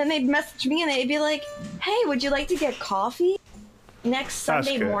 And then they'd message me and they'd be like, "Hey, would you like to get coffee next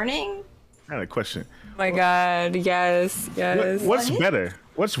Sunday morning?" I had a question. Oh my god, yes. What's better?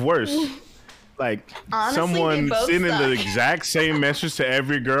 What's worse? Like Honestly, someone they both sending the suck. exact same message to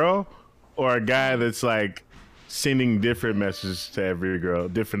every girl, or a guy that's like sending different messages to every girl,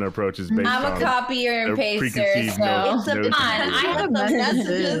 different approaches based on I'm a copier and their paster, preconceived so It's a notions. I have the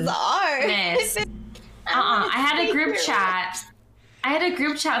messages are. Miss. I had a group chat. I had a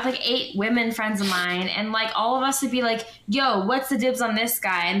group chat with like 8 women friends of mine, and like all of us would be like, "Yo, what's the dibs on this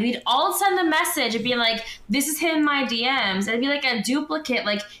guy?" And we'd all send a message and be like, "This is him in my DMs." It'd be like a duplicate,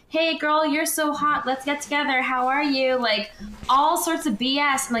 like, "Hey girl, you're so hot. Let's get together. How are you?" Like all sorts of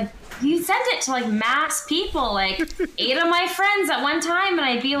BS. And like he sent it to like mass people, like 8 of my friends at one time, and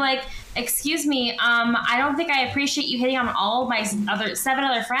I'd be like, "Excuse me, I don't think I appreciate you hitting on all of my 7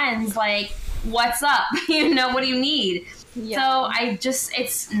 other friends. Like, what's up? You know, what do you need?" Yeah. So I just,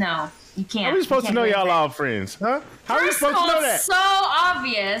 no, you can't. How are we supposed to know y'all all friends, huh? How are we supposed to know that? It's so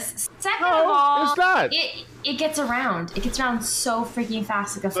obvious. Second No, of all, it's not. It gets around. It gets around so freaking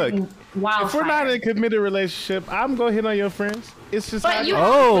fast, like a freaking wildfire. If we're not in a committed relationship, I'm gonna hit on your friends. It's just But how you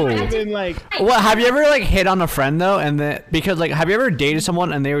Oh. been like. well, have you ever like hit on a friend though, and then because like, have you ever dated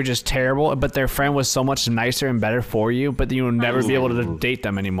someone and they were just terrible, but their friend was so much nicer and better for you, but you will never be able to date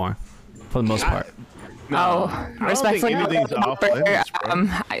them anymore, for the most part. No, Oh, I don't think respectfully, anything's off limits, bro.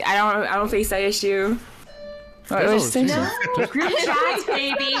 I don't face that issue. What was you saying? Group chats,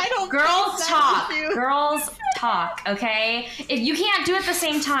 baby. Girls talk. Girls talk, okay? If you can't do it at the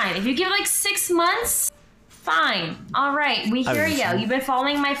same time, if you give it like 6 months, fine. All right, we hear you. You've been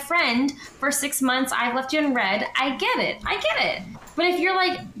following my friend for 6 months. I've left you in red. I get it. But if you're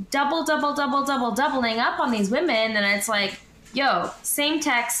like doubling up on these women, then it's like, yo, same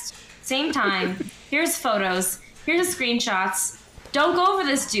text, same time. Here's photos. Here's the screenshots. Don't go over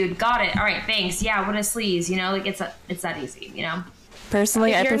this dude. Got it. All right, thanks. Yeah, what a sleaze. You know, like it's that easy. You know.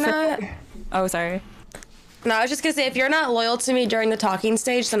 Personally, I If you're prefer. not- Oh, sorry. No, I was just gonna say, if you're not loyal to me during the talking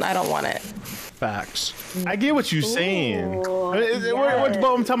stage, then I don't want it. Facts. I get what you're saying. But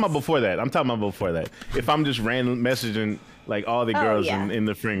I'm talking about before that. If I'm just random messaging like all the girls in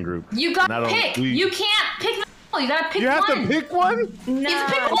the friend group. You got and I to don't- pick. we- You can't pick them all. you gotta pick one. You have to pick one? You have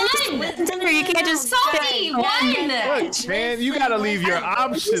to pick one. You can't just Salty, one. Look, man, you gotta leave your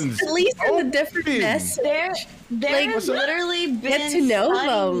options. At least in the different mess. There have literally been get to know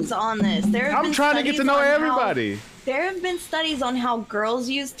studies them. on this. I'm trying to get to know everybody. There have been studies on how girls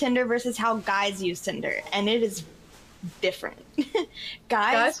use Tinder versus how guys use Tinder, and it is different.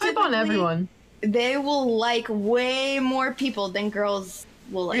 Guys swipe on everyone. They will like way more people than girls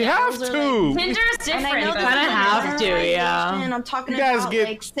will like. You have to. Tinder's different. You kind of have to, yeah. And I'm talking You guys about get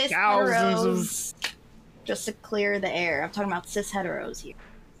like cis thousands heteros. Just to clear the air, I'm talking about cis heteros here.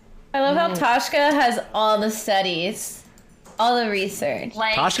 I love how Toshka has all the studies, all the research.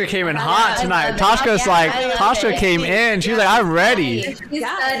 Like, Toshka came in hot tonight. Toshka came in. She's like, I'm ready. She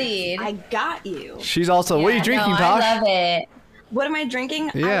studied. I got you. She's also, what are you drinking, Tosh? I love it. What am I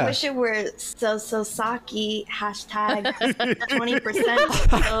drinking? Yeah. I wish it were sake, hashtag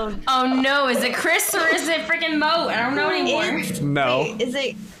 20%. oh no, is it Chris or is it freaking Mo? I don't know anymore. No. Wait, is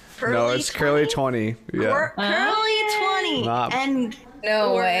it Curly? No, it's Curly 20. Yeah. Curly 20. Not- And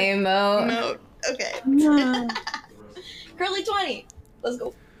No way, Mo. no. Okay. Curly 20. Let's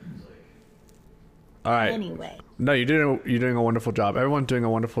go. All right. Anyway. No, you're doing a wonderful job. Everyone's doing a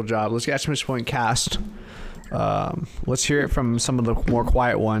wonderful job. Let's get exclamation point cast. Let's hear it from some of the more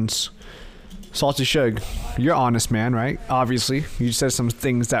quiet ones. Salty Shug, you're honest, man, right? Obviously, you said some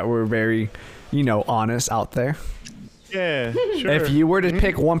things that were very, honest out there. Yeah, sure. If you were to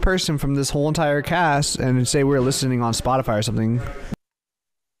pick one person from this whole entire cast and say we're listening on Spotify or something,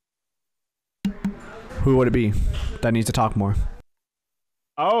 who would it be that needs to talk more?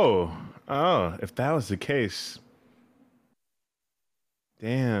 Oh, if that was the case.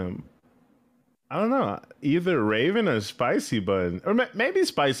 Damn. I don't know. Either Raven or Spicy Bun. Or maybe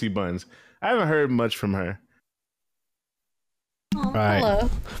Spicy Buns. I haven't heard much from her. All right. Hello.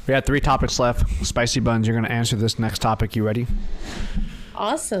 We have 3 topics left. Spicy Buns, you're going to answer this next topic. You ready?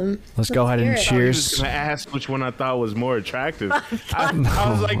 Awesome. Let's go ahead and I was cheers. just gonna ask which one I thought was more attractive. I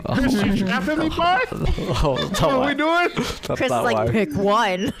was like, Chris, you trapping me, bud? What are we doing? Chris is like, pick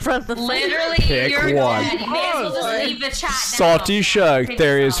one from the Literally, Pick you're one. dead. You may as well just leave the chat now. Salty Shug, Pick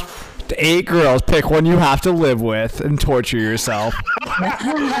there is yourself. 8 girls. Pick one you have to live with and torture yourself. Wait,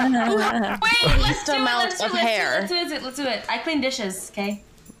 let's do it. amount of hair. Let's do it. I clean dishes, okay?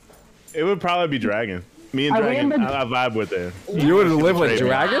 It would probably be Dragon. Me and Dragon, I vibe with it. You would live with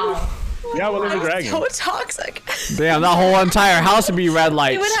Dragon? Yeah, I would live with Dragon. So toxic. Damn, that whole entire house would be red We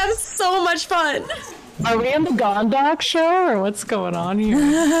lights. would have so much fun. Are we in the Gondok show or what's going on here?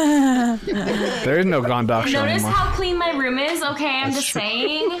 There is no Gondok show Notice anymore. how clean my room is, okay? I'm just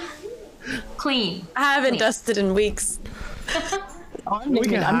saying. Clean. I haven't dusted in weeks. We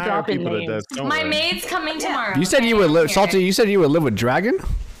can I'm hire dropping people to names. dust. Don't My worry. maid's coming tomorrow. You said okay? you would live, Here. Salty, you said you would live with Dragon?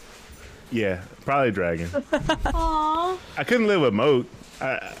 Yeah, probably Dragon. Aww. I couldn't live with Moat.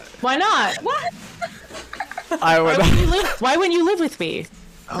 Why not? What? I would. Why wouldn't you live with me?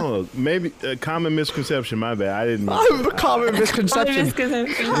 Oh, maybe a common misconception. My bad. I didn't. I'm a common misconception.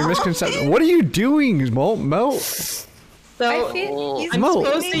 Your misconception. What are you doing, Mo? So I'm Mo.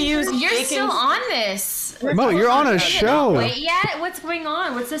 supposed to use You're baking. still on this. Mo, you're on a show. Wait yet? What's going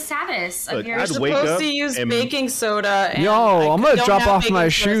on? What's the status of Look, your? I'd wake Supposed up to use and baking soda. And Yo, I I'm gonna don't drop have off my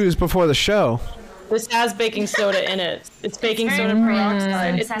baking soda. shoes before the show. This has baking soda in it. It's baking Very soda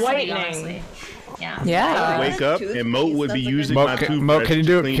peroxide. It's necessity, whitening. honestly. Yeah. Yeah. wake up and Moat would be using Mo, my can, toothbrush. Mo, can you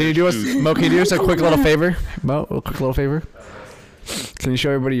do to it? clean Can you his do us? shoes. Mo, can you do us a quick little favor? Mo, a quick little favor. Can you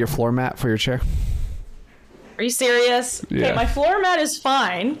show everybody your floor mat for your chair? Are you serious? Yeah. Okay, my floor mat is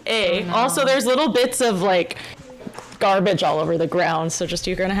fine. Also, there's little bits of like garbage all over the ground, so just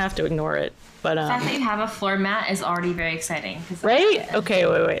you're gonna have to ignore it. But The fact that you have a floor mat is already very exciting. right? Okay,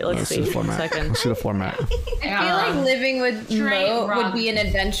 wait. Let's see the see. floor mat. Second. Let's see the floor mat. I feel like living with Straight Mo would rock. be an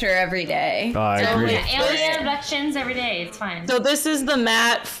adventure every day. I So agree. yeah, alien abductions every day. It's fine. So this is the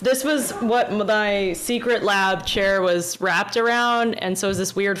mat. This was what my secret lab chair was wrapped around, and so it was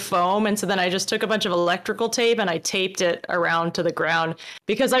this weird foam. And so then I just took a bunch of electrical tape and I taped it around to the ground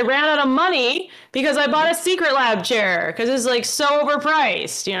because I ran out of money because I bought a secret lab chair because it's like so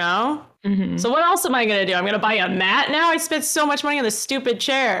overpriced, you know? Mm-hmm. So what else am I gonna do? I'm gonna buy a mat now? I spent so much money on this stupid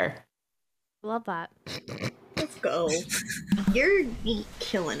chair. Love that. Let's go. You're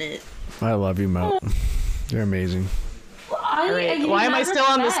killing it. I love you, Mo. You're amazing. Why am I still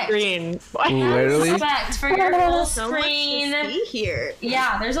on the screen? Literally. Respect for your whole So much to screen. see here.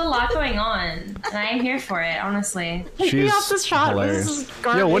 Yeah, there's a lot going on, and I'm here for it. Honestly. She's off this shot. hilarious. This is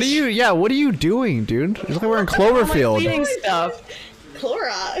garbage. Yo, what are you? Yeah, what are you doing, dude? It's like we're in Cloverfield. Cleaning stuff.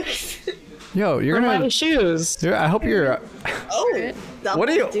 Clorox. Yo, you're For gonna. my shoes. I hope you're. Oh, double What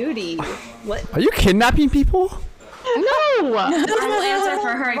are you- duty. What? Are you kidnapping people? No! I will answer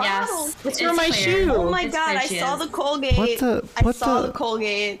for her, yes. It's for my shoe. Oh my god, I saw the Colgate. I saw the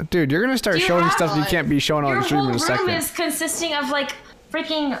Colgate. Dude, you're gonna start showing stuff you can't be showing on stream in a second. Your whole room is consisting of like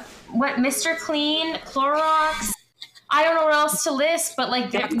freaking Mr. Clean, Clorox. I don't know what else to list, but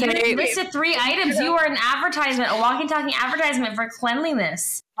like you listed 3 items. You are an advertisement, a walking, talking advertisement for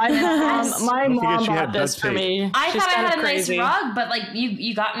cleanliness. My mom bought this for me. I thought I had a nice rug, but like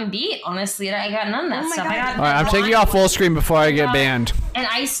you got me beat. Honestly, I got none of that stuff. All right, I'm taking you off full screen before I get banned. An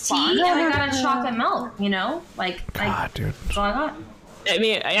iced tea, and I got a chocolate milk. You know, God, dude. That's all I got. I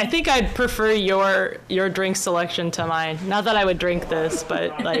mean, I think I'd prefer your drink selection to mine. Not that I would drink this,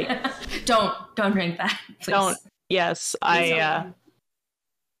 but like, don't drink that. Please. Don't. Yes,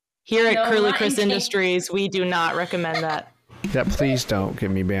 here at Curly Chris Industries, we do not recommend that. Yeah, please don't get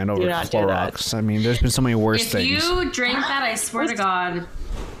me banned over Clorox. I mean, there's been so many worse things. If you drink that, I swear to God.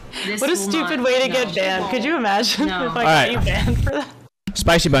 What a stupid way to get banned. Could you imagine if I got you banned for that?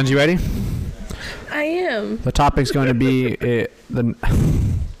 Spicy Buns, you ready? I am. The topic's going to be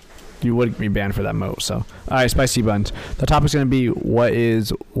you would be banned for that moat, so. All right, Spicy Buns. The topic's going to be, what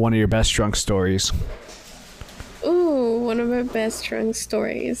is one of your best drunk stories? Ooh, one of my best drunk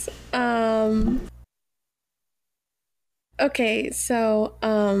stories. Okay, so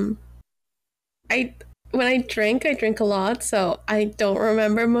when I drink a lot, so I don't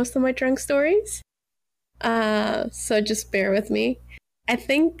remember most of my drunk stories. So just bear with me. I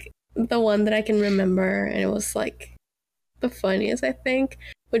think the one that I can remember, and it was like the funniest, I think,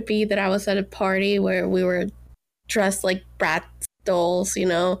 would be that I was at a party where we were dressed like Bratz dolls, you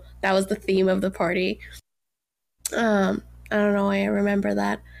know? That was the theme of the party. I don't know why I remember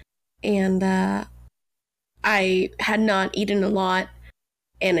that. And I had not eaten a lot,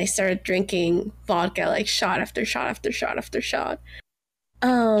 and I started drinking vodka, like shot after shot after shot after shot.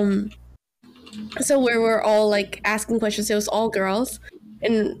 So we were all like asking questions. It was all girls,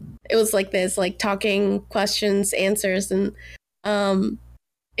 and it was like this, like talking, questions, answers, and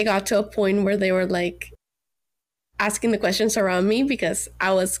it got to a point where they were like asking the questions around me because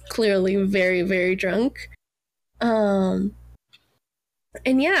I was clearly very, very drunk.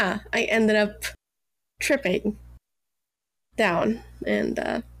 And yeah, I ended up tripping down, and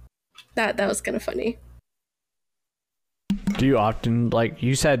that was kind of funny. Do you often, like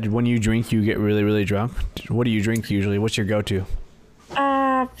you said, when you drink you get really, really drunk? What do you drink usually? What's your go-to?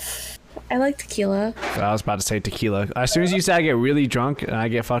 I like tequila. I was about to say tequila. As soon as you said I get really drunk and I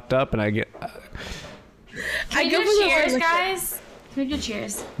get fucked up and I get Can we do cheers, guys? Can we do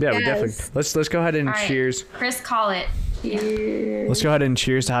cheers? Yeah, we definitely. Let's go ahead and all right. Cheers. Chris, call it. Cheers. Let's go ahead and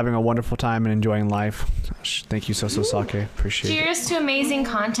cheers to having a wonderful time and enjoying life. Thank you, Soso Sake. Appreciate it. Cheers to amazing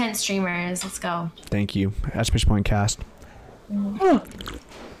content streamers. Let's go. Thank you. Pitch Point Cast. All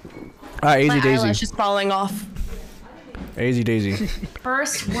right, My Easy Daisy. eyelash is falling off. Easy Daisy.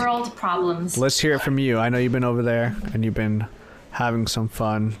 First world problems. Let's hear it from you. I know you've been over there and you've been having some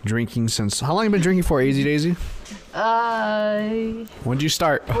fun drinking since. How long have you been drinking for, Easy Daisy? When did you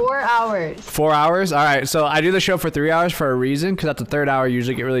start? 4 hours. 4 hours? All right. So I do the show for 3 hours for a reason, because at the third hour I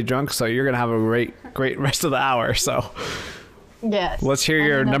usually get really drunk. So you're gonna have a great rest of the hour. So yes. Let's hear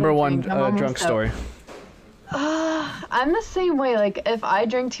your number one drunk story. I'm the same way. Like if I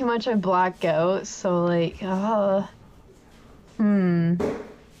drink too much, I black out. So like, I don't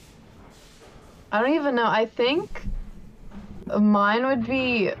even know. I think mine would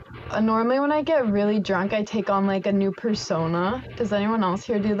be normally when I get really drunk, I take on like a new persona. Does anyone else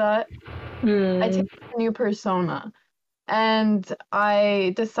here do that? I take a new persona. And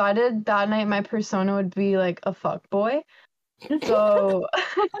I decided that night my persona would be like a fuckboy. So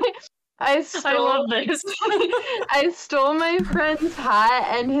I love this. I stole my friend's hat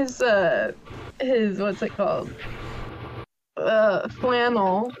and his what's it called?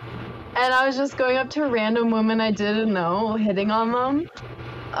 Flannel. And I was just going up to random women I didn't know, hitting on them.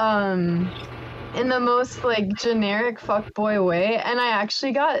 In the most like generic fuckboy way. And I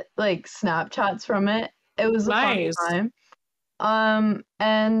actually got like Snapchats from it. It was a fun time.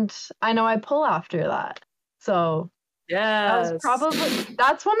 And I know I pull after that. So yeah,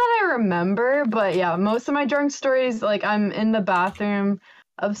 that's one that I remember. But yeah, most of my drunk stories, like I'm in the bathroom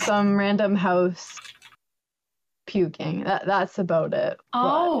of some random house puking. That's about it.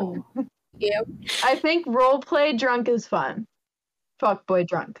 Oh. Yep. I think roleplay drunk is fun. Fuckboy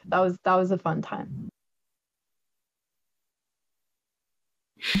drunk. That was a fun time.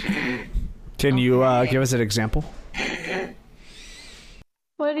 Can you give us an example?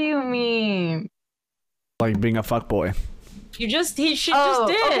 What do you mean? Like being a fuckboy. She just did.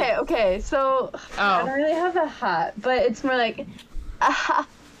 Okay. So I don't really have a hat, but it's more like,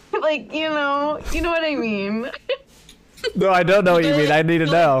 like you know what I mean. No, I don't know what you mean. I need to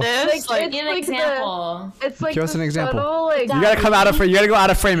know. Like, Give an example. It's like Give us an example. subtle, like, You gotta come out of frame. You gotta go out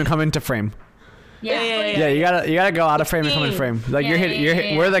of frame and come into frame. Yeah. You gotta go out of frame and come in frame. Like you're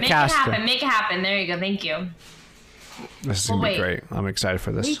hit. We're the caster. Make it happen. There you go. Thank you. This is gonna be great. I'm excited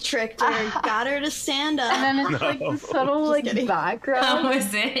for this. We tricked her, got her to stand up. And then it's like the subtle like background. That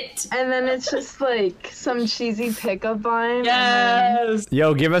was it. And then it's just like some cheesy pickup line. Yes.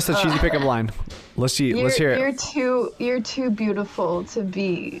 Yo, give us the cheesy pickup line. Let's see. Let's hear it. You're too beautiful to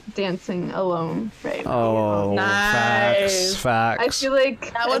be dancing alone right now. Oh, Nice. facts. I feel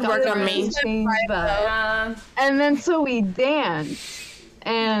like That would work on me. Change that. And then so we dance,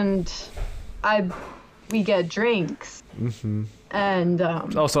 and we get drinks. Mm-hmm. And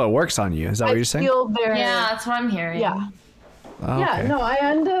Oh, so it works on you. Is that what you're saying? Steal their, Yeah, that's what I'm hearing. Yeah. Oh, Yeah, okay. no, I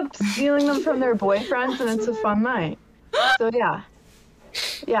end up stealing them from their boyfriends, and it's a fun night. So yeah.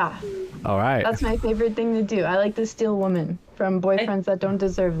 Yeah. All right. That's my favorite thing to do. I like to steal women from boyfriends that don't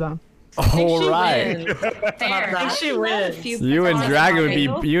deserve them. All right. Fair. I think she wins. You and Dragon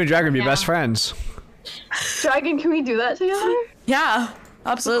would be best friends. Dragon, can we do that together? Yeah,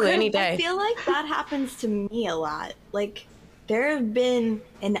 absolutely, any I day. feel like that happens to me a lot. Like, there have been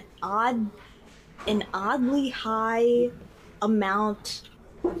an oddly high amount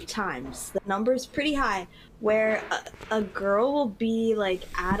of times. The number's pretty high, where a girl will be like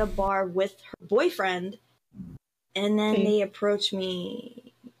at a bar with her boyfriend, and then they approach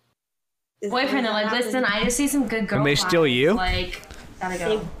me. Boyfriend, they're like, listen, I just see some good girl. And they steal vibes. you? Like, gotta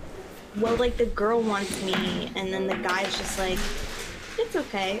go. Well, like the girl wants me, and then the guy's just like, it's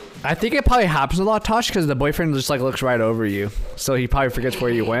okay. I think it probably happens a lot, Tosh, because the boyfriend just like looks right over you, so he probably forgets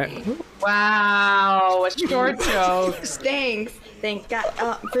where you went. Wow, short jokes. Thanks. Thank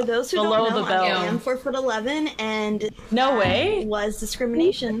God. For those who Below don't know, the belt. I am 4'11", and No way. was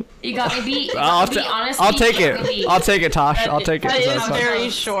discrimination. You got me beat. I'll take it. I'll take it, Tosh. I'll take it. That is That's fine. very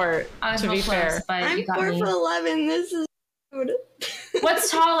short, I was to real be close, fair. but I'm you got me. 4'11". This is rude. What's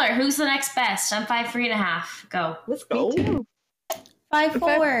taller? Who's the next best? I'm 5'3.5". Go. Let's go.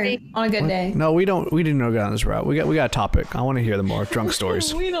 5'4". On a good day. No, we didn't go down this route. We got a topic. I want to hear the more drunk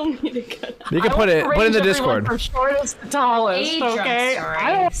stories. We don't need to cut. You can put it in the Discord. From shortest to tallest, Age drunk okay? stories.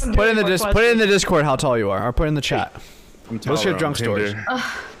 I don't want to Put do it in the Discord how tall you are, or put it in the chat. Let's hear taller drunk on stories.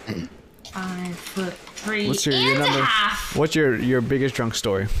 Tinder. 5'3" What's your and number? a half. What's your biggest drunk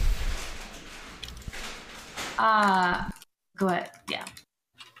story? Go ahead. Yeah.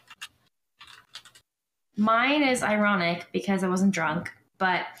 Mine is ironic because I wasn't drunk,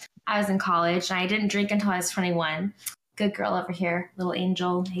 but I was in college and I didn't drink until I was 21. Good girl over here, little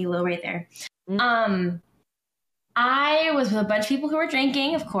angel halo right there. I was with a bunch of people who were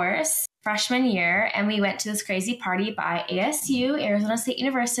drinking, of course, freshman year, and we went to this crazy party by ASU, Arizona State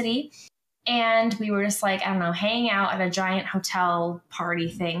University, and we were just like, I don't know, hanging out at a giant hotel party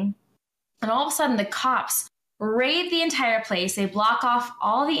thing. And all of a sudden, the cops raid the entire place. They block off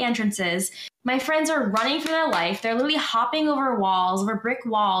all the entrances. My friends are running for their life. They're literally hopping over walls, over brick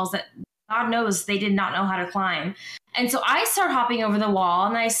walls that God knows they did not know how to climb. And so I start hopping over the wall,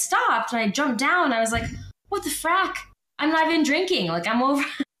 and I stopped, and I jumped down. And I was like, what the frack? I'm not even drinking. Like, I'm not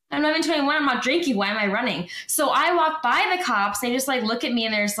even 21. I'm not drinking. Why am I running? So I walk by the cops. They just like look at me,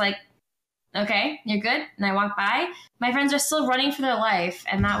 and they're just like, okay, you're good. And I walk by. My friends are still running for their life.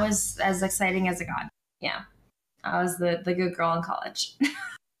 And that was as exciting as it got. Yeah. I was the good girl in college.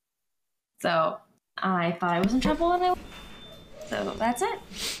 So I thought I was in trouble, and so that's it.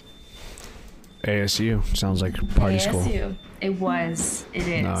 ASU sounds like party school. ASU. It was. It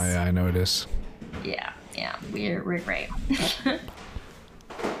is. No, yeah, I know it is. Yeah. We're great.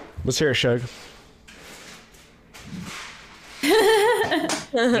 Let's hear it, Shug.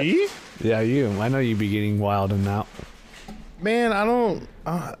 Me? Yeah, you. I know you be getting wild and out. Man, I don't.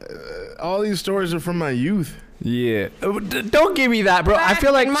 All these stories are from my youth. Yeah. Don't give me that, bro. I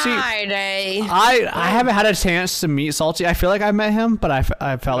feel like, see, My day. I haven't had a chance to meet Salty. I feel like I met him, but I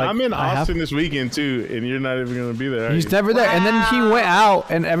felt like I'm in I have. Austin this weekend too, and you're not even gonna be there. Are He's you? never there. And then he went out,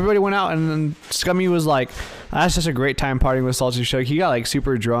 and everybody went out, and then Scummy was like, I had such a great time partying with Salty Shug. He got like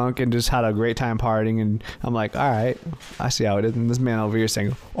super drunk and just had a great time partying, and I'm like, all right, I see how it is. And this man over here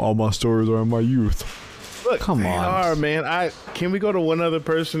saying, all my stories are in my youth. Look, come on, are, man. Can we go to one other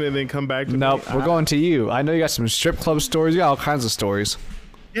person and then come back to Nope, me? we're going to you. I know you got some strip club stories. You got all kinds of stories.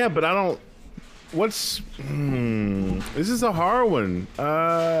 Yeah, but I don't. What's? This is a hard one.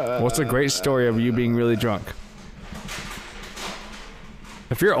 What's a great story of you being really drunk?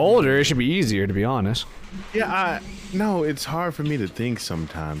 If you're older, it should be easier, to be honest. Yeah, no, it's hard for me to think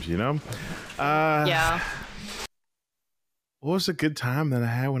sometimes, you know? Yeah. What was a good time that I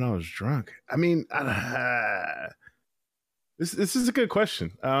had when I was drunk? I mean, This is a good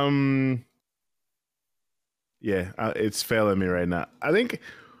question. Yeah, it's failing me right now. I think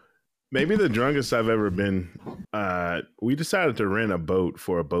maybe the drunkest I've ever been. We decided to rent a boat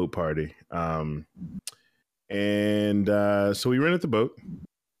for a boat party, so we rented the boat,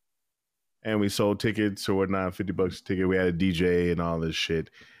 and we sold tickets or whatnot, $50 a ticket. We had a DJ and all this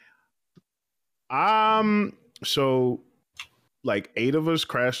shit. So like 8 of us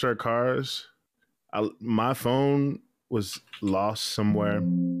crashed our cars. My phone was lost somewhere.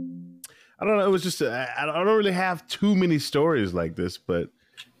 I don't know. It was just I don't really have too many stories like this, but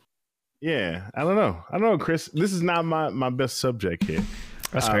yeah, I don't know, Chris. This is not my best subject here.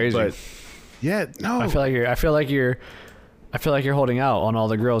 That's crazy. But yeah, no. I feel like you're holding out on all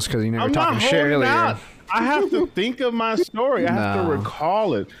the girls because you were talking shit earlier. Out. I have to think of my story. I have to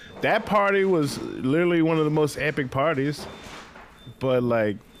recall it. That party was literally one of the most epic parties, but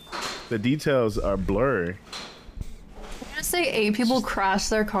like the details are blurry. I'm gonna say 8 people crashed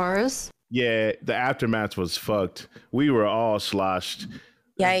their cars. Yeah, the aftermath was fucked. We were all sloshed.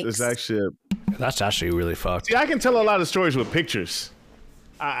 Yikes. That's actually really fucked. See, I can tell a lot of stories with pictures.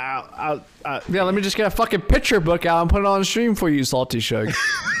 Yeah, let me just get a fucking picture book out and put it on stream for you, Salty Shug.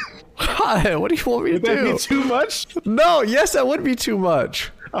 What do you want me to do? Would that be too much? No, yes, that would be too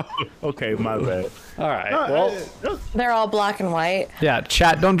much. Oh, okay, my bad. All right, well, they're all black and white. Yeah,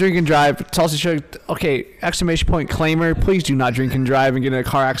 chat, don't drink and drive. Salty Shug, okay, exclamation point, claimer, please do not drink and drive and get in a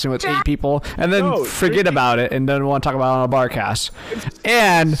car accident with 8 people and then forget about it and then want to talk about it on a Barcast.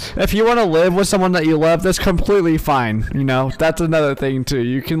 And if you want to live with someone that you love, that's completely fine. You know, that's another thing too.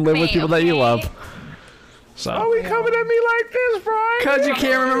 You can live with people that you love. So. Are we coming at me like this, Brian? Because you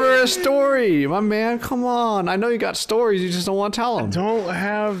can't remember a story, my man. Come on. I know you got stories. You just don't want to tell them. I don't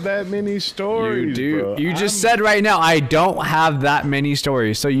have that many stories, you do. Bro. You just said right now, I don't have that many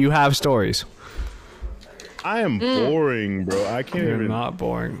stories. So you have stories. I am boring, bro. I can't You're even. not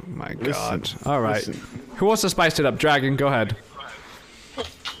boring. My God. All right. Who wants to spice it up? Dragon, go ahead.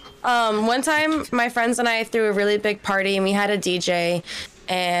 One time, my friends and I threw a really big party, and we had a DJ,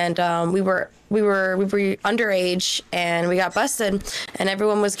 and we were underage, and we got busted, and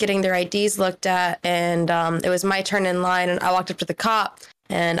everyone was getting their IDs looked at, and it was my turn in line, and I walked up to the cop,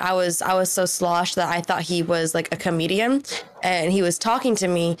 and I was so sloshed that I thought he was like a comedian, and he was talking to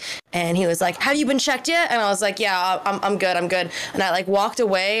me, and he was like, "Have you been checked yet?" And I was like, "Yeah, I'm good, And I like walked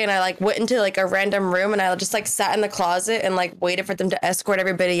away, and I like went into like a random room, and I just like sat in the closet and like waited for them to escort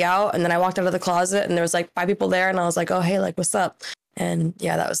everybody out, and then I walked out of the closet, and there was like 5 people there, and I was like, "Oh hey, like what's up?" And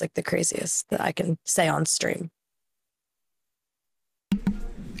yeah, that was like the craziest that I can say on stream.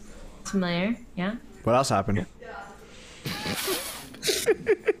 Familiar, yeah. What else happened?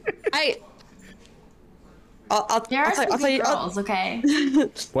 I'll tell you. Girls, okay.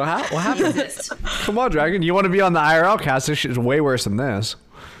 What happened? Come on, Dragon. You want to be on the IRL cast? This shit is way worse than this.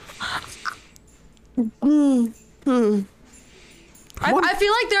 I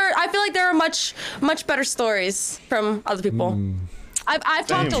feel like there are much better stories from other people. I've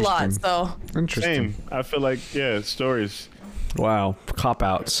talked a lot, so. Interesting. Same. I feel like stories. Wow, cop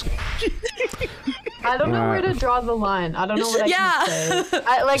outs. I don't know where to draw the line. I don't know what I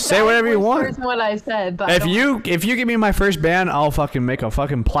can say. Say whatever you want. What I said, but if you give me my first ban, I'll fucking make a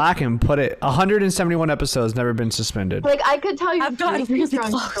fucking plaque and put it 171 episodes, never been suspended. Like I could tell you really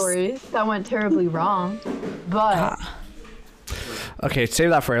drunk stories that went terribly wrong, but okay,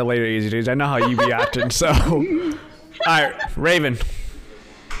 save that for a later, Easy Dudes. I know how you be acting. So, all right, Raven,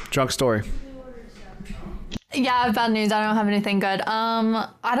 drunk story. Yeah, I have bad news. I don't have anything good.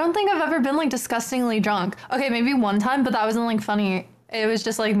 I don't think I've ever been like disgustingly drunk. Okay, maybe one time, but that wasn't like funny. It was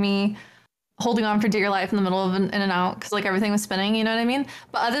just like me holding on for dear life in the middle of an in and out because like everything was spinning. You know what I mean?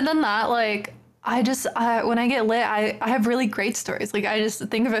 But other than that, like when I get lit, I have really great stories. Like I just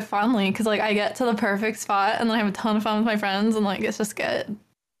think of it fondly because like I get to the perfect spot and then I have a ton of fun with my friends and like it's just good.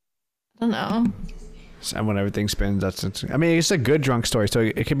 I don't know. And when everything spins, I mean, it's a good drunk story. So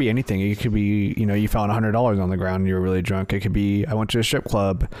it could be anything. It could be, you found $100 on the ground and you were really drunk. It could be, I went to a strip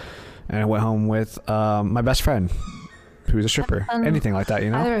club and I went home with my best friend who was a stripper. Anything like that,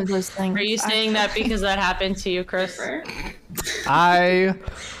 Either of those things. Are you saying that because that happened to you, Chris? I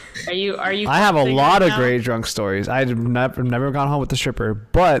I have a lot of great drunk stories. I've never gone home with a stripper,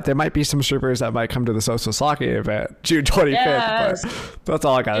 but there might be some strippers that might come to the Social Sake event June 25th. Yes. But that's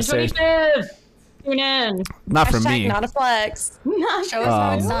all I gotta June say. 25th. Tune in. Not from me. Not a flex. Show us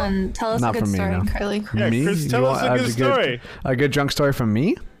how it's done. Tell us a good story, no. Carly. Yeah, Me? Chris, tell us a good story. A good drunk story from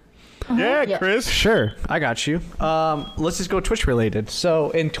me? Yeah, Chris. Sure, I got you. Let's just go Twitch related. So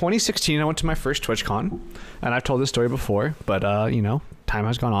in 2016, I went to my first TwitchCon, and I've told this story before, but time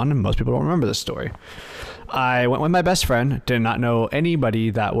has gone on and most people don't remember this story. I went with my best friend, did not know anybody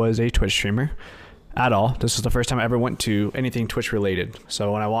that was a Twitch streamer at all. This was the first time I ever went to anything Twitch related.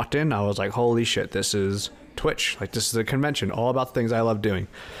 So when I walked in, I was like, holy shit, this is Twitch. Like, this is a convention all about the things I love doing.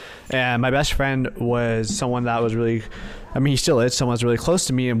 And my best friend was someone that was really, I mean, he still is someone that's really close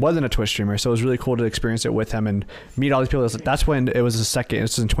to me and wasn't a Twitch streamer. So it was really cool to experience it with him and meet all these people. That's when it was the second,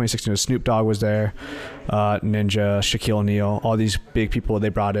 this was in 2016, Snoop Dogg was there, Ninja, Shaquille O'Neal, all these big people they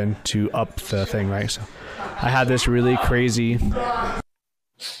brought in to up the thing, right? So I had this really crazy...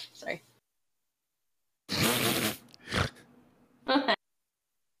 Sorry.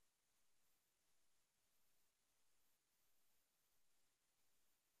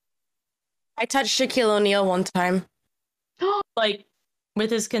 I touched Shaquille O'Neal one time. Like, with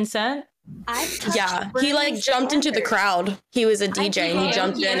his consent? Yeah, he like jumped into the crowd. He was a DJ and he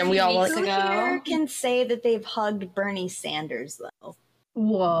jumped in and we all like... Who here can say that they've hugged Bernie Sanders, though?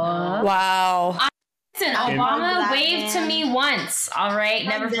 What? Wow. Listen, Obama waved to me once, all right?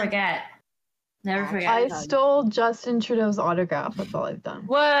 Never forget. Never forget. I stole Justin Trudeau's autograph. That's all I've done.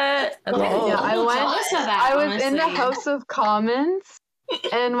 What? Okay. Yeah, I was in the House of Commons,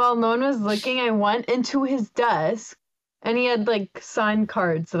 and while no one was looking, I went into his desk, and he had like signed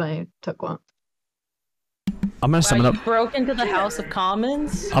cards, and I took one. I'm gonna sum it up. Broke into the House of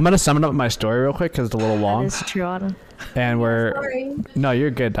Commons. I'm gonna sum it up my story real quick because it's a little long. That is true, Anna. And no,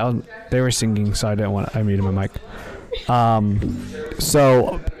 you're good. They were singing, so I muted my mic.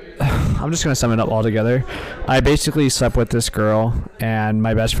 So I'm just gonna sum it up all together. I basically slept with this girl, and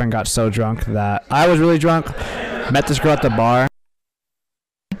my best friend got so drunk that I was really drunk. Met this girl at the bar.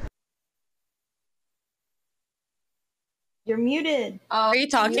 You're muted. Are you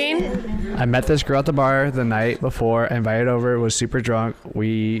talking? I met this girl at the bar the night before, invited over, was super drunk.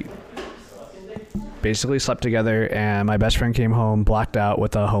 We basically slept together, and my best friend came home blacked out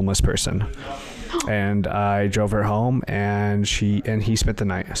with a homeless person. And I drove her home, and he spent the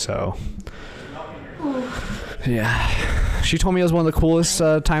night. So yeah, she told me it was one of the coolest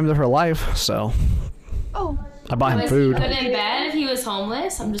times of her life. So I bought him food. Was he good in bed if he was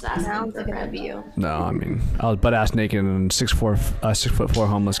homeless? I'm just asking for a friend. No, I mean, I was butt ass naked, and 6'4"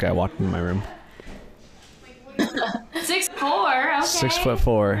 homeless guy walked into my room. 6'4", okay.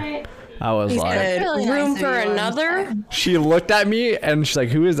 6'4". Right. I was like, really room for another? She looked at me and she's like,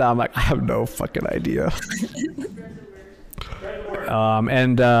 who is that? I'm like, I have no fucking idea.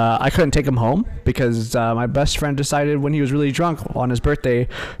 I couldn't take him home because my best friend decided when he was really drunk on his birthday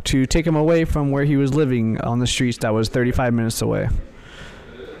to take him away from where he was living on the streets that was 35 minutes away.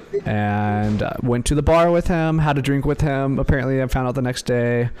 And went to the bar with him, had a drink with him. Apparently I found out the next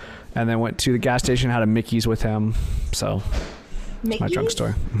day. And then went to the gas station, had a Mickey's with him. So... That's my drunk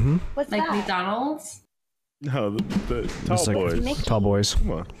story. Mm-hmm. What's like that? McDonald's? No, the tall boys. Tall boys. Come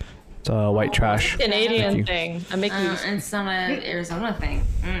on. It's a white trash. Canadian thing. A Mickey's. And some Arizona thing.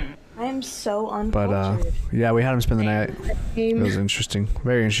 I am so uncultured. But yeah, we had him spend the night. It was interesting.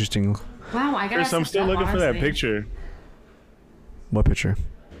 Very interesting. Wow, I got. I'm still looking for that picture. What picture?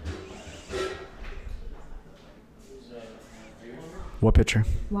 What picture?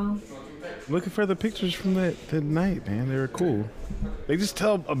 Wow. Looking for the pictures from that night, man. They were cool. They just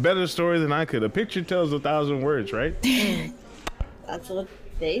tell a better story than I could. A picture tells 1,000 words, right? That's what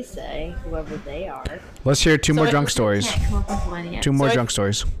they say, whoever they are. Let's hear two more drunk stories. Two more drunk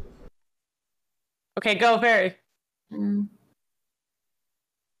stories. Okay, go, Barry.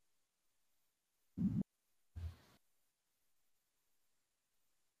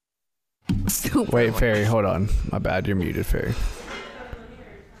 Wait, Fairy, hold on. My bad, you're muted, Fairy.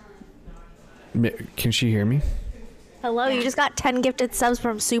 Can she hear me? Hello, you just got 10 gifted subs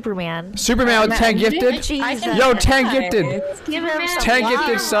from Superman. Superman with 10 gifted? Jesus. Yo, 10 gifted! Give him 10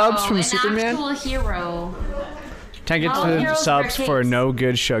 gifted subs from Superman? Actual hero. 10 gifted subs for no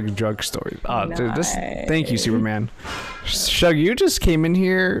good Shug drug story. Oh, dude, thank you, Superman. Shug, you just came in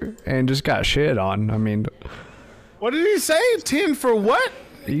here and just got shit on. I mean... What did he say? 10 for what?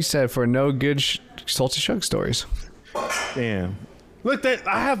 He said for no good Salty Shug stories. Damn. Look, I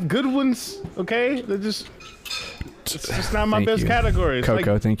have good ones, okay? They're just... It's just not my best category. It's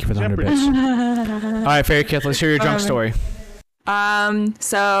Coco, like thank you for the 100 bits. All right, Fairy Kith, let's hear your drunk story.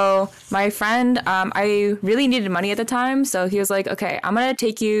 So my friend, I really needed money at the time, so he was like, okay, I'm gonna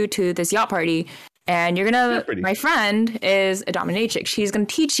take you to this yacht party, and you're gonna, my friend is a dominatrix. She's gonna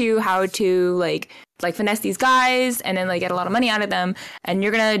teach you how to like finesse these guys and then like get a lot of money out of them, and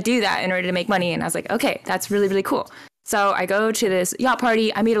you're gonna do that in order to make money. And I was like, okay, that's really, really cool. So I go to this yacht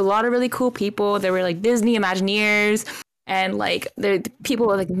party. I meet a lot of really cool people. There were like Disney Imagineers and like the people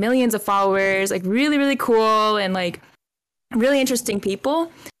with like millions of followers, like really, really cool. And like really interesting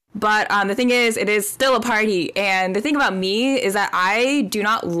people. But the thing is, it is still a party. And the thing about me is that I do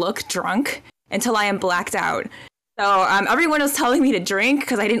not look drunk until I am blacked out. So everyone was telling me to drink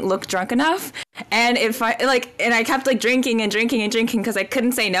because I didn't look drunk enough. And I kept like drinking and drinking and drinking because I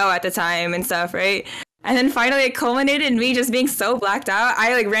couldn't say no at the time and stuff, right? And then finally it culminated in me just being so blacked out.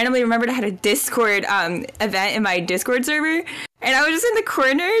 I like randomly remembered I had a Discord event in my Discord server. And I was just in the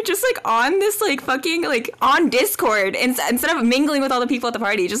corner, just like on this like fucking like on Discord. And instead of mingling with all the people at the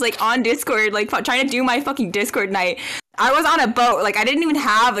party, just like on Discord, like trying to do my fucking Discord night. I was on a boat. Like I didn't even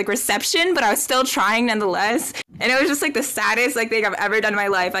have like reception, but I was still trying nonetheless. And it was just like the saddest like thing I've ever done in my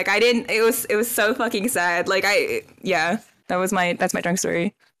life. Like it was so fucking sad. Like that's my drunk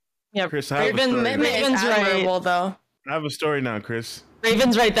story. Yeah, Chris, I have a story. Raven's right. Though. I have a story now, Chris.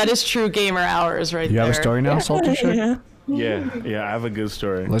 Raven's right. That is true gamer hours right there. You have a story now, Salty Shit? Yeah, I have a good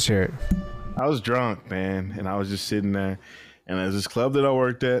story. Let's hear it. I was drunk, man, and I was just sitting there. And there's this club that I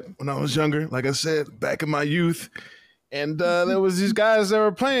worked at when I was younger, like I said, back in my youth. And there was these guys that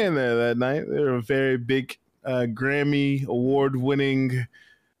were playing there that night. They were a very big Grammy award-winning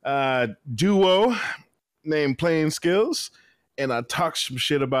duo named Playing Skills. And I talked some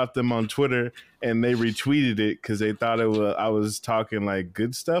shit about them on Twitter, and they retweeted it because they thought I was talking like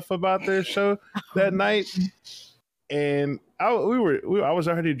good stuff about their show that night. And I was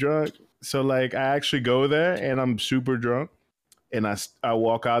already drunk, so like I actually go there, and I'm super drunk, and I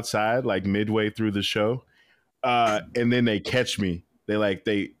walk outside like midway through the show, and then they catch me.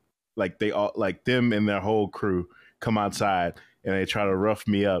 They all like them and their whole crew come outside, and they try to rough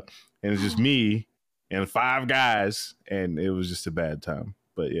me up, and it's just me and 5 guys, and it was just a bad time.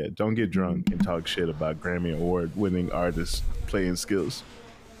 But yeah, don't get drunk and talk shit about Grammy Award-winning artists Playing Skills.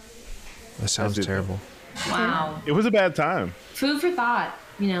 That sounds terrible. Wow. It was a bad time. Food for thought,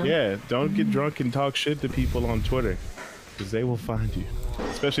 you know. Yeah, don't get drunk and talk shit to people on Twitter, because they will find you.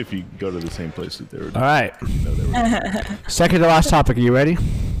 Especially if you go to the same place that they were. All right. Second to last topic. Are you ready?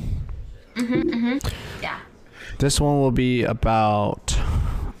 Yeah. This one will be about...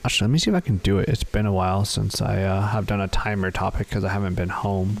 Actually, let me see if I can do it. It's been a while since I have done a timer topic because I haven't been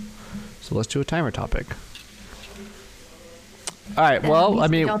home. So let's do a timer topic. All right. Well, I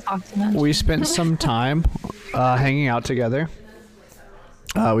mean, we spent some time hanging out together.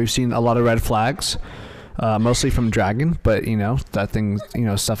 We've seen a lot of red flags, mostly from Dragon, but that thing,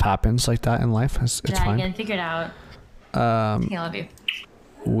 stuff happens like that in life. It's Dragon, fine. figure it out. I love you.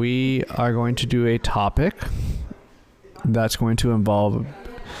 We are going to do a topic that's going to involve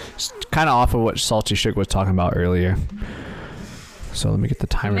kind of off of what Salty Sugar was talking about earlier. So let me get the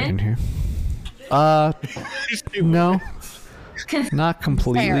timer in here. No, not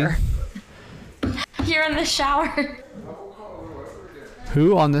completely. Fair. You're in the shower.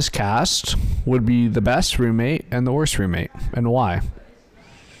 Who on this cast would be the best roommate and the worst roommate, and why?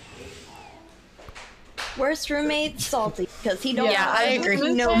 Worst roommate, Salty, because he don't. Yeah, I agree.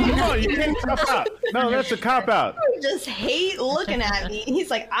 No, you can't cop out. No, that's a cop out. I just hate looking at me. He's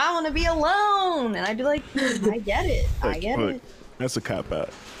like, I want to be alone, and I'd be like, I get it. I get it. That's a cop out.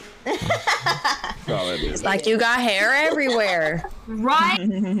 It's like you got hair everywhere. Right?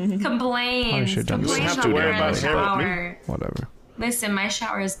 Complain. Complain about hair in the shower. Whatever. Listen, my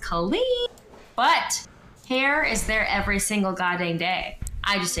shower is clean, but hair is there every single goddamn day.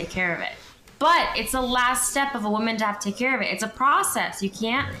 I just take care of it. But it's the last step of a woman to have to take care of it. It's a process. You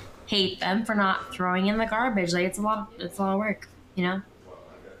can't hate them for not throwing in the garbage. Like it's a lot of work,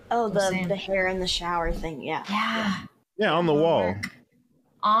 Oh, the hair in the shower thing, yeah. Yeah, on the wall.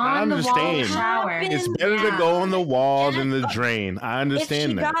 On the wall shower. It's better to go on the wall than the drain. I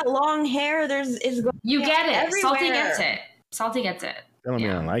understand that. If she got long hair, you get it. Everywhere. Salty gets it. Salty gets it. Tell me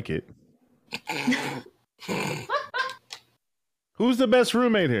I don't like it. Who's the best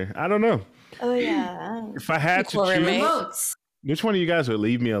roommate here? I don't know. Oh yeah. If I had to choose, which one of you guys would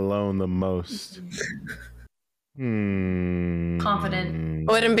leave me alone the most? Confident.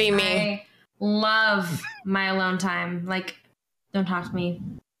 Wouldn't be me. I love my alone time. Like, don't talk to me.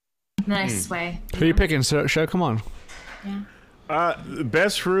 In the nicest way. Who are you picking? Show, come on. Yeah.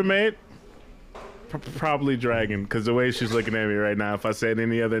 Best roommate, probably Dragon, because the way she's looking at me right now, if I said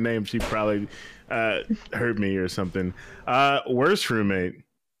any other name, she'd probably hurt me or something. Worst roommate.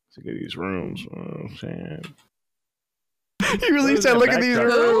 Look at these rooms. Oh, man. He really said, "Look at these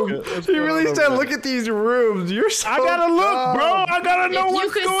rooms." He really said, "Look at these rooms." You're so. I gotta look, bro. I gotta know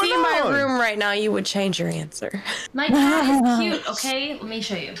what's going on. If you could see my room right now, you would change your answer. My cat is cute. Okay, let me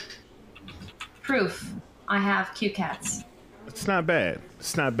show you. Proof. I have cute cats. It's not bad.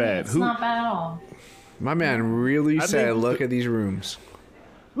 It's not bad. It's not bad at all. My man really said, "Look at these rooms."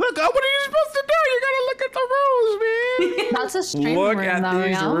 Look, what are you supposed to do? You gotta look at the man. That's a stream Look room, at though,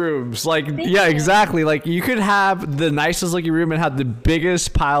 these yeah? rooms. Like, yeah, exactly. Like, you could have the nicest looking room and have the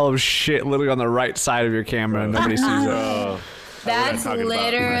biggest pile of shit literally on the right side of your camera and nobody sees it. That's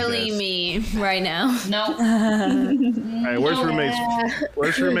literally me right now. Nope. All right, worst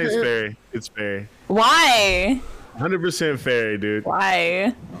roommate's Fairy. It's Fairy. Why? 100% Fairy, dude.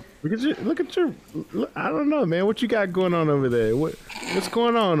 Why? Look at your. I don't know, man. What you got going on over there? What's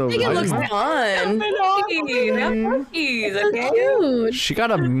going on over there? It looks fun. Cute. She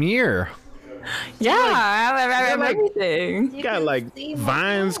got a mirror. Yeah, I have everything. You got like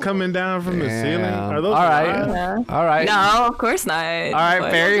vines coming down from the ceiling. Are those all right? vines? All right. No, of course not. All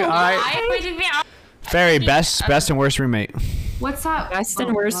right, Fairy. All right. Fairy, best and worst roommate. What's that? Best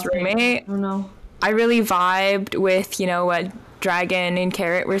and worst roommate. Oh no. I really vibed with, what Dragon and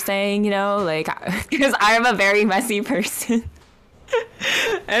Carrot were saying, like, because I am a very messy person.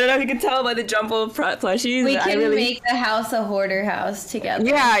 I don't know if you can tell by the jumbled plushies. We can make the house a hoarder house together.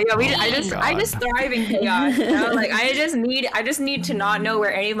 Yeah. I just thrive in chaos. Like I just need to not know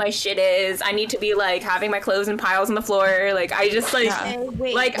where any of my shit is. I need to be like having my clothes in piles on the floor. Like I just like it doesn't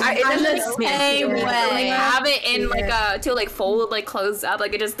make sense. Like have it in like to like fold like clothes up.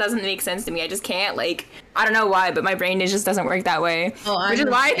 Like it just doesn't make sense to me. I just can't like. I don't know why, but my brain just doesn't work that way. Which is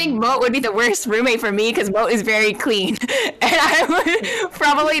why I think Moat would be the worst roommate for me because Moat is very clean, and I would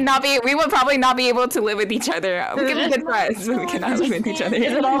probably not be. We would probably not be able to live with each other. We can be good friends, but we cannot live with each other.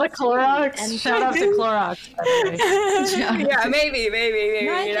 Is it all the Clorox? Shout out to Clorox. Yeah, maybe.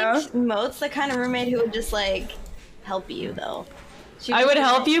 No, I think Moat's the kind of roommate who would just like help you though. I would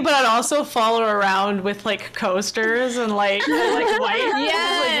help you, but I'd also follow around with like coasters and like white.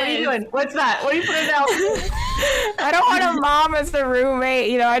 Yes. Like, what are you doing? What's that? What are you putting down? I don't want a mom as the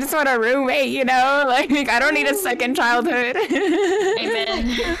roommate. I just want a roommate. Like I don't need a second childhood.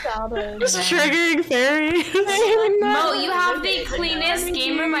 Amen. Just triggering Fairy. Mo, you have the cleanest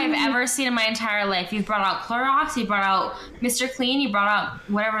game room I've ever seen in my entire life. You've brought out Clorox, you brought out Mr. Clean, you brought out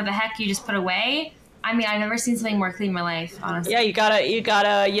whatever the heck you just put away. I mean, I've never seen something more clean in my life, honestly. Yeah, you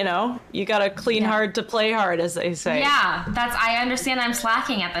gotta clean hard to play hard, as they say. Yeah, I understand I'm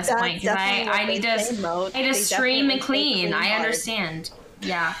slacking at this point because I need to stream and clean. I understand.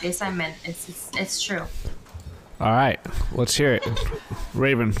 Yeah, yes, I meant it's true. All right, let's hear it,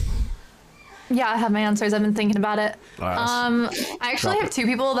 Raven. Yeah, I have my answers. I've been thinking about it. I actually have two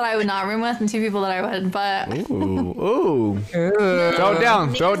people that I would not room with and two people that I would, but ooh. Throw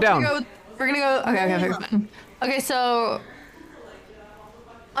it down. We're gonna go. Okay, fine. Okay, so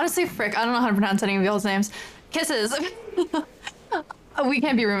honestly, frick, I don't know how to pronounce any of y'all's names. Kisses. We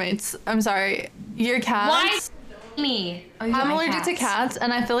can't be roommates. I'm sorry. Your cats. Why me? I'm allergic to cats,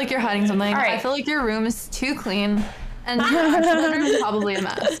 and I feel like you're hiding something. Right. I feel like your room is too clean, and your bedroom is probably a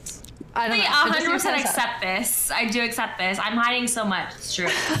mess. I don't know. 100% accept this. I do accept this. I'm hiding so much. It's true.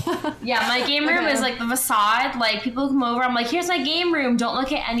 Yeah, my game room is like the facade. Like people come over, I'm like, here's my game room. Don't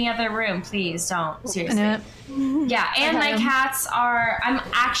look at any other room, please. Don't. Seriously. Yeah, and my cats are. I'm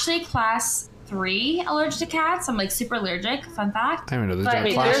actually class 3 allergic to cats. I'm like super allergic. Fun fact. I didn't even know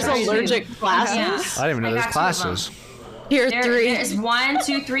there's classes. There's allergic classes. Yeah. I didn't even know there's classes. There is 1,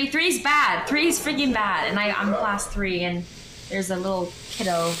 2, 3. 3's bad. 3's freaking bad, and I'm class 3 and. There's a little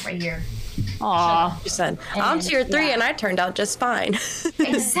kiddo right here. Aw, you said, I'm tier 3 and I turned out just fine.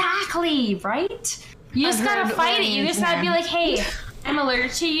 Exactly, right? You just gotta fight it. You just gotta be like, hey, I'm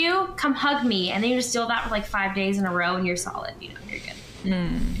allergic to you. Come hug me. And then you just deal with that for like 5 days in a row and you're solid. You're good.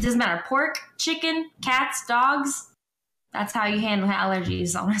 It doesn't matter. Pork, chicken, cats, dogs. That's how you handle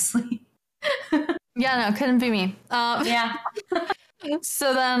allergies, honestly. Yeah, no, couldn't be me. Yeah.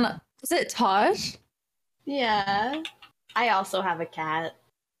 So then, is it Taj? Yeah. I also have a cat.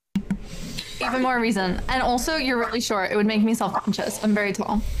 Even more reason. And also, you're really short. It would make me self-conscious. I'm very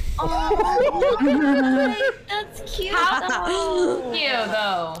tall. Oh, that's cute. How cute,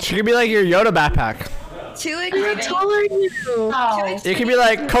 though. She could be like your Yoda backpack. How tall are you? It could be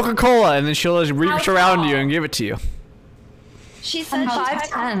like Coca-Cola, and then she'll just reach around you and give it to you. She said I'm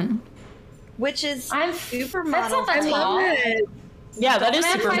 5'10", which is supermodel. That's not that tall. Yeah, that is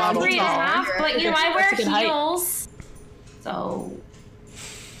I'm supermodel 3.5, tall. but I wear That's a good height. heels. So.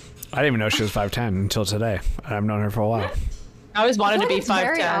 I didn't even know she was 5'10" until today. I've known her for a while. I always wanted to be 5'10".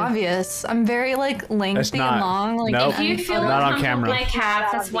 Very obvious. I'm very like lengthy and long. Like, nope. If you feel not on comfortable camera. with my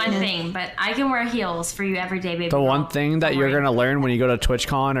cats, that's one thing. But I can wear heels for you every day, baby. The girl. one thing that you're gonna learn when you go to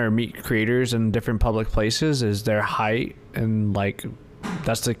TwitchCon or meet creators in different public places is their height, and like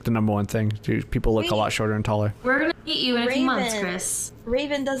that's like the number one thing. Dude, people look a lot shorter and taller. We're gonna meet you in a few months, Chris.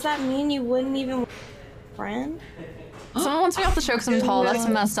 Raven, does that mean you wouldn't even friend? Someone wants me off the show because I'm tall. That's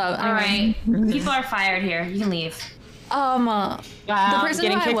messed up. All Anyway. right, people are fired here. You can leave. The person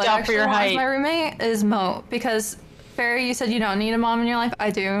getting who I kicked would out for your actually want as height. my roommate is Mo, because Farry, you said you don't need a mom in your life. I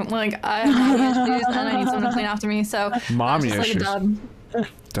do. Like, I have mommy issues and I need someone to clean after me. So Mommy that's just issues. Like a dub.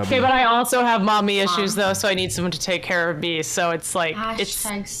 Okay, but I also have mommy issues though, so I need someone to take care of me. So it's like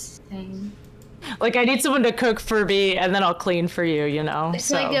Thing. like I need someone to cook for me, and then I'll clean for you. You know, It's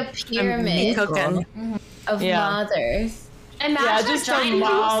so like a pyramid of Yeah. mothers. Imagine just a a giant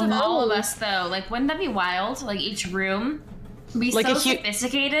house of mom. all of us, though. Like, wouldn't that be wild? Like, each room be Like so a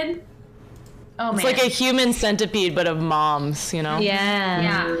sophisticated. Oh, It's man. like a human centipede, but of moms. You know.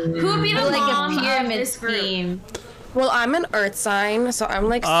 Yeah. Who would be the Like a mom pyramid of this group? scheme. Well, I'm an earth sign, so I'm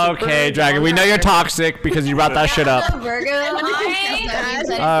like super Okay, Dragon, we know you're toxic because you brought that shit up. Virgo.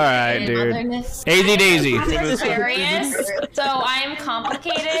 All right, dude. AZ Daisy. Aquarius. So I am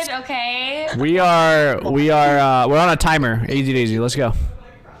complicated, okay? We're on a timer. AZ Daisy, let's go.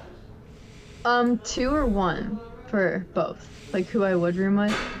 2 or 1 for both. Like who I would room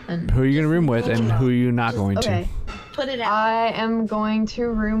with and Who are you gonna room with and who are you not going okay. Put it out. I am going to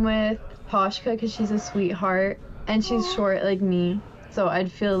room with Poshka because she's a sweetheart and she's short like me, so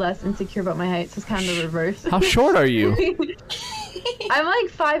I'd feel less insecure about my height. So it's kind of the reverse. How short are you? I'm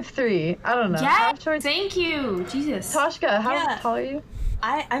like 5'3". I don't know. Yeah. How short? Thank you. Jesus. Toshka, how Yeah. tall are you?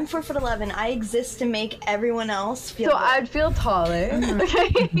 I'm 4'11". I exist to make everyone else feel. So I'd feel taller.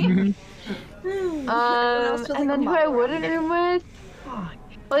 Okay. And then who I wouldn't room with?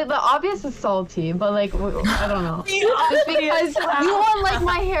 Like the obvious is salty, but like I don't know. Just because you won't like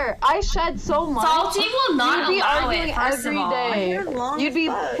my hair. I shed so much. Salty will not You'd be allow arguing it, first of every all. My day. hair long You'd as be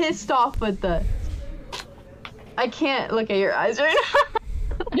fuck. pissed off with the. I can't look at your eyes right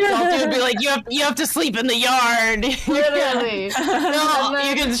now. Salty would be like, you have to sleep in the yard. Literally. No, And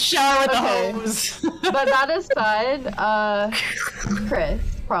then- you can shower with Okay. a hose. But that aside, Chris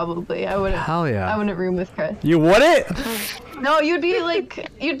probably. I wouldn't. Hell yeah. I wouldn't room with Chris. You wouldn't? No, you'd be like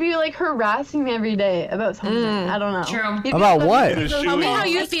harassing me every day about something. I don't know. True. You'd be About so what? so Tell me mean. how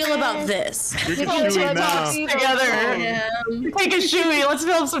you feel about this. You're Because chewy we're now. talking Together. about- Take a shoey. Let's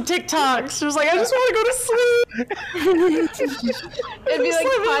film some TikToks. She was like, I just want to go to sleep. It'd be like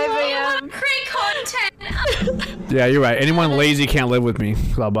 5 a.m. Great content. Yeah, you're right. Anyone lazy can't live with me.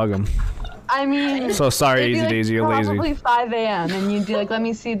 'Cause I'll bug them. I mean, So sorry, it'd be AZ Daisy, you're lazy. Probably 5 a.m. and you'd be like, "Let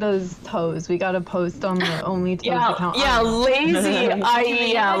me see those toes. We gotta post on the only toes account." Yeah, lazy.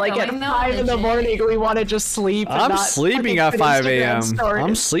 Like at 5 in the morning, we want to just sleep. And I'm not sleeping fucking at put 5 Instagram a.m. stories.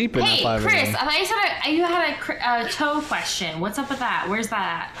 I'm sleeping at Hey, 5 Chris, a.m. I thought you had a toe question. What's up with that? Where's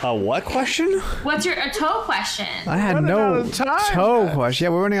that A what question? What's your toe question? I had Running no out of time. toe question. Yeah,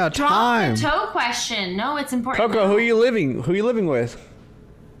 we're running out of Drop time. the toe question. No, it's important. Coco, who are you living with?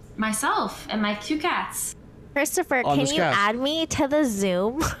 Myself and my 2 cats. Christopher, On can this you cast. add me to the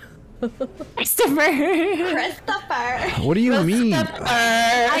Zoom? Christopher. What do you mean?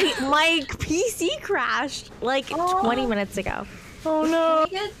 My PC crashed like 20 minutes ago. Oh no.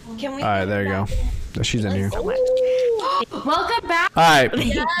 Can we? All right, there you go. She's in here. Welcome back. All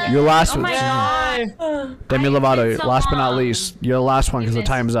right, your last Oh one. my god. Demi I've Lovato, been so last but not long. least, you're the last one because the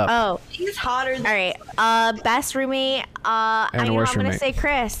time's up. Oh, He's hotter than. all right. Best roommate. I'm worst gonna roommate. say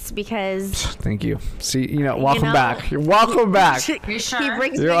Chris because Thank you. See, welcome know- back. You're welcome back. You he sure?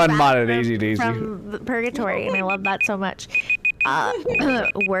 brings You're me back unmodded, from- Easy Daisy. from the purgatory, and I love that so much.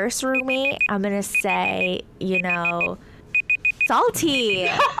 Worst roommate. I'm gonna say salty.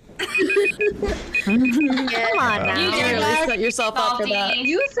 Come on now. You did really set yourself up for that. Salty.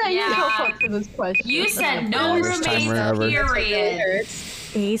 You set Yeah. yourself up for this question. You said no Worst timer roommates, ever. period.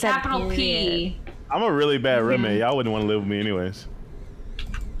 He said Capital P. I'm a really bad roommate. Y'all wouldn't want to live with me anyways.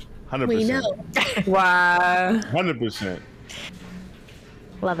 100%. We know. Wow. 100%.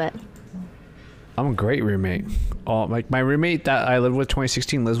 Love it. I'm a great roommate. Oh, like my roommate that I lived with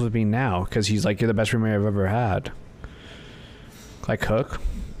 2016 lives with me now because he's like, you're the best roommate I've ever had. I cook.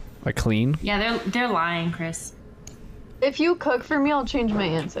 I clean. Yeah, they're lying, Chris. If you cook for me, I'll change my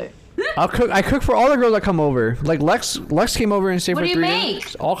answer. I'll cook. I cook for all the girls that come over. Like Lex came over and stayed What for do you 3 make?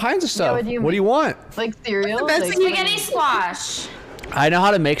 days. All kinds of stuff. what do you What do you want? Like cereal. best like, thing you Spaghetti squash. I know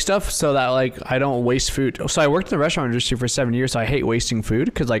how to make stuff so that like I don't waste food. So I worked in the restaurant industry for 7 years, so I hate wasting food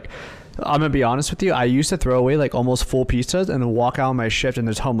because like I'm gonna be honest with you, I used to throw away like almost full pizzas and then walk out on my shift and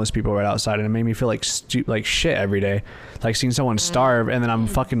there's homeless people right outside and it made me feel like like shit every day, like seeing someone starve and then I'm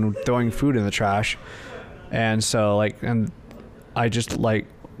fucking throwing food in the trash, and so like and I just like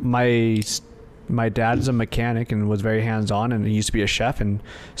my my dad's a mechanic and was very hands-on, and he used to be a chef, and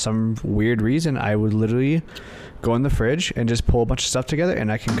some weird reason I would literally go in the fridge and just pull a bunch of stuff together,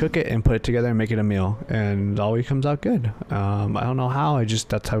 and I can cook it and put it together and make it a meal, and it always comes out good. I don't know how,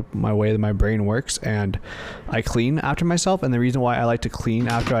 that's how my way that my brain works. And I clean after myself, and the reason why I like to clean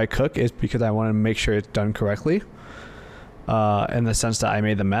after I cook is because I want to make sure it's done correctly, in the sense that I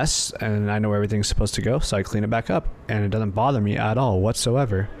made the mess and I know where everything's supposed to go, so I clean it back up and it doesn't bother me at all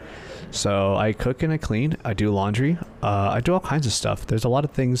whatsoever. So I cook and I clean, I do laundry, I do all kinds of stuff. There's a lot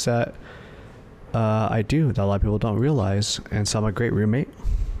of things that I do that a lot of people don't realize, and so I'm a great roommate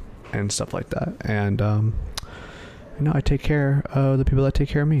and stuff like that. And I take care of the people that take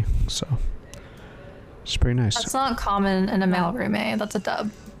care of me, so it's pretty nice. That's not common in a male roommate. That's a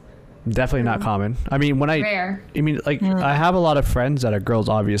dub. Definitely not common. I mean, Rare. I have a lot of friends that are girls,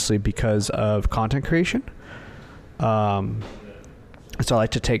 obviously, because of content creation. So I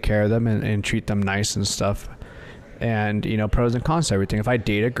like to take care of them and treat them nice and stuff. And, pros and cons to everything. If I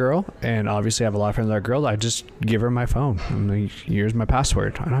date a girl, and obviously I have a lot of friends that are girls, I just give her my phone. And here's my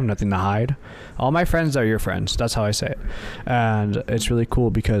password. I don't have nothing to hide. All my friends are your friends. That's how I say it. And it's really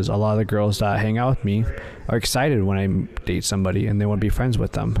cool because a lot of the girls that hang out with me are excited when I date somebody and they want to be friends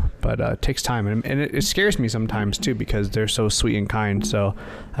with them. But it takes time. And it scares me sometimes, too, because they're so sweet and kind. So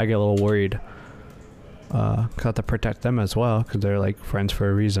I get a little worried. I have to protect them as well because they're like friends for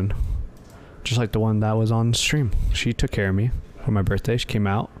a reason. Just like the one that was on stream. She took care of me for my birthday. She came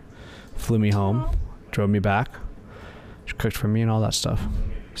out, flew me home, drove me back. She cooked for me and all that stuff.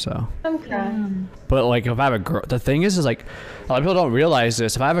 So. I'm crying. But like if I have a girl, the thing is like a lot of people don't realize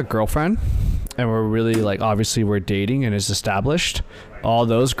this. If I have a girlfriend and we're really like, obviously we're dating and it's established, all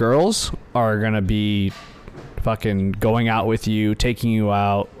those girls are going to be fucking going out with you, taking you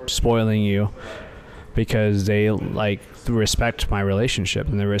out, spoiling you. Because they like respect my relationship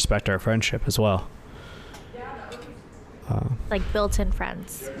and they respect our friendship as well. Like built-in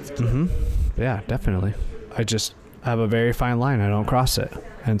friends. Yeah, definitely. I have a very fine line. I don't cross it,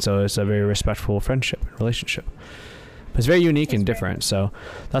 and so it's a very respectful friendship relationship. But it's very unique and different. So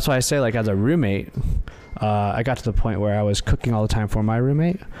that's why I say, like, as a roommate, I got to the point where I was cooking all the time for my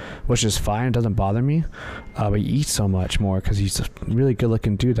roommate, which is fine. It doesn't bother me. But he eats so much more because he's a really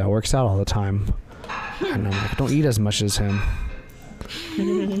good-looking dude that works out all the time. And I'm like, don't eat as much as him.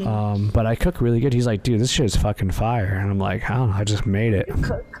 But I cook really good. He's like, dude, this shit is fucking fire. And I'm like, I don't know, I just made it. You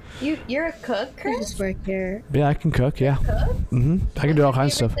cook? You're a cook, Chris? I just work here. Yeah, I can cook, yeah. I can do all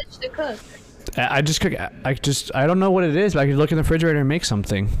kinds of stuff. To cook? I just cook. I don't know what it is, but I can look in the refrigerator and make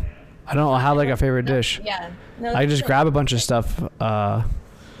something. I don't have like a favorite dish. Yeah. No, I just grab a bunch of stuff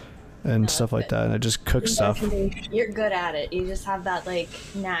and stuff like that, and I just cook stuff. You're good at it. You just have that like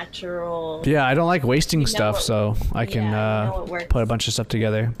natural. Yeah, I don't like wasting stuff, so I can put a bunch of stuff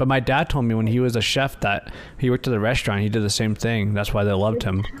together. But my dad told me when he was a chef that he worked at the restaurant, he did the same thing. That's why they loved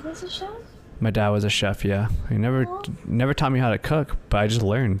him. Your dad was a chef? My dad was a chef. Yeah, he never taught me how to cook, but I just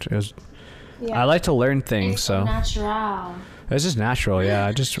learned. It was. Yeah. I like to learn things, so. Natural. It's just natural, yeah.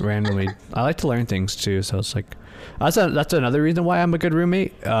 I just randomly. I like to learn things too, so it's like. That's another reason why I'm a good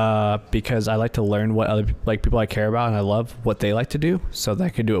roommate, because I like to learn what other people I care about and I love what they like to do, so that I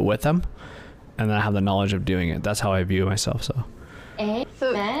can do it with them, and then I have the knowledge of doing it. That's how I view myself. So.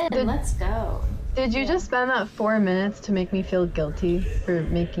 Amen. Let's go. Did you just spend that 4 minutes to make me feel guilty for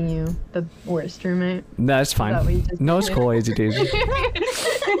making you the worst roommate? No, it's fine. No, it's cool, Easy Daisy.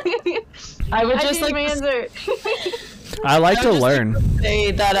 I would just like answer. I like to learn.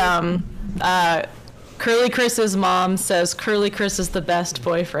 Say that Curly Chris's mom says Curly Chris is the best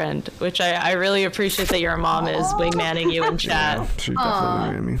boyfriend, which I really appreciate that your mom is wingmanning you in chat. Yeah, she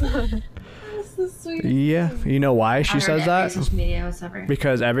definitely wingmanning me. Yeah, you know why she says that?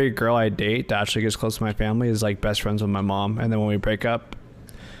 Because every girl I date that actually gets close to my family is like best friends with my mom, and then when we break up,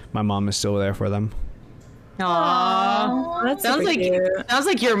 my mom is still there for them. Aww, that sounds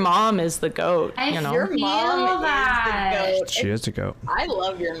like your mom is the goat. Your mom is the goat. She is the goat. I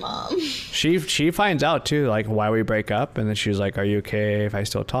love your mom. She finds out too, like why we break up, and then she's like, "Are you okay if I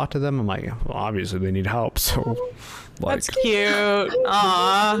still talk to them?" I'm like, "Well, obviously they need help." So, like, that's cute.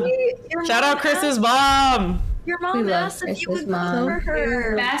 Aww. Shout out Chris's mom. Your mom asked if you would vote for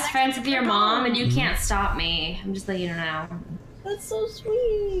her. Best friends with your mom, and you can't stop me. I'm just letting you know. That's so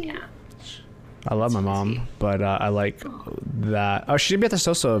sweet. Yeah. I love my mom, but I like that. Oh, she's gonna be at the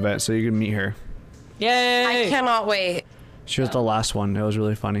Soso event, so you can meet her. Yay! I cannot wait. She was the last one. It was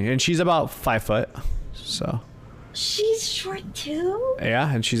really funny, and she's about 5 foot, so. She's short too.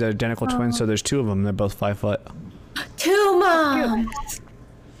 Yeah, and she's an identical twin, so there's 2 of them. They're both 5 foot. 2 moms.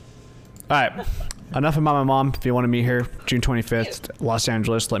 All right, enough about my mom. If you want to meet her, June 25th, Los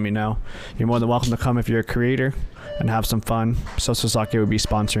Angeles, let me know. You're more than welcome to come if you're a creator and have some fun. So Sasaki will be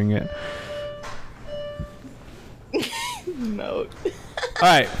sponsoring it. No. All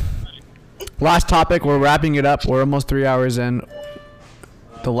right. Last topic. We're wrapping it up. We're almost 3 hours in.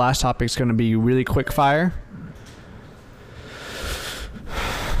 The last topic is going to be really quick fire.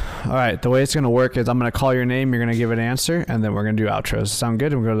 All right. The way it's going to work is I'm going to call your name. You're going to give an answer, and then we're going to do outros. Sound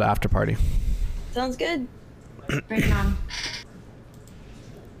good? And we'll go to the after party. Sounds good. Bring it on.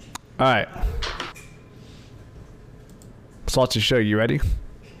 All right. Salty Show, you ready?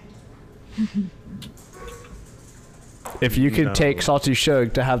 If you could take Salty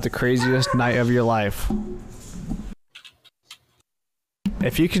Shug to have the craziest night of your life.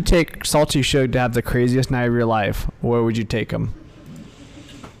 If you could take Salty Shug to have the craziest night of your life, where would you take him?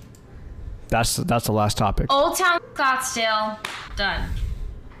 That's the last topic. Old Town Scottsdale. Done.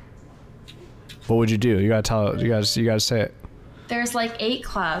 What would you do? You gotta tell. You gotta say it. There's like 8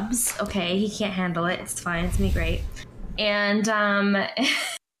 clubs. Okay, he can't handle it. It's fine. It's me great. And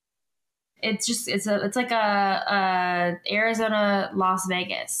it's like a Arizona Las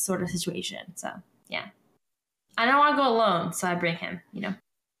Vegas sort of situation. So yeah, I don't want to go alone, so I bring him. You know.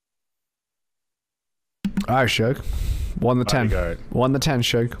 All right, Shug. 1 to 10. 1 to 10,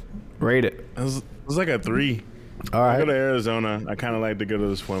 Shug. Rate it. It was like a 3. All right. I go to Arizona. I kind of like to go to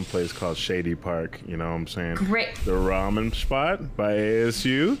this one place called Shady Park. You know what I'm saying? Great. The ramen spot by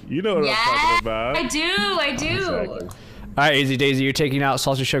ASU. You know what I'm talking about. I do. Exactly. All right, Easy Daisy, you're taking out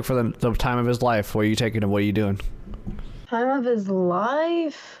Salty Shug for the time of his life. Where are you taking him? What are you doing? Time of his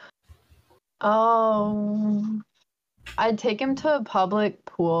life? Oh, I'd take him to a public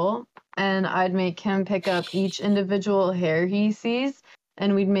pool and I'd make him pick up each individual hair he sees,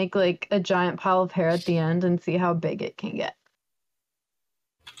 and we'd make like a giant pile of hair at the end and see how big it can get.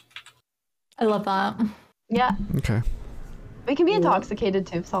 I love that. Yeah. Okay. We can be intoxicated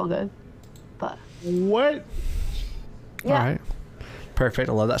too. It's all good. But what? Yeah. All right. Perfect.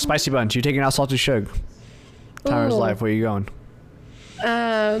 I love that. Spicy Bunch, you taking out Salty Shug? Time of his life. Where are you going?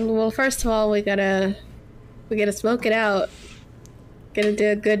 Well, first of all, we gotta smoke it out. Gotta do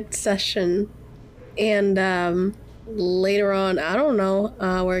a good session, and later on, I don't know.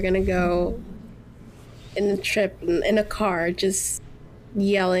 We're gonna go in a trip in a car, just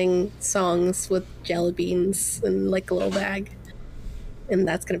yelling songs with jelly beans and like a little bag, and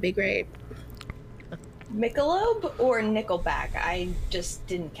that's gonna be great. Michelob or Nickelback? I just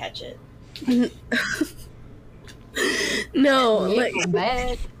didn't catch it. No, like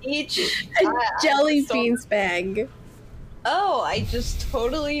each jelly beans bag. Oh, I just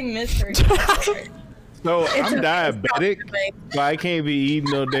totally misheard. So I'm diabetic, so I can't be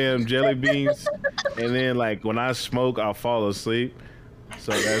eating no damn jelly beans. And then like when I smoke, I'll fall asleep.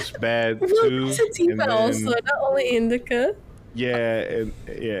 So that's bad too. Sativa also, not only indica. Yeah, and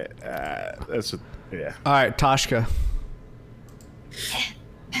yeah, that's yeah. All right, Toshka.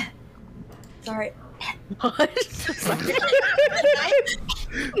 Sorry. What?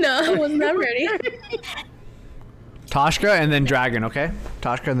 No, I was not ready. Toshka and then Dragon, okay?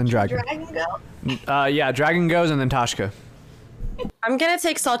 Toshka and then Dragon. Dragon go? Yeah, Dragon goes and then Toshka. I'm gonna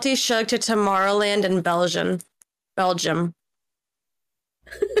take Salty Shug to Tomorrowland in Belgium.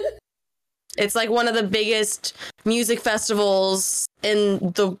 It's like one of the biggest music festivals in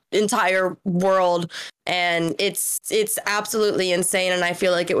the entire world, and it's absolutely insane, and I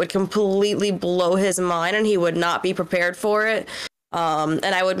feel like it would completely blow his mind and he would not be prepared for it. And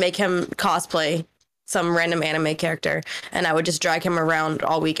I would make him cosplay some random anime character, and I would just drag him around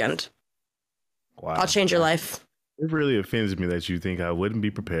all weekend. Wow. I'll change your life. It really offends me that you think I wouldn't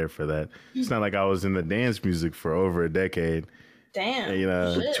be prepared for that. It's not like I was in the dance music for over a decade. Damn. You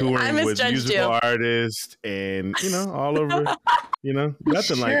know, Shit. touring with musical artists and, you know, all over, you know,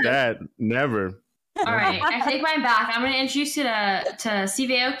 nothing like that. Never. All right, I take mine back. I'm going to introduce you to Steve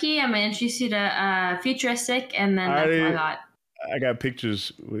Aoki. I'm going to introduce you to Futuristic, and then that's what I got. I got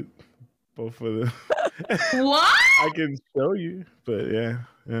pictures with both of them. What? I can show you, but yeah.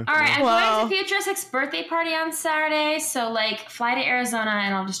 All right, I'm going to Futuristic's birthday party on Saturday, so like fly to Arizona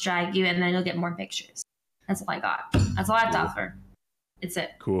and I'll just drag you, and then you'll get more pictures. That's all I got. That's all I have to offer. It's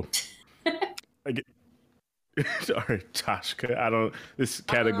it. Cool. Sorry, Toshka. This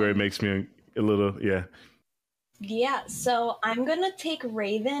category makes me a little, yeah. Yeah, so I'm gonna take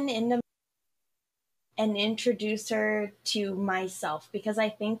Raven into and introduce her to myself, because I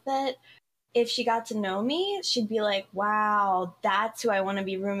think that if she got to know me, she'd be like, wow, that's who I want to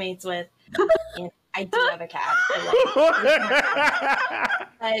be roommates with. And I do have a cat.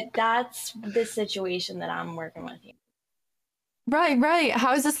 But that's the situation that I'm working with here. Right.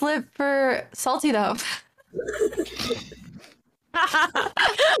 How is this lit for salty though?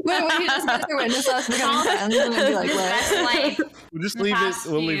 Wait, you just got to witness us becoming friends and then be like, what? We'll just leave it.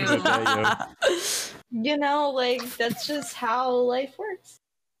 We'll leave it at that, You know, like that's just how life works.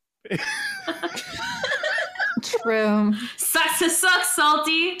 True. Sucks to suck,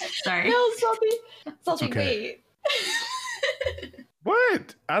 salty. Sorry. No, salty. Okay. Wait.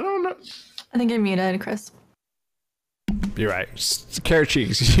 What? I don't know. I think you're muted, Chris. You're right. Carrot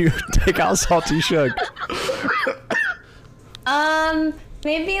cheeks. You take out salty shug.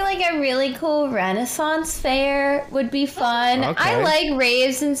 Maybe like a really cool Renaissance fair would be fun. Okay. I like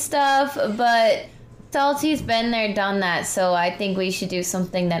raves and stuff, but Salty's been there, done that, so I think we should do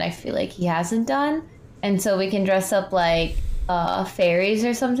something that I feel like he hasn't done. And so we can dress up like fairies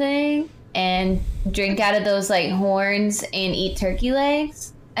or something and drink out of those like horns and eat turkey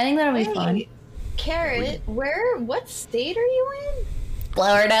legs. I think that'll be fun. Carrot, what state are you in?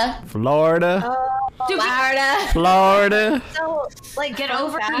 Florida. Florida. So, like, get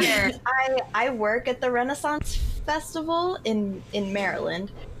over here. I work at the Renaissance Festival in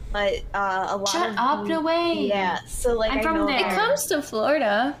Maryland, but a lot Shut up, no way. Yeah, so like I'm from there. It comes to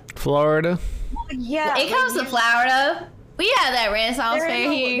Florida. Florida. Yeah, It comes to Florida. We have that Renaissance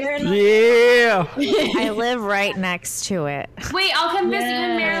fair here. Yeah. I live right next to it. Wait, I'll come visit you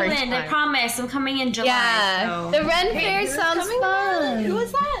in Maryland. First I time. promise. I'm coming in July. Yeah. So. The Ren Fair sounds fun. Who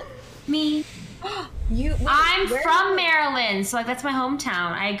is that? Me. I'm from Maryland, so like that's my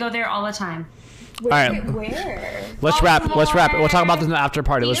hometown. I go there all the time. All right. Where? Let's wrap it. We'll talk about this in the after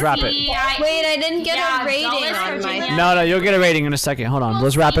party. Let's wrap it. Wait, I didn't get a rating on my. No, you'll get a rating in a second. Hold on.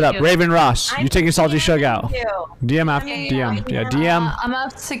 Let's wrap it up. Raven Ross, you taking salty shug out? DM after DM. Yeah, DM. I'm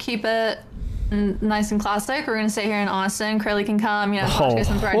up to keep it nice and classic. We're gonna stay here in Austin. Curly can come. You know, talk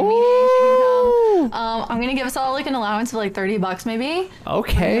some bread and meat. She can come. I'm gonna give us all like an allowance of like $30 maybe.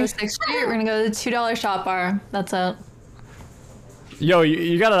 Okay. We're gonna go to 6th Street. We're gonna go to the $2 shop bar. That's it. Yo,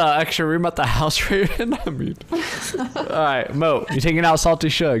 you got an extra room at the house, Raven? I mean, all right, Mo, you taking out salty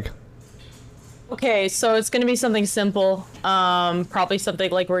shug? Okay, so it's gonna be something simple. Probably something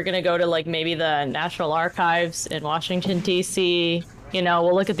like we're gonna go to like maybe the National Archives in Washington D.C. You know,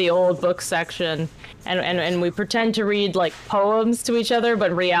 we'll look at the old book section, and we pretend to read like poems to each other, but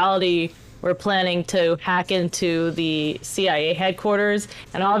in reality, we're planning to hack into the CIA headquarters.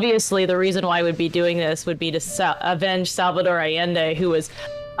 And obviously, the reason why we'd be doing this would be to avenge Salvador Allende, who was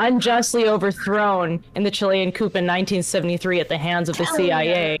unjustly overthrown in the Chilean coup in 1973 at the hands of the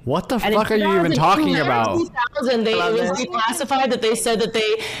CIA. What the fuck are you even talking about? In 2000, it was declassified that they said that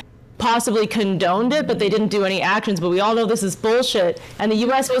they possibly condoned it, but they didn't do any actions. But we all know this is bullshit. And the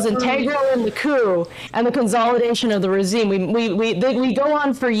U.S. was integral in the coup and the consolidation of the regime. We go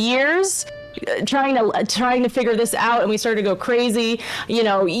on for years trying to figure this out, and we started to go crazy. You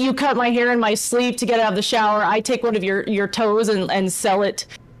know, you cut my hair in my sleep to get out of the shower. I take one of your toes and sell it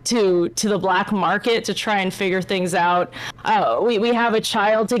to the black market to try and figure things out. We have a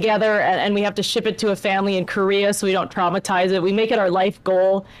child together, and we have to ship it to a family in Korea so we don't traumatize it. We make it our life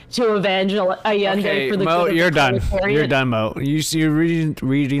goal to avenge Allende for the Mo, good of you're the done. proletariat. You're done, Mo. You're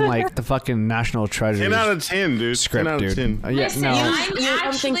reading like the fucking National Treasure 10 out of 10, dude. script, 10 out of dude. 10. Yeah, Listen, no. I'm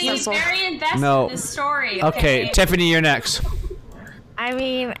actually very invested No. in this story. Okay, Tiffany, you're next. I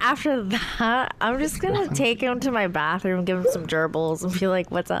mean, after that, I'm just gonna take him to my bathroom, give him some gerbils, and be like,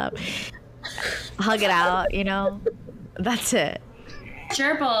 "What's up?" Hug it out, you know. That's it.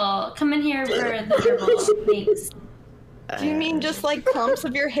 Gerbil, come in here for the gerbil. Thanks. Do you mean just like clumps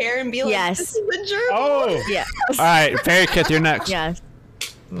of your hair and be like, Yes. this is the gerbil? Oh. Yeah. All right, Fairy Kith, you're next. Yes.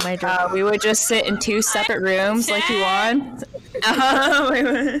 My gerbil. We would just sit in 2 separate rooms like you want.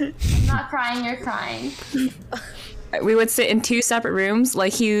 I'm not crying, you're crying. We would sit in 2 separate rooms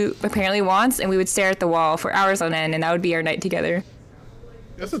like he apparently wants, and we would stare at the wall for hours on end, and that would be our night together.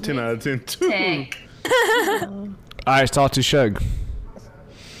 That's a 10 out of 10, too. All right, salty shug.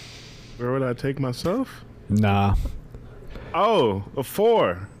 Where would I take myself? Nah. Oh, a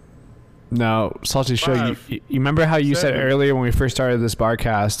 4. No, salty shug. You remember how you said 7. earlier when we first started this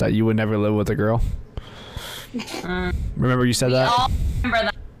Barcast that you would never live with a girl? Remember you said that? All remember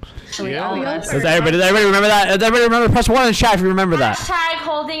that. Actually, Yeah. all of us. Does everybody remember that? Does everybody remember? Press 1 in the chat if you remember that. Hashtag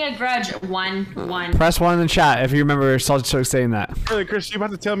holding a grudge. One. Press 1 in the chat if you remember salty shug saying that. Hey, Chris, you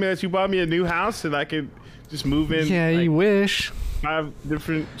about to tell me that you bought me a new house and I could just move in? Yeah, like, you wish. 5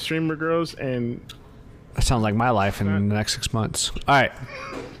 different streamer girls and... That sounds like my life in the next 6 months. All right.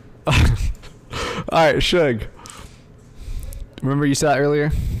 All right, Shug. Remember you said that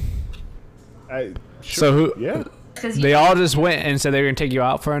earlier? Sure. So who? Yeah. because they all just went and said they were gonna take you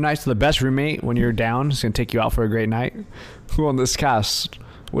out for a night. So the best roommate when you're down is gonna take you out for a great night. Who on this cast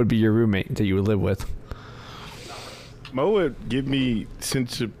would be your roommate that you would live with? Mo would give me sent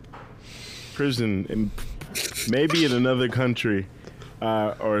to prison and maybe in another country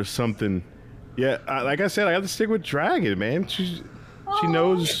or something. Yeah, like I said, I have to stick with Dragon, man. She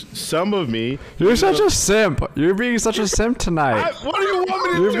knows some of me. You're such a simp. You're being such a simp tonight. What do you want me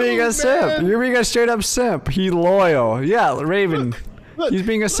to do? You're being a simp. You're being a straight up simp. He's loyal. Yeah, Raven. Look, he's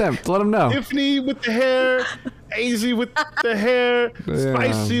being a simp. Let him know. Tiffany with the hair, AZ with the hair,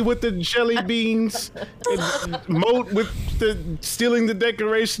 Spicy with the jelly beans, and Moat with the stealing the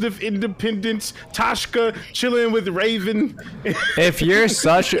Declaration of Independence, Toshka chilling with Raven. If you're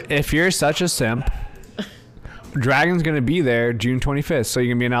such a simp, Dragon's gonna be there June 25th. So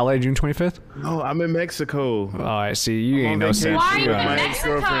you're gonna be in LA June 25th? No, I'm in Mexico. Oh, I see. You ain't no simp. Why You in out.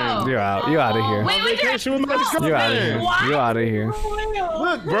 Mexico? You're out. You out of here. Wait, Vacation with my You out of here. girlfriend. You out of here.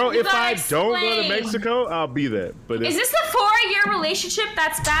 Look, bro, if I don't go to explain. Mexico, I'll be there. But Is this the 4-year relationship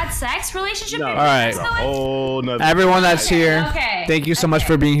that's bad sex relationship? no, you're All right. it's a whole nother. Everyone that's here, Okay. thank you so much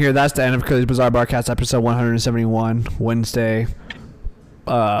for being here. That's the end of Curly's Bizarre Barcast episode 171, Wednesday.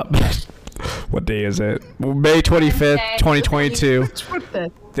 What day is it? May 25th, 2022.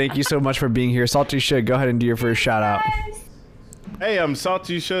 Thank you so much for being here. Salty Shug, go ahead and do your first shout out. Hey, I'm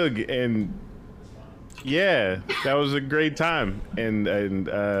Salty Shug, and yeah, that was a great time. And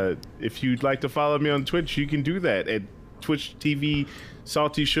if you'd like to follow me on Twitch, you can do that at Twitch TV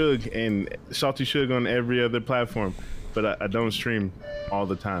Salty Shug and Salty Shug on every other platform. But I don't stream all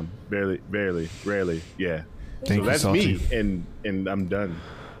the time, rarely. Yeah. Thank so you, that's Salty. me, and I'm done.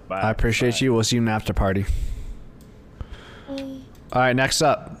 Bye. I appreciate you. We'll see you in the after party. All right, next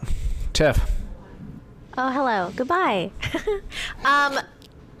up, Tiff. Oh, hello. Goodbye.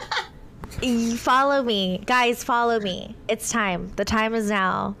 Follow me. Guys, follow me. It's time. The time is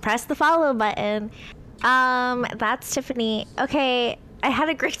now. Press the follow button. That's Tiffany. Okay, I had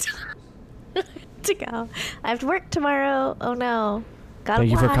a great time to go. I have to work tomorrow. Oh no.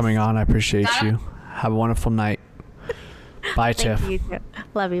 Thank you for coming on. I appreciate you. Have a wonderful night. Bye, Tiff. Thank you too.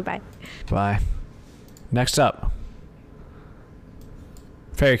 Love you. Bye. Bye. Next up,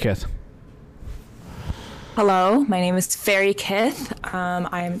 Fairy Kith. Hello, my name is Fairy Kith. I'm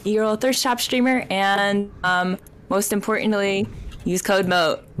an e-girl thirst trap streamer, and most importantly, use code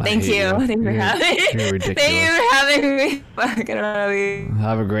MOAT. Thank you. you. Thank you for having me. You're ridiculous. Thank you for having me. Fuck, I don't know how to leave.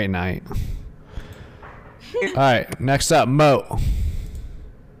 Have a great night. All right, next up, Mo.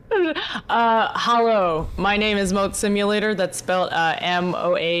 Hello, my name is Moat Simulator. That's spelled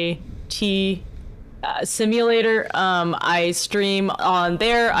M-O-A-T Simulator. I stream on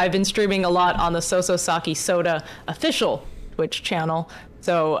there. I've been streaming a lot on the Soso Saki Soda official Twitch channel.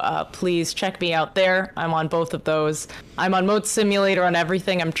 So please check me out there. I'm on both of those. I'm on Moat Simulator on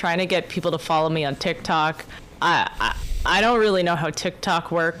everything. I'm trying to get people to follow me on TikTok. I don't really know how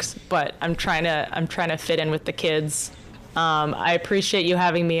TikTok works, but I'm trying to fit in with the kids. I appreciate you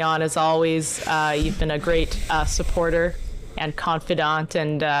having me on as always. You've been a great supporter and confidant,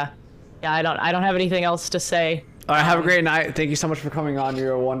 and yeah, I don't have anything else to say. All right, have a great night. Thank you so much for coming on.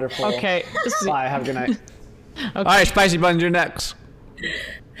 You're wonderful. Okay. Bye. Have a good night. Okay. All right, Spicy Buns, you're next.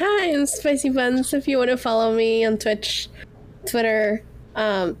 Hi, I'm Spicy Buns. If you want to follow me on Twitch, Twitter,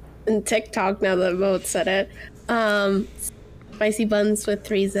 and TikTok, now that Mo said it, Spicy Buns with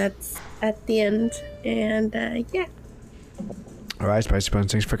 3 Z's at the end, and yeah. All right, Spicy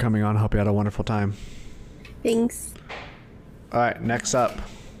Buns, thanks for coming on. Hope you had a wonderful time. Thanks. All right, next up,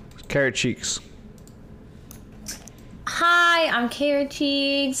 Carrot Cheeks. Hi, I'm Carrot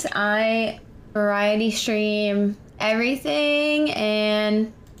Cheeks. I variety stream everything,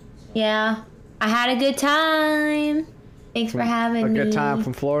 and yeah, I had a good time. Thanks for having me. A good time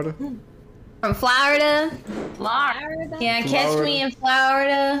from Florida? From Florida. Yeah, catch me in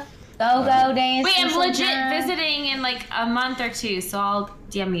Florida. Go dance. Wait, I'm legit visiting in like a month or 2, so I'll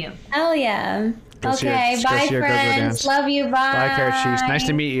DM you. Oh yeah. Go see Okay, her- go bye see her go-go friends. dance. Love you. Bye. Bye, Carrot Cheeks. Nice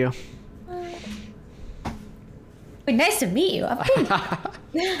to meet you. Wait, nice to meet you. Fuck.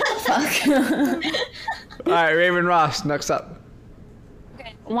 All right, Raven Ross, next up.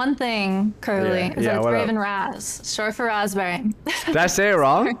 One thing, Curly, Yeah, is that yeah, it's what up? Raven Raz, short for raspberry. Did I say it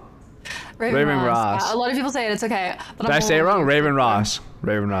wrong? Raven Ross. Yeah, a lot of people say it. It's okay. But Did I say it wrong? Raven Ross.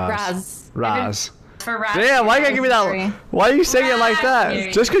 Raven Ross. Raz. Raz. For Damn, why you gotta give me that? Why are you saying it like that?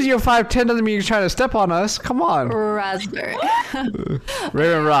 Raspberry. Just because you're 5'10" doesn't mean you're trying to step on us. Come on. Raspberry.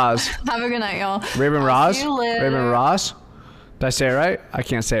 Raven Ross. Have a good night, y'all. Raven Ross? you later. Raven Ross? Did I say it right? I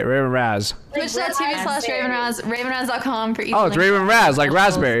can't say it. Raven Raz. Twitch.tv/RavenRaz, RavenRaz.com for each Oh, it's link. Raven Raz, like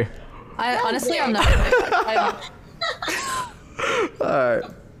raspberry. Honestly, I'm not. All right.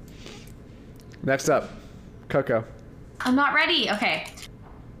 Next up, Coco. I'm not ready. Okay.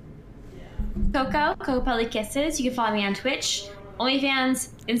 Coco Pelly Kisses. You can follow me on Twitch, OnlyFans,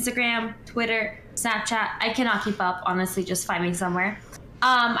 Instagram, Twitter, Snapchat. I cannot keep up. Honestly, just find me somewhere.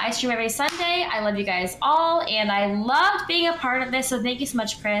 I stream every Sunday. I love you guys all, and I loved being a part of this. So thank you so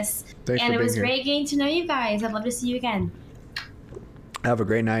much, Chris. Thanks and for it was being here. great getting to know you guys. I'd love to see you again. Have a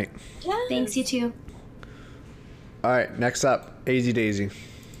great night. Yeah. Thanks, you too. All right, next up, AZ Daisy.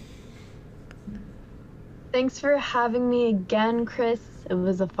 Thanks for having me again, Chris. It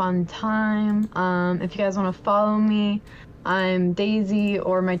was a fun time. If you guys want to follow me, I'm Daisy,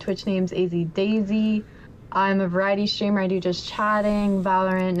 or my Twitch name's AZ Daisy. I'm a variety streamer. I do just chatting,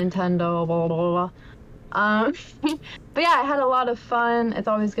 Valorant, Nintendo, blah, blah, blah. But yeah, I had a lot of fun. It's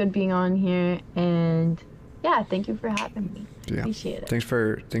always good being on here. And yeah, thank you for having me. Yeah. Appreciate it.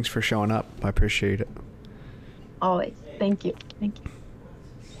 Thanks for showing up. I appreciate it. Always. Thank you. Thank you.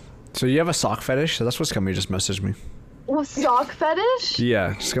 So you have a sock fetish? So that's what Scummy just messaged me. Oh, sock fetish?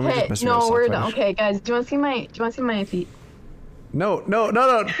 Yeah, Scummy just messaged me. No, we're done. Fetish. Okay, guys, do you want to see my feet? No.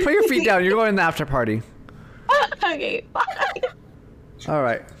 Put your feet down. You're going to the after party. Okay, bye. All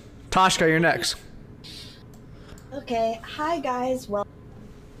right. Toshka, you're next. Okay, hi guys. Well,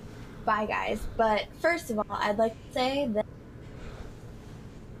 bye guys. But first of all, I'd like to say that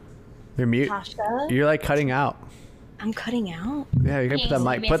You're mute. Toshka. You're like cutting out. I'm cutting out. Yeah, you can put that Give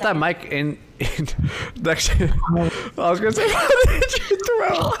mic. me a Put that second. mic in next. I was gonna say put it in your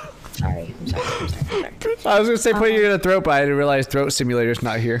throat. Sorry. I was gonna say put it in a throat, but I didn't realize Throat Simulator's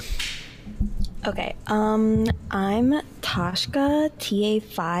not here. Okay, I'm Toshka,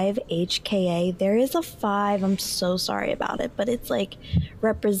 TA5HKA. There is a 5, I'm so sorry about it, but it's like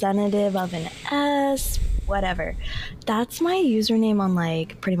representative of an S, whatever. That's my username on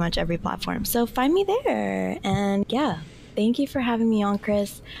like pretty much every platform, so find me there. And yeah, thank you for having me on,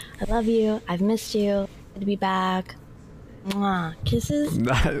 Chris. I love you, I've missed you, good to be back. Mwah. Kisses?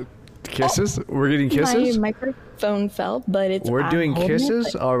 Kisses? We're getting kisses? My microphone fell, but it's We're doing holding it,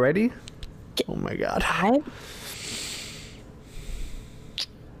 kisses but- already? Oh my god.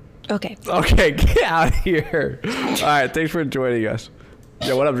 Okay. Okay, get out of here. Alright, thanks for joining us.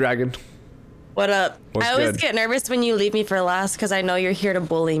 Yeah, what up, Dragon? What up? What's I always good? get nervous when you leave me for last because I know you're here to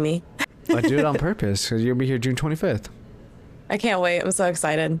bully me. I do it on purpose, because you'll be here June 25th. I can't wait. I'm so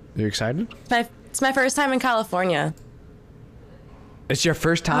excited. You excited? It's my first time in California. It's your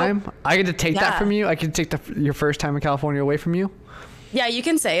first time? I get to take that Yeah. from you? I can take your first time in California away from you? Yeah, you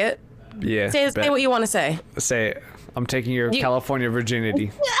can say it. Yeah. Say bet. what you want to say. Say it. I'm taking your California virginity.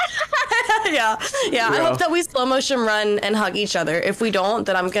 yeah. I Bro. hope that we slow motion run and hug each other. If we don't,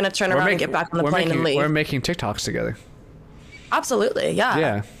 then I'm gonna turn around and get back on the plane and leave. We're making TikToks together. Absolutely, yeah.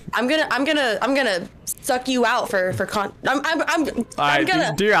 Yeah. I'm gonna suck you out for I'm Alright,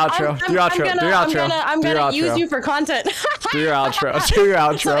 gonna do your outro. Do your outro. Do your outro. I'm Do your gonna outro. use you for content. Do your outro. Do your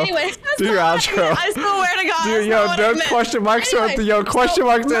outro. So anyway, Do your outro. I swear to God. Dude, yo, don't question marks at the question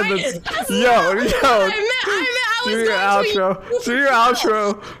marks at the yo. Do your outro. Do your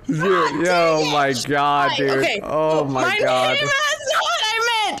outro. Dude, yo, my God, dude. Okay. Oh my God. Name, that's not what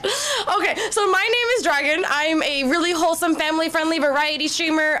I meant. Okay, so my name is Dragon. I'm a really wholesome, family-friendly variety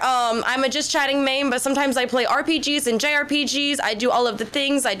streamer. I'm a just chatting main, but sometimes I play RPGs and JRPGs. I do all of the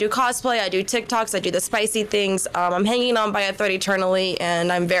things. I do cosplay. I do TikToks. I do the spicy things. I'm hanging on by a thread eternally,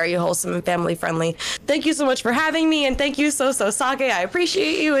 and I'm very wholesome and family-friendly. Thank you so much for having me, and thank you so Sake. I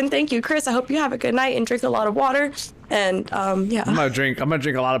appreciate you, and thank you, Chris. I hope you have a good night and drink a lot of water. And yeah. I'm gonna drink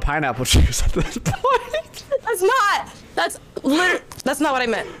a lot of pineapple juice at this point. That's not what I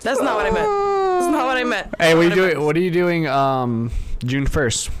meant. That's not what I meant. That's not what I meant. Hey, what are you doing? What are you doing? June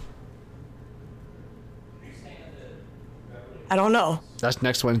 1st. I don't know. That's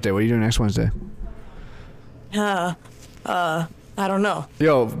next Wednesday. What are you doing next Wednesday? I don't know.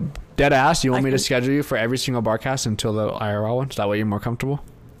 Yo, dead ass. You want me to schedule you for every single Barcast until the IRL one? So that way you're more comfortable.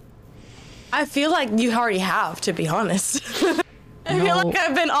 I feel like you already have, to be honest. I feel like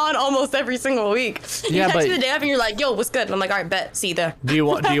I've been on almost every single week. You Yeah, text me but- the day after and you're like, yo, what's good? And I'm like, all right, bet. See you there. Do you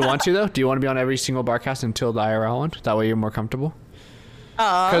want to though? Do you want to be on every single Barcast until the IRL one? That way you're more comfortable.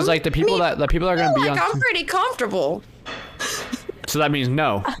 Because like the people are gonna be on. I'm pretty comfortable. So that means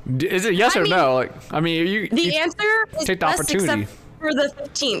no. Is it yes or no? Like, I mean, The answer is take the yes, opportunity except for the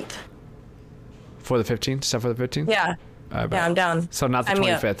 15th. for the 15th. Except for the 15th. Yeah. I bet. Yeah, I'm down. So not the I'm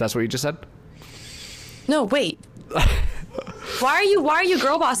 25th. That's what you just said. No, wait. Why are you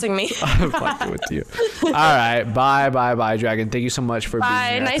girl bossing me? I'm fucking with you. All right. Bye, Dragon. Thank you so much for being Bye.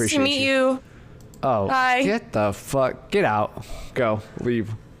 here. I Nice to appreciate meet you. Oh. Bye. Get the fuck. Get out. Go.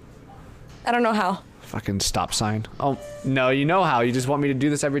 Leave. I don't know how. Fucking stop sign. Oh, no, you know how. You just want me to do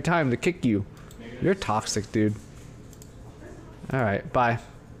this every time to kick you. You're toxic, dude. Alright, bye.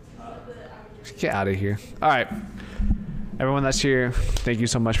 Just get out of here. Alright. Everyone that's here, thank you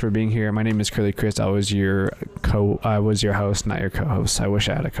so much for being here. My name is Curly Chris. I was your host, not your co-host. I wish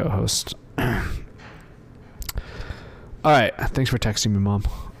I had a co-host. Alright, thanks for texting me, Mom.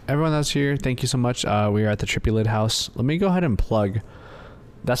 Everyone that's here, thank you so much. We are at the Tripulid house. Let me go ahead and plug.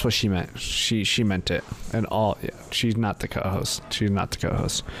 That's what she meant. She meant it. And all, yeah, she's not the co-host. She's not the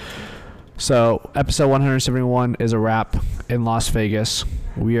co-host. So, episode 171 is a wrap in Las Vegas.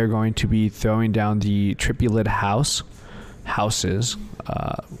 We are going to be throwing down the Tripulid houses.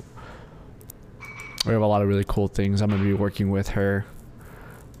 We have a lot of really cool things. I'm going to be working with her.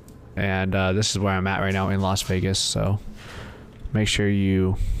 And this is where I'm at right now in Las Vegas. So, make sure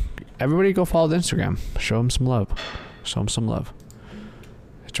everybody go follow the Instagram. Show them some love. Show them some love.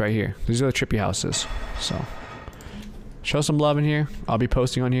 It's right here. These are the Trippy houses. So, show some love in here. I'll be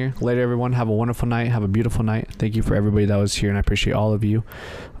posting on here. Later, everyone. Have a wonderful night. Have a beautiful night. Thank you for everybody that was here, and I appreciate all of you.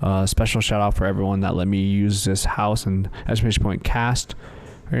 Special shout out for everyone that let me use this house and exclamation point cast.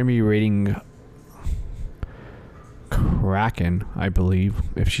 We're going to be rating Kraken, I believe,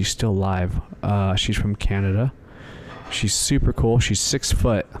 if she's still live. She's from Canada. She's super cool. She's 6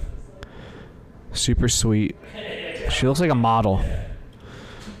 foot. Super sweet. She looks like a model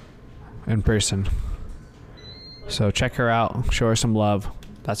in person. So check her out. Show her some love.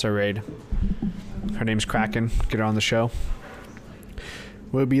 That's our raid. Her name's Kraken. Get her on the show.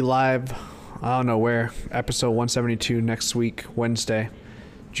 We'll be live, I don't know where, episode 172 next week, Wednesday,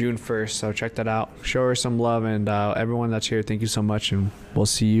 June 1st. So check that out. Show her some love. And everyone that's here, thank you so much. And we'll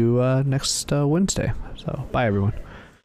see you next Wednesday. So bye, everyone.